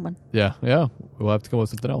start another one. Yeah. We'll have to come up with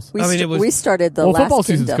something else. We started the last football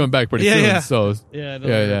season's Kingdom. coming back pretty soon. Yeah. So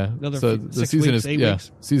another so 6 the season weeks, 8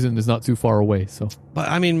 weeks. Season is not too far away. So, But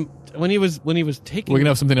I mean, when he was taking, we're gonna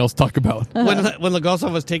have something else to talk about. when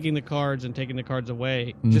Legasov was taking the cards and taking the cards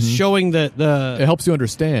away, just showing the it helps you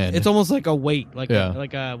understand. It's almost like a weight, like a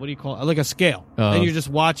what do you call it? Like a scale. And you're just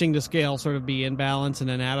watching the scale sort of be in balance, and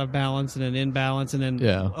then out of balance, and then in balance, and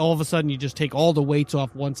then all of a sudden you just take all the weights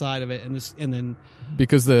off one side of it, and then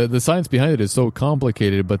because the science behind it is so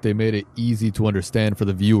complicated, but they made it easy to understand for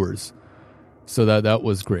the viewers, so that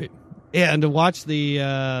was great. Yeah, and to watch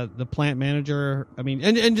the plant manager, I mean,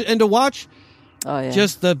 and to watch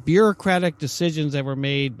just the bureaucratic decisions that were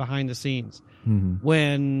made behind the scenes.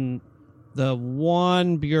 When the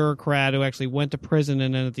one bureaucrat who actually went to prison,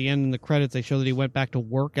 and then at the end in the credits they show that he went back to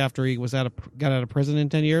work after he got out of prison in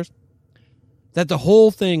 10 years, that the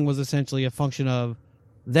whole thing was essentially a function of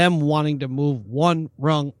them wanting to move one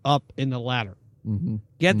rung up in the ladder.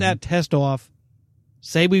 Get that test off.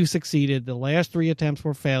 Say we've succeeded. The last 3 attempts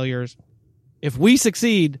were failures. If we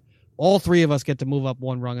succeed, all 3 of us get to move up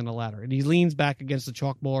one rung in the ladder. And he leans back against the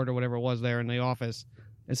chalkboard or whatever it was there in the office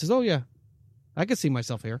and says, oh, yeah, I could see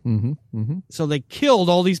myself here. So they killed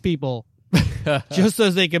all these people just so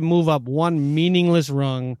they could move up one meaningless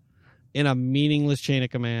rung in a meaningless chain of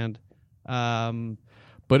command. But,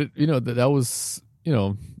 that was,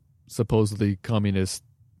 supposedly communist,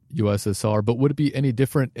 USSR, but would it be any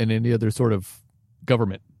different in any other sort of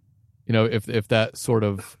government? You know, if that sort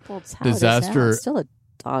of Well, it's how it is now. disaster It's still a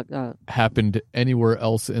dog. happened anywhere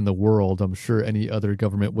else in the world, I'm sure any other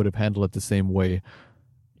government would have handled it the same way.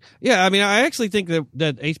 Yeah, I mean, I actually think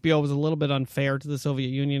that HBO was a little bit unfair to the Soviet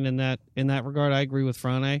Union in that regard. I agree with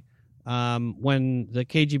Frane. When the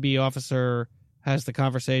KGB officer has the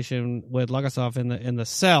conversation with Legasov in the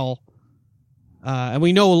cell, and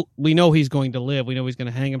we know he's going to live. We know he's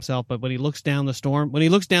going to hang himself. But when he looks down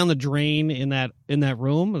the drain in that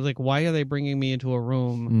room, it's like, why are they bringing me into a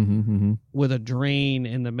room with a drain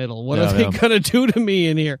in the middle? What are they going to do to me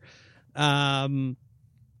in here? And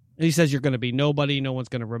he says you're going to be nobody. No one's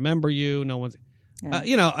going to remember you. No one's,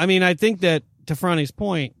 I mean, I think that to Frane's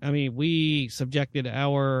point, I mean, we subjected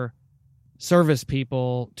our service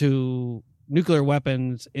people to nuclear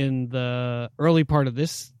weapons in the early part of the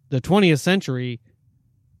 20th century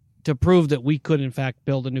to prove that we could, in fact,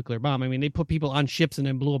 build a nuclear bomb. I mean, they put people on ships and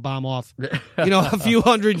then blew a bomb off, a few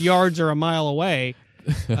hundred yards or a mile away.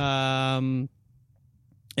 And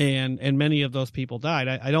many of those people died.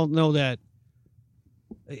 I don't know that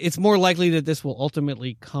it's more likely that this will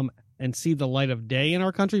ultimately come and see the light of day in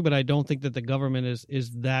our country, but I don't think that the government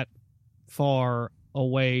is that far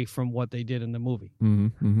away from what they did in the movie.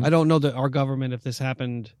 I don't know that our government, if this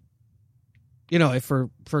happened, if for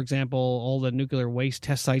example, all the nuclear waste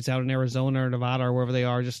test sites out in Arizona or Nevada or wherever they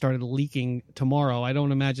are just started leaking tomorrow, I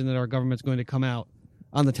don't imagine that our government's going to come out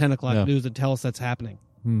on the 10 o'clock news and tell us that's happening.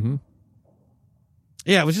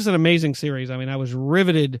 Yeah, it was just an amazing series. I mean, I was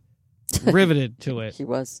riveted to it. He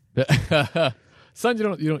was. Son,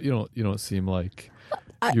 you don't seem like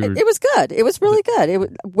it was good. It was really good. It was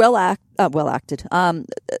well acted.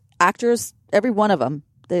 Actors, every one of them,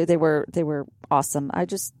 they were awesome. I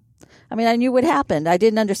knew what happened. I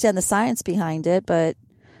didn't understand the science behind it, but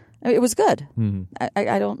it was good.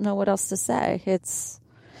 I don't know what else to say.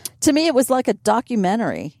 To me, it was like a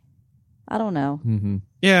documentary. I don't know.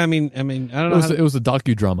 Yeah, I mean, I don't know. It was a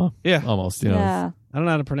docudrama. Yeah, almost. Yeah. I don't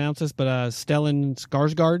know how to pronounce this, but Stellan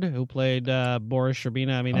Skarsgård, who played Boris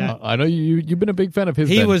Sherbina. I mean, I know you've been a big fan of his.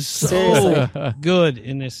 He was so good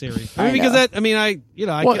in this series. I mean, because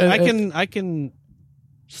I can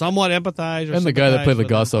somewhat empathize. And the guy that played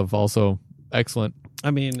Legasov also excellent.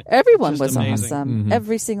 I mean, everyone was amazing. awesome.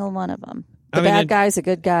 Every single one of them. The bad guys, the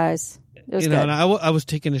good guys. It was good. And I was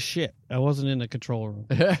taking a shit. I wasn't in the control room.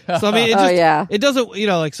 So I mean, it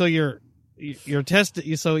doesn't. So you're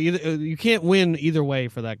tested. So you can't win either way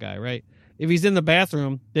for that guy, right? If he's in the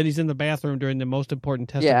bathroom, then he's in the bathroom during the most important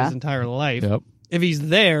test of his entire life. Yep. If he's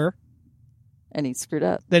there, and he screwed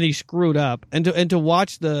up, then he screwed up. And to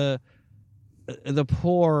watch the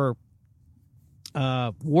poor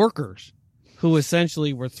workers who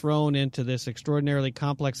essentially were thrown into this extraordinarily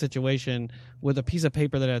complex situation with a piece of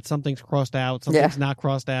paper that had something's crossed out, something's not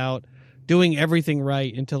crossed out, doing everything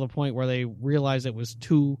right until the point where they realized it was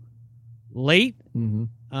too late.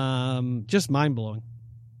 Just mind-blowing.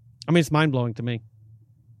 I mean, it's mind-blowing to me.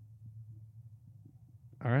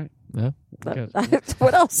 All right. Yeah.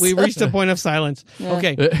 What else? We reached a point of silence. Yeah.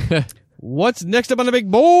 Okay. What's next up on the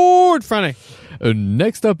big board, Franny?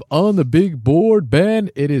 Next up on the big board,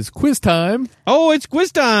 Ben, it is quiz time. Oh, it's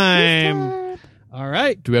quiz time. All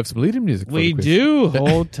right. Do we have some lead-in music for We the quiz? do.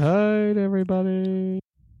 Hold tight, everybody.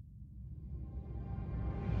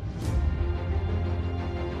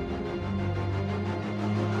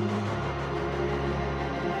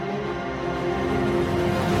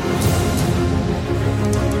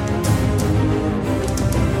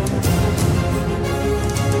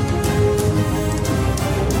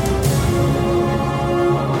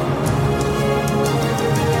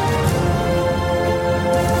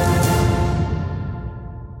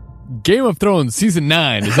 Game of Thrones season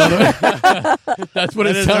 9. Is that that's what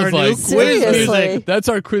That it is sounds our like. new quiz Seriously. music. That's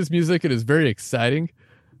our quiz music. It is very exciting.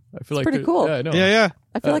 I feel like pretty cool. Yeah, I know. Yeah.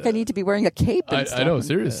 I feel like I need to be wearing a cape and I stuff. know.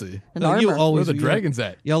 Seriously. An No, you armor. always Where the dragons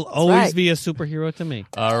at? You'll always right. be a superhero to me.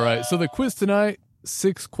 All right. So the quiz tonight,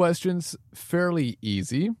 6 questions, fairly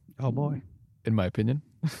easy, Oh boy. in my opinion.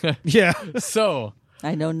 Yeah. So,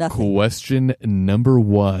 I know nothing. question number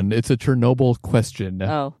 1. It's a Chernobyl question.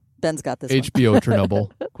 Oh, Ben's got this one. HBO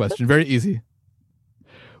Chernobyl question. Very easy.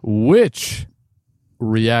 Which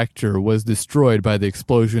reactor was destroyed by the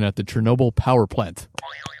explosion at the Chernobyl power plant?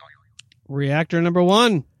 Reactor number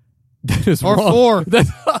 1 That is or wrong. 4.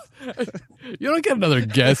 You don't get another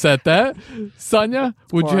guess at that. Sonia,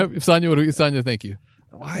 would you have Sonia, thank you.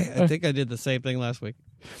 Why? I think I did the same thing last week.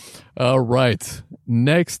 All right.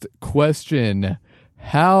 Next question.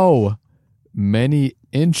 How many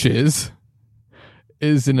inches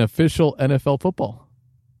is an official NFL football?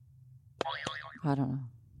 I don't know.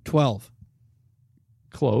 12.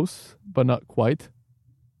 Close, but not quite.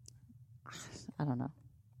 I don't know.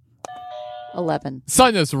 11.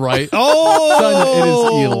 Sonya's right. Oh!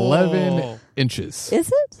 Sonya, it is 11 inches. Is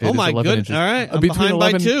it? It Oh is my 11 goodness. inches. All right. I'm between behind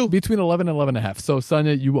 11, by 2. Between 11 and 11 and a half. So,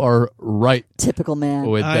 Sonya, you are right Typical man.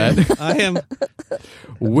 with that. I am.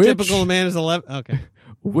 Which, Typical man is 11. Okay.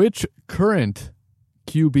 which current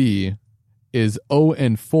QB is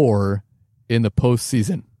 0-4 in the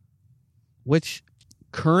postseason? Which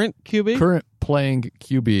current QB? Current playing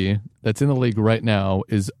QB that's in the league right now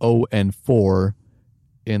is 0-4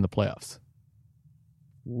 in the playoffs.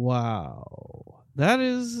 Wow. That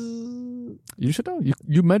is. You should know.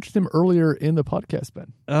 You mentioned him earlier in the podcast,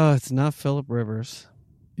 Ben. It's not Phillip Rivers.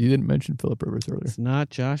 You didn't mention Phillip Rivers earlier. It's not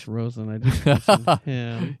Josh Rosen. I just mentioned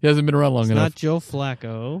him. He hasn't been around long It's enough. not Joe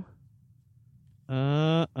Flacco.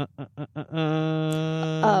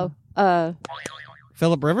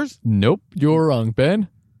 Phillip Rivers? Nope, you're wrong, Ben.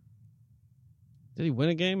 Did he win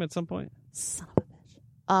a game at some point? Son of a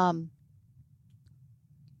bitch.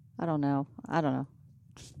 I don't know.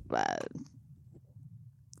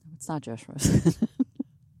 It's not Josh Rosen.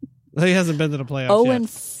 He hasn't been to the playoffs yet.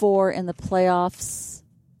 0-4 in the playoffs.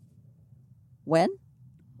 When?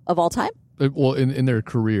 Of all time? Well, in their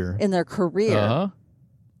career. In their career. Uh-huh.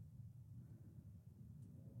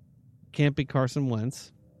 Can't be Carson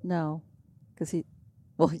Wentz. No. Because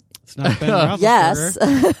It's not Ben Roethlisberger.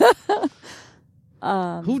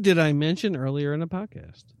 yes. Who did I mention earlier in the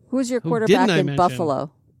podcast? Who's your Who quarterback didn't I in mention?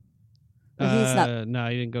 Buffalo? He's not. No,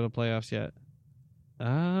 he didn't go to playoffs yet.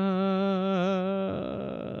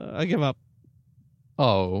 I give up.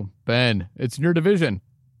 Oh, Ben, it's in your division.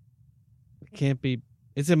 Can't be.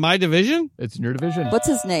 It's in my division? It's in your division. What's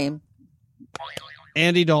his name?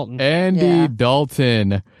 Andy Dalton. Andy Yeah.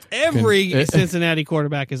 Dalton. Every Cincinnati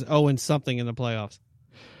quarterback is 0-something in the playoffs.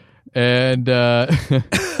 And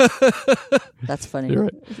That's funny. you're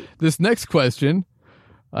right. This next question,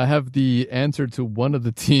 I have the answer to one of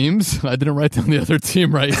the teams. I didn't write down the other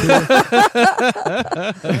team right here.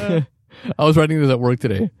 I was writing this at work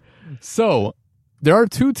today. So, there are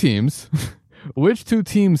 2 teams. Which 2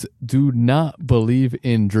 teams do not believe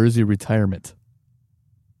in jersey retirement?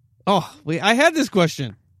 Oh, I had this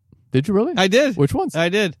question. Did you really? I did. Which ones? I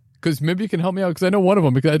did. Because maybe you can help me out because I know one of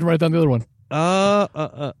them because I didn't write down the other one.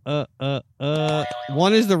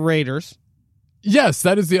 One is the Raiders. Yes,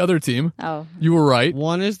 that is the other team. Oh. You were right.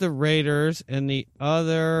 One is the Raiders, and the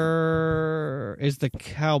other is the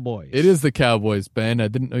Cowboys. It is the Cowboys, Ben. I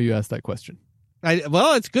didn't know you asked that question.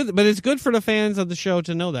 Well, it's good, but it's good for the fans of the show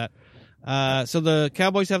to know that. So the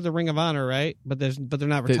Cowboys have the Ring of Honor, right? But they're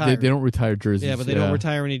not They retired. don't retire jerseys. Yeah, but they don't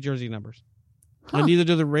retire any jersey numbers. And neither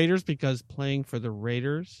do the Raiders because playing for the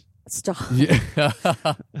Raiders Stop. Yeah.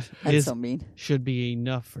 That's so mean. should be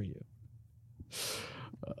enough for you.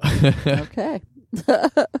 Okay.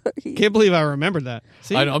 Can't believe I rememred that.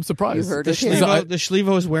 See, I know, I'm surprised. You heard the it here.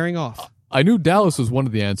 Schlevo is wearing off. I knew Dallas was one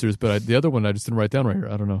of the answers, but the other one I just didn't write down right here.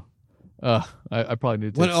 I don't know. I probably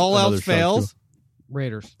need to When take all another else shot, fails,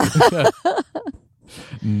 Raiders. too.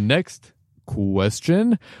 Next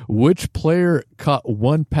question. Which player caught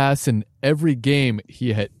one pass in every game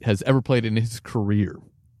he has ever played in his career?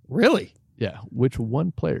 Really? Yeah. Which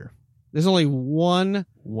one player? There's only one.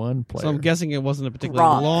 One player. So I'm guessing it wasn't a particularly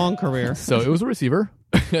Gronk. long career. So it was a receiver.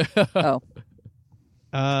 Oh.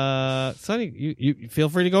 Sonny, you feel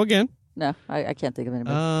free to go again. No, I can't think of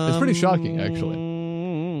anybody. It's pretty shocking,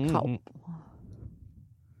 actually. Cow-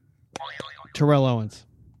 Terrell Owens.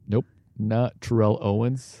 Nope. Not Terrell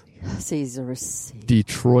Owens. See, he's a receiver.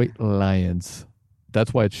 Detroit Lions.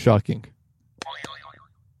 That's why it's shocking.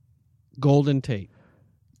 Golden Tate.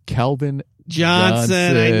 Calvin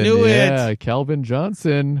Johnson. I knew Yeah, it. Calvin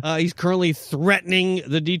Johnson. He's currently threatening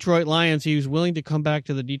the Detroit Lions. He was willing to come back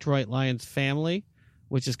to the Detroit Lions family,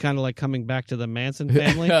 which is kind of like coming back to the Manson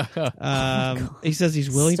family. He says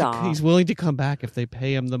he's willing Stop. he's willing to come back if they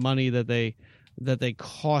pay him the money that they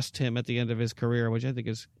cost him at the end of his career, which I think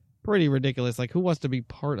is pretty ridiculous. Like, who wants to be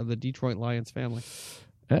part of the Detroit Lions family?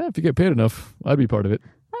 If you get paid enough, I'd be part of it.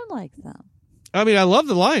 I like them. I mean, I love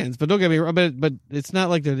the Lions, but don't get me wrong. But it's not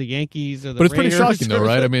like they're the Yankees or the But it's pretty Raiders shocking, though, or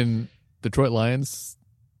right? the- I mean, Detroit Lions,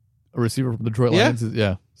 a receiver from Detroit Yeah. Lions.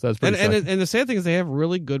 So that's pretty shocking. And the sad thing is they have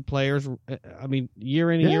really good players. I mean,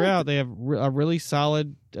 year in and year Yeah. out, they have a really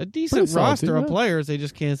solid, a decent Pretty solid roster team, of yeah. players. They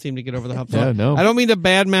just can't seem to get over the hump. Yeah, So no. I don't mean to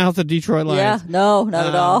badmouth the Detroit Yeah, Lions. no, not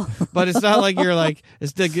at all. But it's not like you're like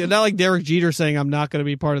not like Derek Jeter saying I'm not going to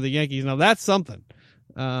be part of the Yankees. Now that's something.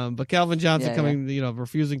 But Calvin Johnson Yeah,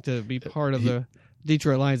 refusing to be part of the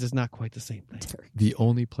Detroit Lions is not quite the same thing. The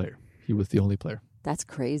only player. He was the only player That's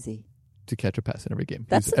crazy. to catch a pass in every game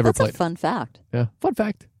That's he's ever a played. fun fact. Yeah, fun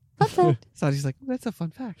fact. Fun fact. Sonny's like, that's a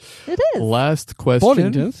fun fact. It is. Last question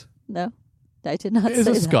Boddington's. No, I did not is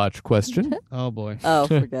say a that. Scotch question. Oh, boy. Oh,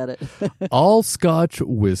 forget it. All Scotch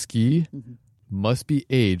whiskey Mhm. must be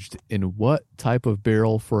aged in what type of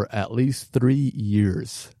barrel for at least 3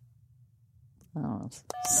 years? I don't know.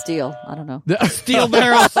 Steel. I don't know. Steel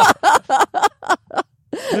barrels.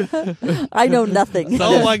 I know nothing.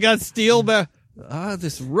 Oh, my God. Steel barrel. Ah,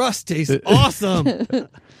 this rust tastes awesome.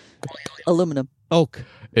 Aluminum. Oak.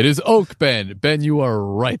 It is oak, Ben. Ben, you are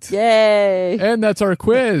right. Yay. And that's our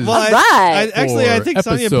quiz. Well, All right. I For think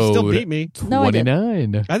Sonia still episode beat me. No, I didn't.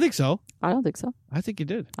 29. I think so. I don't think so. I think you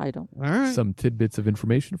did. I don't. All right. Some tidbits of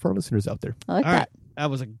information for our listeners out there. I like All that. right. That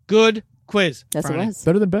was a good quiz. Yes, Friday. it was.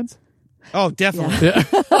 Better than Ben's? Oh, definitely. Yeah.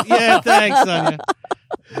 Yeah, thanks, Sonia.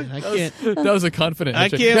 I can't. That was a confident I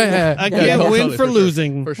handshake. can't. I can't totally, win for sure.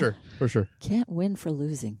 losing. For sure. For sure. Can't win for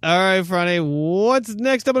losing. All right, Friday. What's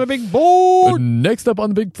next up on the big board? Next up on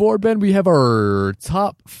the big board, Ben, we have our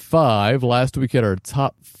top 5. Last week had our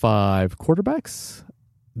top 5 quarterbacks.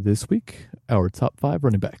 This week, our top 5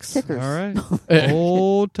 running backs. Kickers. All right.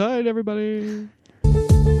 Hold tight, everybody.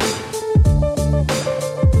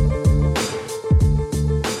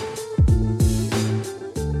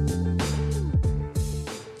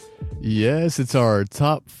 Yes, it's our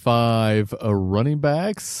top 5 running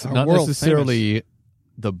backs. Our Not world necessarily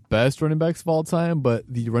the best running backs of all time, but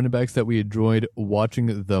the running backs that we enjoyed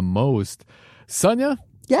watching the most. Sonia,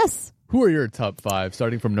 Yes. who are your top 5,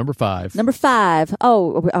 starting from number 5? Number 5.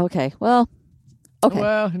 Oh, okay. Well, okay.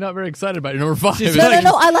 Well, you're not very excited about your number 5. She's No, like-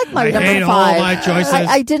 I like my I number hate all 5. my choices.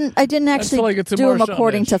 I didn't actually like it's a do them Marshawn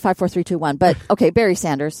according Lynch. to 5, 4, 3, 2, 1. But okay, Barry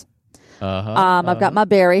Sanders. Uh-huh. I've got my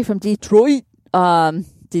Barry from Detroit.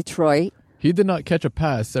 Detroit. He did not catch a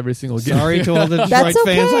pass every single game. Sorry to all the Detroit That's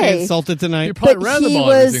fans I okay. insulted He tonight. probably But ran the he ball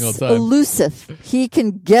every was single time. elusive. He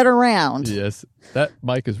can get around. Yes. That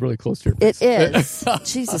mic is really close to your It face.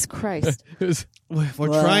 is. Jesus Christ. It was- We're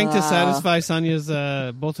trying to satisfy Sonia's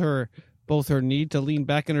both her need to lean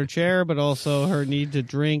back in her chair, but also her need to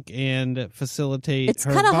drink and facilitate It's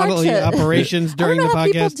her kind of hard bodily to operations during I don't the know how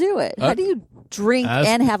people podcast. do it. How do you drink ask-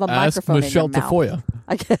 and have a ask microphone Michelle in your mouth? Tafoya.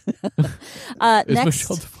 Is Next,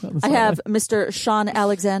 Michelle Tafoya on the I have sideline? Mr. Sean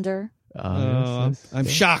Alexander. Yes. I'm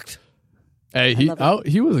shocked. Hey, love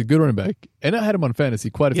he was a good running back, and I had him on fantasy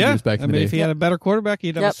quite a few Yeah, years back I in mean, the if he day. had a better quarterback,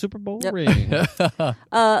 he'd have Yep. a Super Bowl Yep. ring.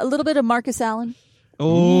 A little bit of Marcus Allen.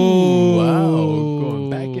 Oh, Wow, going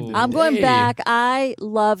back in the I'm going day. back. I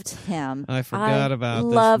loved him. I forgot about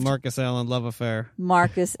this loved Marcus Allen love affair.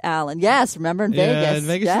 Marcus Allen. Yes, remember in Yeah, Vegas. in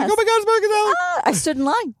Vegas. Yes. She's like, oh my God, it's Marcus Allen. Ah, I stood in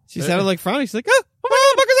line. She sounded like Frowny. She's like, oh my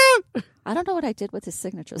God, Marcus Allen. I don't know what I did with his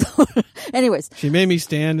signature. Anyways, She made me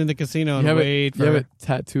stand in the casino and wait you for have her. it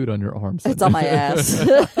tattooed on your arm. it's on my ass.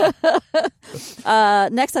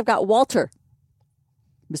 Next, I've got Walter,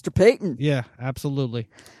 Mr. Payton. Yeah, absolutely.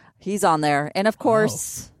 He's on there, and of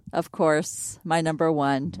course, my number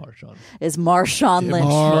 1 Marshawn. is Marshawn Lynch.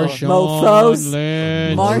 Marshawn Mofos.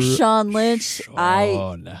 Lynch. Marshawn Lynch.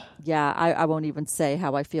 Marshawn. I won't even say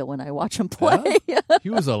how I feel when I watch him play. He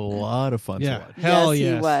was a lot of fun to Yeah, watch. hell yes,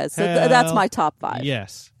 yes. he was. So Hell that's my top 5.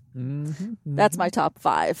 Yes. That's my top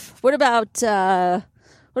 5. What about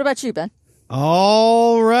you, Ben?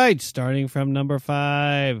 All right, starting from number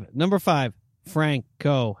 5. Number 5,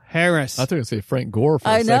 Franco Harris. I thought you were going to say Frank Gore for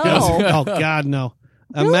I a second. know. Oh God, no.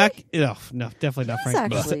 A no, definitely not Yes,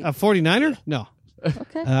 Frank. actually. A 49er? No.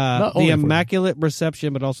 Okay. The only 49er. immaculate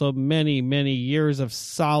reception, but also many, many years of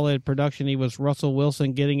solid production. He was Russell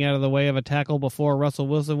Wilson getting out of the way of a tackle before Russell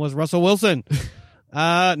Wilson was Russell Wilson.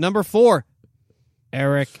 Number 4,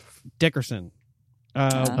 Eric Dickerson.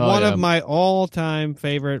 One of my all-time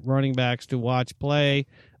favorite running backs to watch play.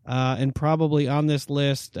 And probably on this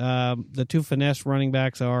list, the 2 finesse running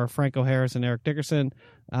backs are Franco Harris and Eric Dickerson.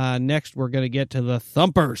 Next, we're going to get to the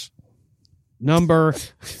thumpers. Number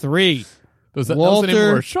 3, That was the Walter- name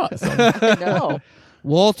of our shot. son. I know.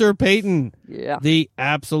 Walter Payton, Yeah. the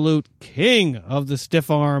absolute king of the stiff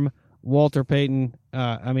arm. Walter Payton.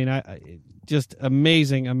 I just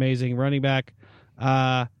amazing, amazing running back.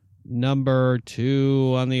 Number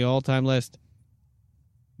 2 on the all-time list,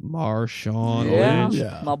 Marshawn Yeah. Lynch.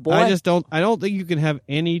 Yeah. My boy. I don't think you can have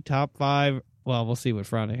any top 5. Well, we'll see what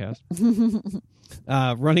Frowny has.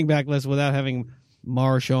 Running back list without having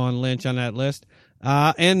Marshawn Lynch on that list.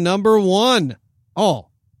 And number 1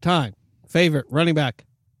 all-time favorite running back,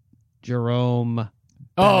 Jerome.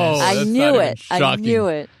 Oh, I that's knew not even it. I shocking. knew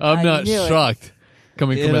it. I'm I not knew it. shocked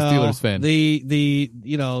coming from a Steelers fan. The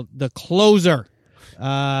closer.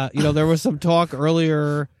 There was some talk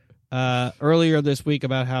earlier earlier this week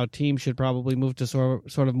about how teams should probably move to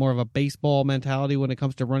sort of more of a baseball mentality when it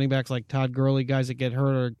comes to running backs like Todd Gurley, guys that get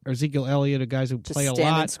hurt, or Ezekiel Elliott, or guys who Just play a stand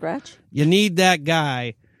lot. and scratch. You need that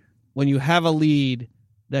guy when you have a lead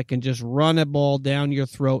that can just run a ball down your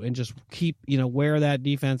throat and just keep, wear that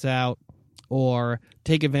defense out, or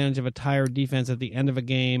take advantage of a tired defense at the end of a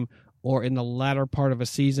game or in the latter part of a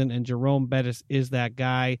season. And Jerome Bettis is that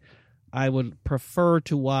guy. I would prefer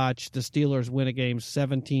to watch the Steelers win a game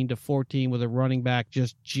 17-14 with a running back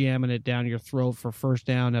just jamming it down your throat for first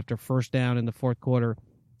down after first down in the fourth quarter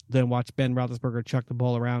than watch Ben Roethlisberger chuck the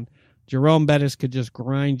ball around. Jerome Bettis could just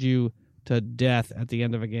grind you to death at the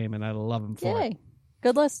end of a game, and I love him for it.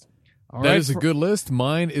 Good list. All That right, is a good list.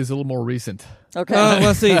 Mine is a little more recent. Okay.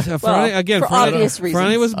 Let's see. for Friday obvious reasons.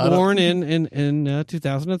 Friday was born in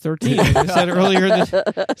 2013. As I said earlier,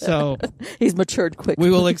 so He's matured quickly. we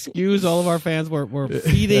will excuse all of our fans. We're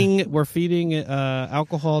feeding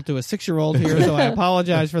alcohol to a 6-year-old here, so I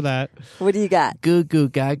apologize for that. What do you got? Goo goo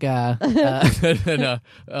gaga.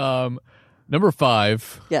 Number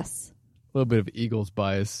 5. Yes. A little bit of Eagles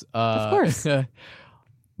bias. Of course. My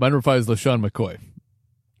number 5 is LaShawn McCoy.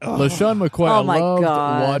 LaShawn McCoy, Oh, I my loved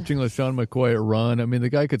God. watching LaShawn McCoy run. I mean, the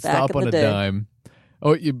guy could Back stop in on the a day. dime.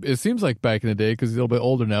 Oh, it seems like back in the day because he's a little bit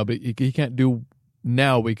older now, but he can't do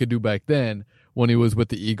now what he could do back then when he was with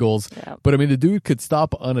the Eagles. Yeah. But, I mean, the dude could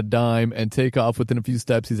stop on a dime and take off within a few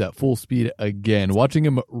steps. He's at full speed again. Watching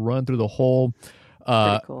him run through the hole.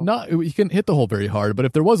 Pretty cool. He couldn't hit the hole very hard, but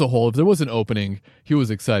if there was a hole, if there was an opening, he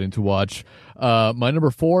was exciting to watch. My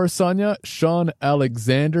number 4, Sonia, Sean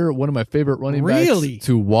Alexander, one of my favorite running Really? backs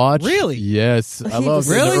to watch. Really? Yes, I He love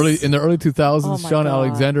was- in the early 2000s. Oh my Sean God.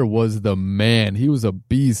 Alexander was the man. He was a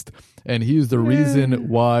beast, and he was the reason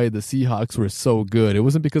why the Seahawks were so good. It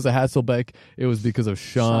wasn't because of Hasselbeck; it was because of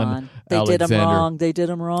Sean They Alexander. did him wrong. They did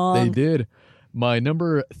him wrong. They did. My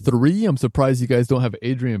number 3, I'm surprised you guys don't have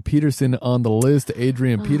Adrian Peterson on the list.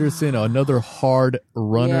 Adrian Peterson, another hard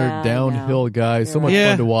runner, Yeah, I downhill know. guy. So You're much right.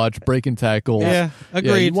 fun to watch, breaking tackles. Yeah, agreed.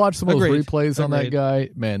 Yeah, you watch some of those Agreed. replays on that Agreed. guy.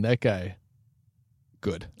 Man, that guy,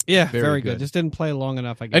 good. Yeah, Very very good. good. Just didn't play long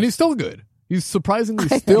enough, I guess. And he's still good. He's surprisingly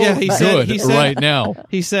still Yeah, he said- good he said- right now.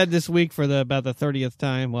 He said this week for about the 30th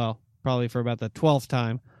time, well, probably for about the 12th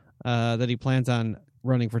time, that he plans on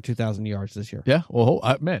running for 2,000 yards this year. Yeah, well,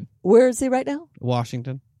 man, Where is he right now?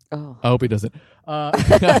 Washington. Oh. I hope he doesn't. Should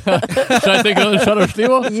I take another shot of Steve?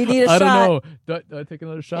 You need a I shot. don't know. Do I take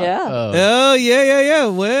another shot? Yeah. Oh, yeah.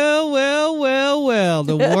 Well.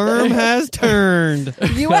 The worm has turned.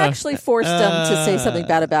 You actually forced him to say something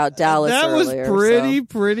bad about Dallas That was earlier.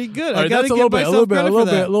 pretty good. All I right, got that's to a give little bit, myself credit for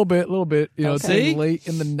that. a little bit. You know, it's Okay. getting late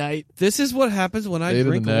in the night. This is what happens when I Late in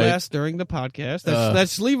drink the night. less during the podcast. That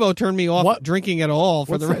Slevo turned me off What? drinking at all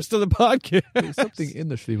for What's the that? rest of the podcast. There's something in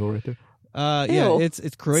the Schlevo right there. Yeah, Ew. it's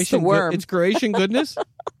Croatian. the worm. It's Croatian goodness.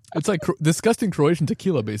 It's like disgusting Croatian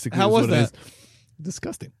tequila, basically. How is was what that? It is.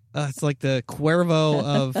 Disgusting. It's like the Cuervo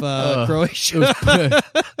of Croatia.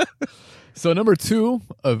 So number 2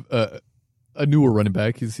 of a newer running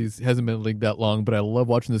back. He hasn't been in the league that long, but I love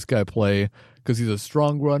watching this guy play because he's a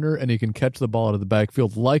strong runner and he can catch the ball out of the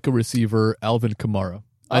backfield like a receiver. Alvin Kamara.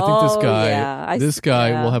 I think this Oh, guy,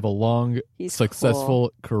 yeah. will have a long, He's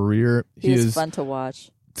successful career. He is fun to watch.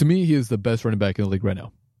 To me, he is the best running back in the league right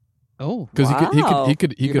now Oh, because he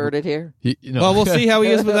could You heard it here. well, we'll see how he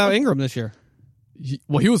is without Ingram this year. He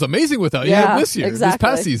was amazing without Yeah, him this year. exactly.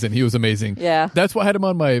 This past season, he was amazing. Yeah. That's why I had him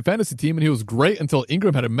on my fantasy team, and he was great until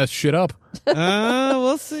Ingram had to mess shit up.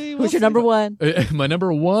 We'll see. Who's your number 1? My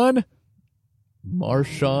number 1,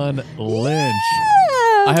 Marshawn Lynch.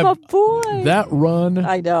 Yeah, I have my boy. That run,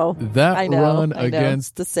 I know. that I know. run I know.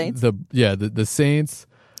 against The Saints. the Saints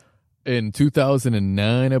in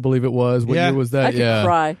 2009, I believe it was. What year was that? I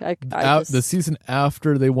could cry. The season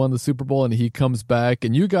after they won the Super Bowl, and he comes back,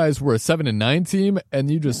 and you guys were a 7-9 team, and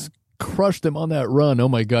you just crushed them on that run. Oh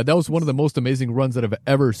my God, that was one of the most amazing runs that I've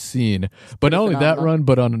ever seen. But not only that phenomenal. run,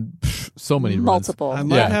 but on so many multiple. I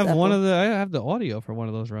might Yeah. have one of the. I have the audio for one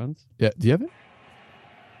of those runs. runs. Yeah, do you have it?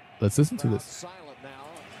 Let's listen to this. Silent now,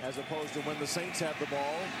 as opposed to when the Saints had the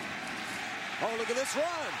ball. Oh, look at this run!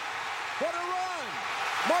 What a run!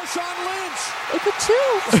 Marshawn Lynch Look at you.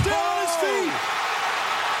 still on his feet.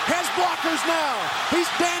 Has blockers now. He's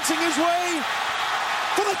dancing his way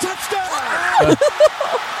for the touchdown.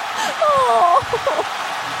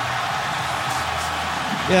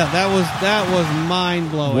 Yeah, that was mind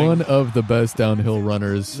blowing. One of the best downhill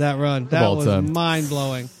runners. That run, that all was time. mind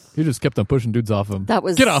blowing. He just kept on pushing dudes off him. That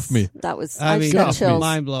was Get off me. That was. I I mean, just get got off me. chills.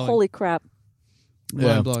 Mind-blowing. Holy crap! Yeah.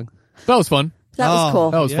 Mind blowing. That was fun. That was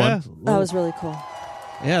cool. That was yeah. fun. That was really cool.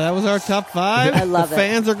 Yeah, that was our top 5. I love the it.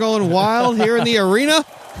 Fans are going wild here in the arena.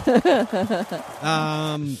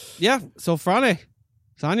 Yeah. So, Frane,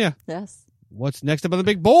 Sonia, Yes. what's next up on the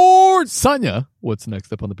big board? Sonia, what's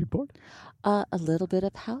next up on the big board? A little bit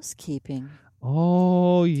of housekeeping.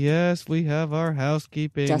 Oh, yes, we have our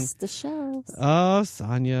housekeeping. Just the shelves. Oh,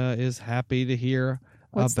 Sonia is happy to hear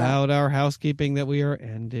What's about our housekeeping that we are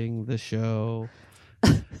ending the show.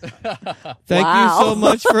 Thank Wow. you so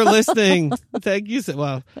much for listening. Thank you so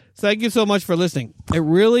much for listening. It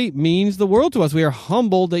really means the world to us. We are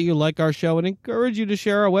humbled that you like our show and encourage you to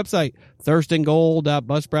share our website,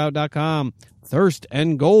 thirstandgold.buzzsprout.com.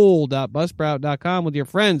 thirstandgold.buzzsprout.com with your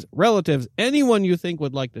friends, relatives, anyone you think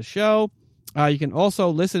would like the show. You can also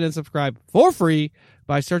listen and subscribe for free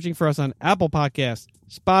by searching for us on Apple Podcasts,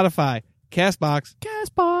 Spotify, Castbox,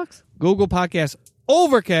 Google Podcasts,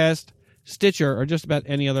 Overcast, Stitcher, or just about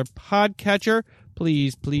any other podcatcher.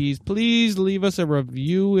 Please, please, please leave us a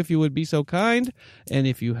review if you would be so kind, and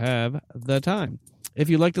if you have the time. If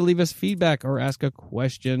you'd like to leave us feedback or ask a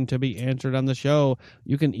question to be answered on the show,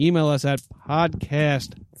 you can email us at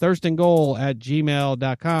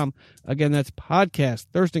podcastthirstandgoal@gmail.com. Again, that's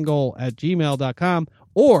podcastthirstandgoal@gmail.com.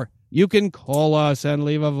 Or you can call us and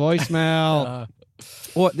leave a voicemail.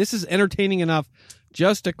 Well, this is entertaining enough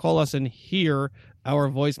just to call us and hear our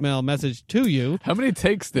voicemail message to you. How many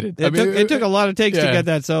takes did it? It took a lot of takes to yeah. get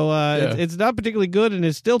that, so it's not particularly good, and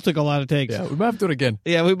it still took a lot of takes. Yeah, we might have to do it again.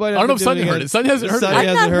 Yeah, we might. I don't know if Sonia heard it. Sonia hasn't heard it. I've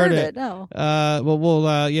hasn't not heard it. it. No. Well,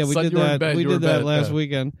 we Son, did you were in that. bed. We You were did in that bed. last Yeah.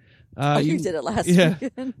 weekend. You did it last Yeah,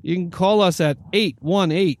 weekend. you can call us at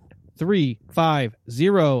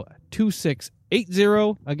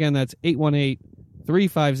 818-350-2680. Again, that's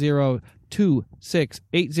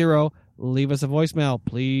 818-350-2680. Leave us a voicemail.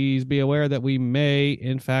 Please be aware that we may,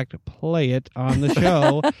 in fact, play it on the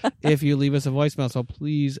show if you leave us a voicemail. So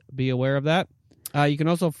please be aware of that. You can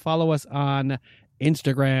also follow us on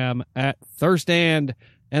Instagram at Thirstand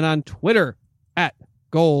and on Twitter at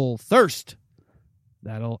GoalThirst.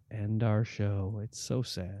 That'll end our show. It's so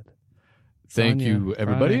sad. Thank Sonia, you,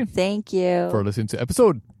 everybody, Friday. Thank you. for listening to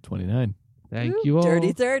episode 29. Thank Woo, you all.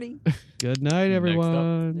 Dirty 30. Good night,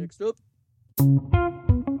 everyone. Next up.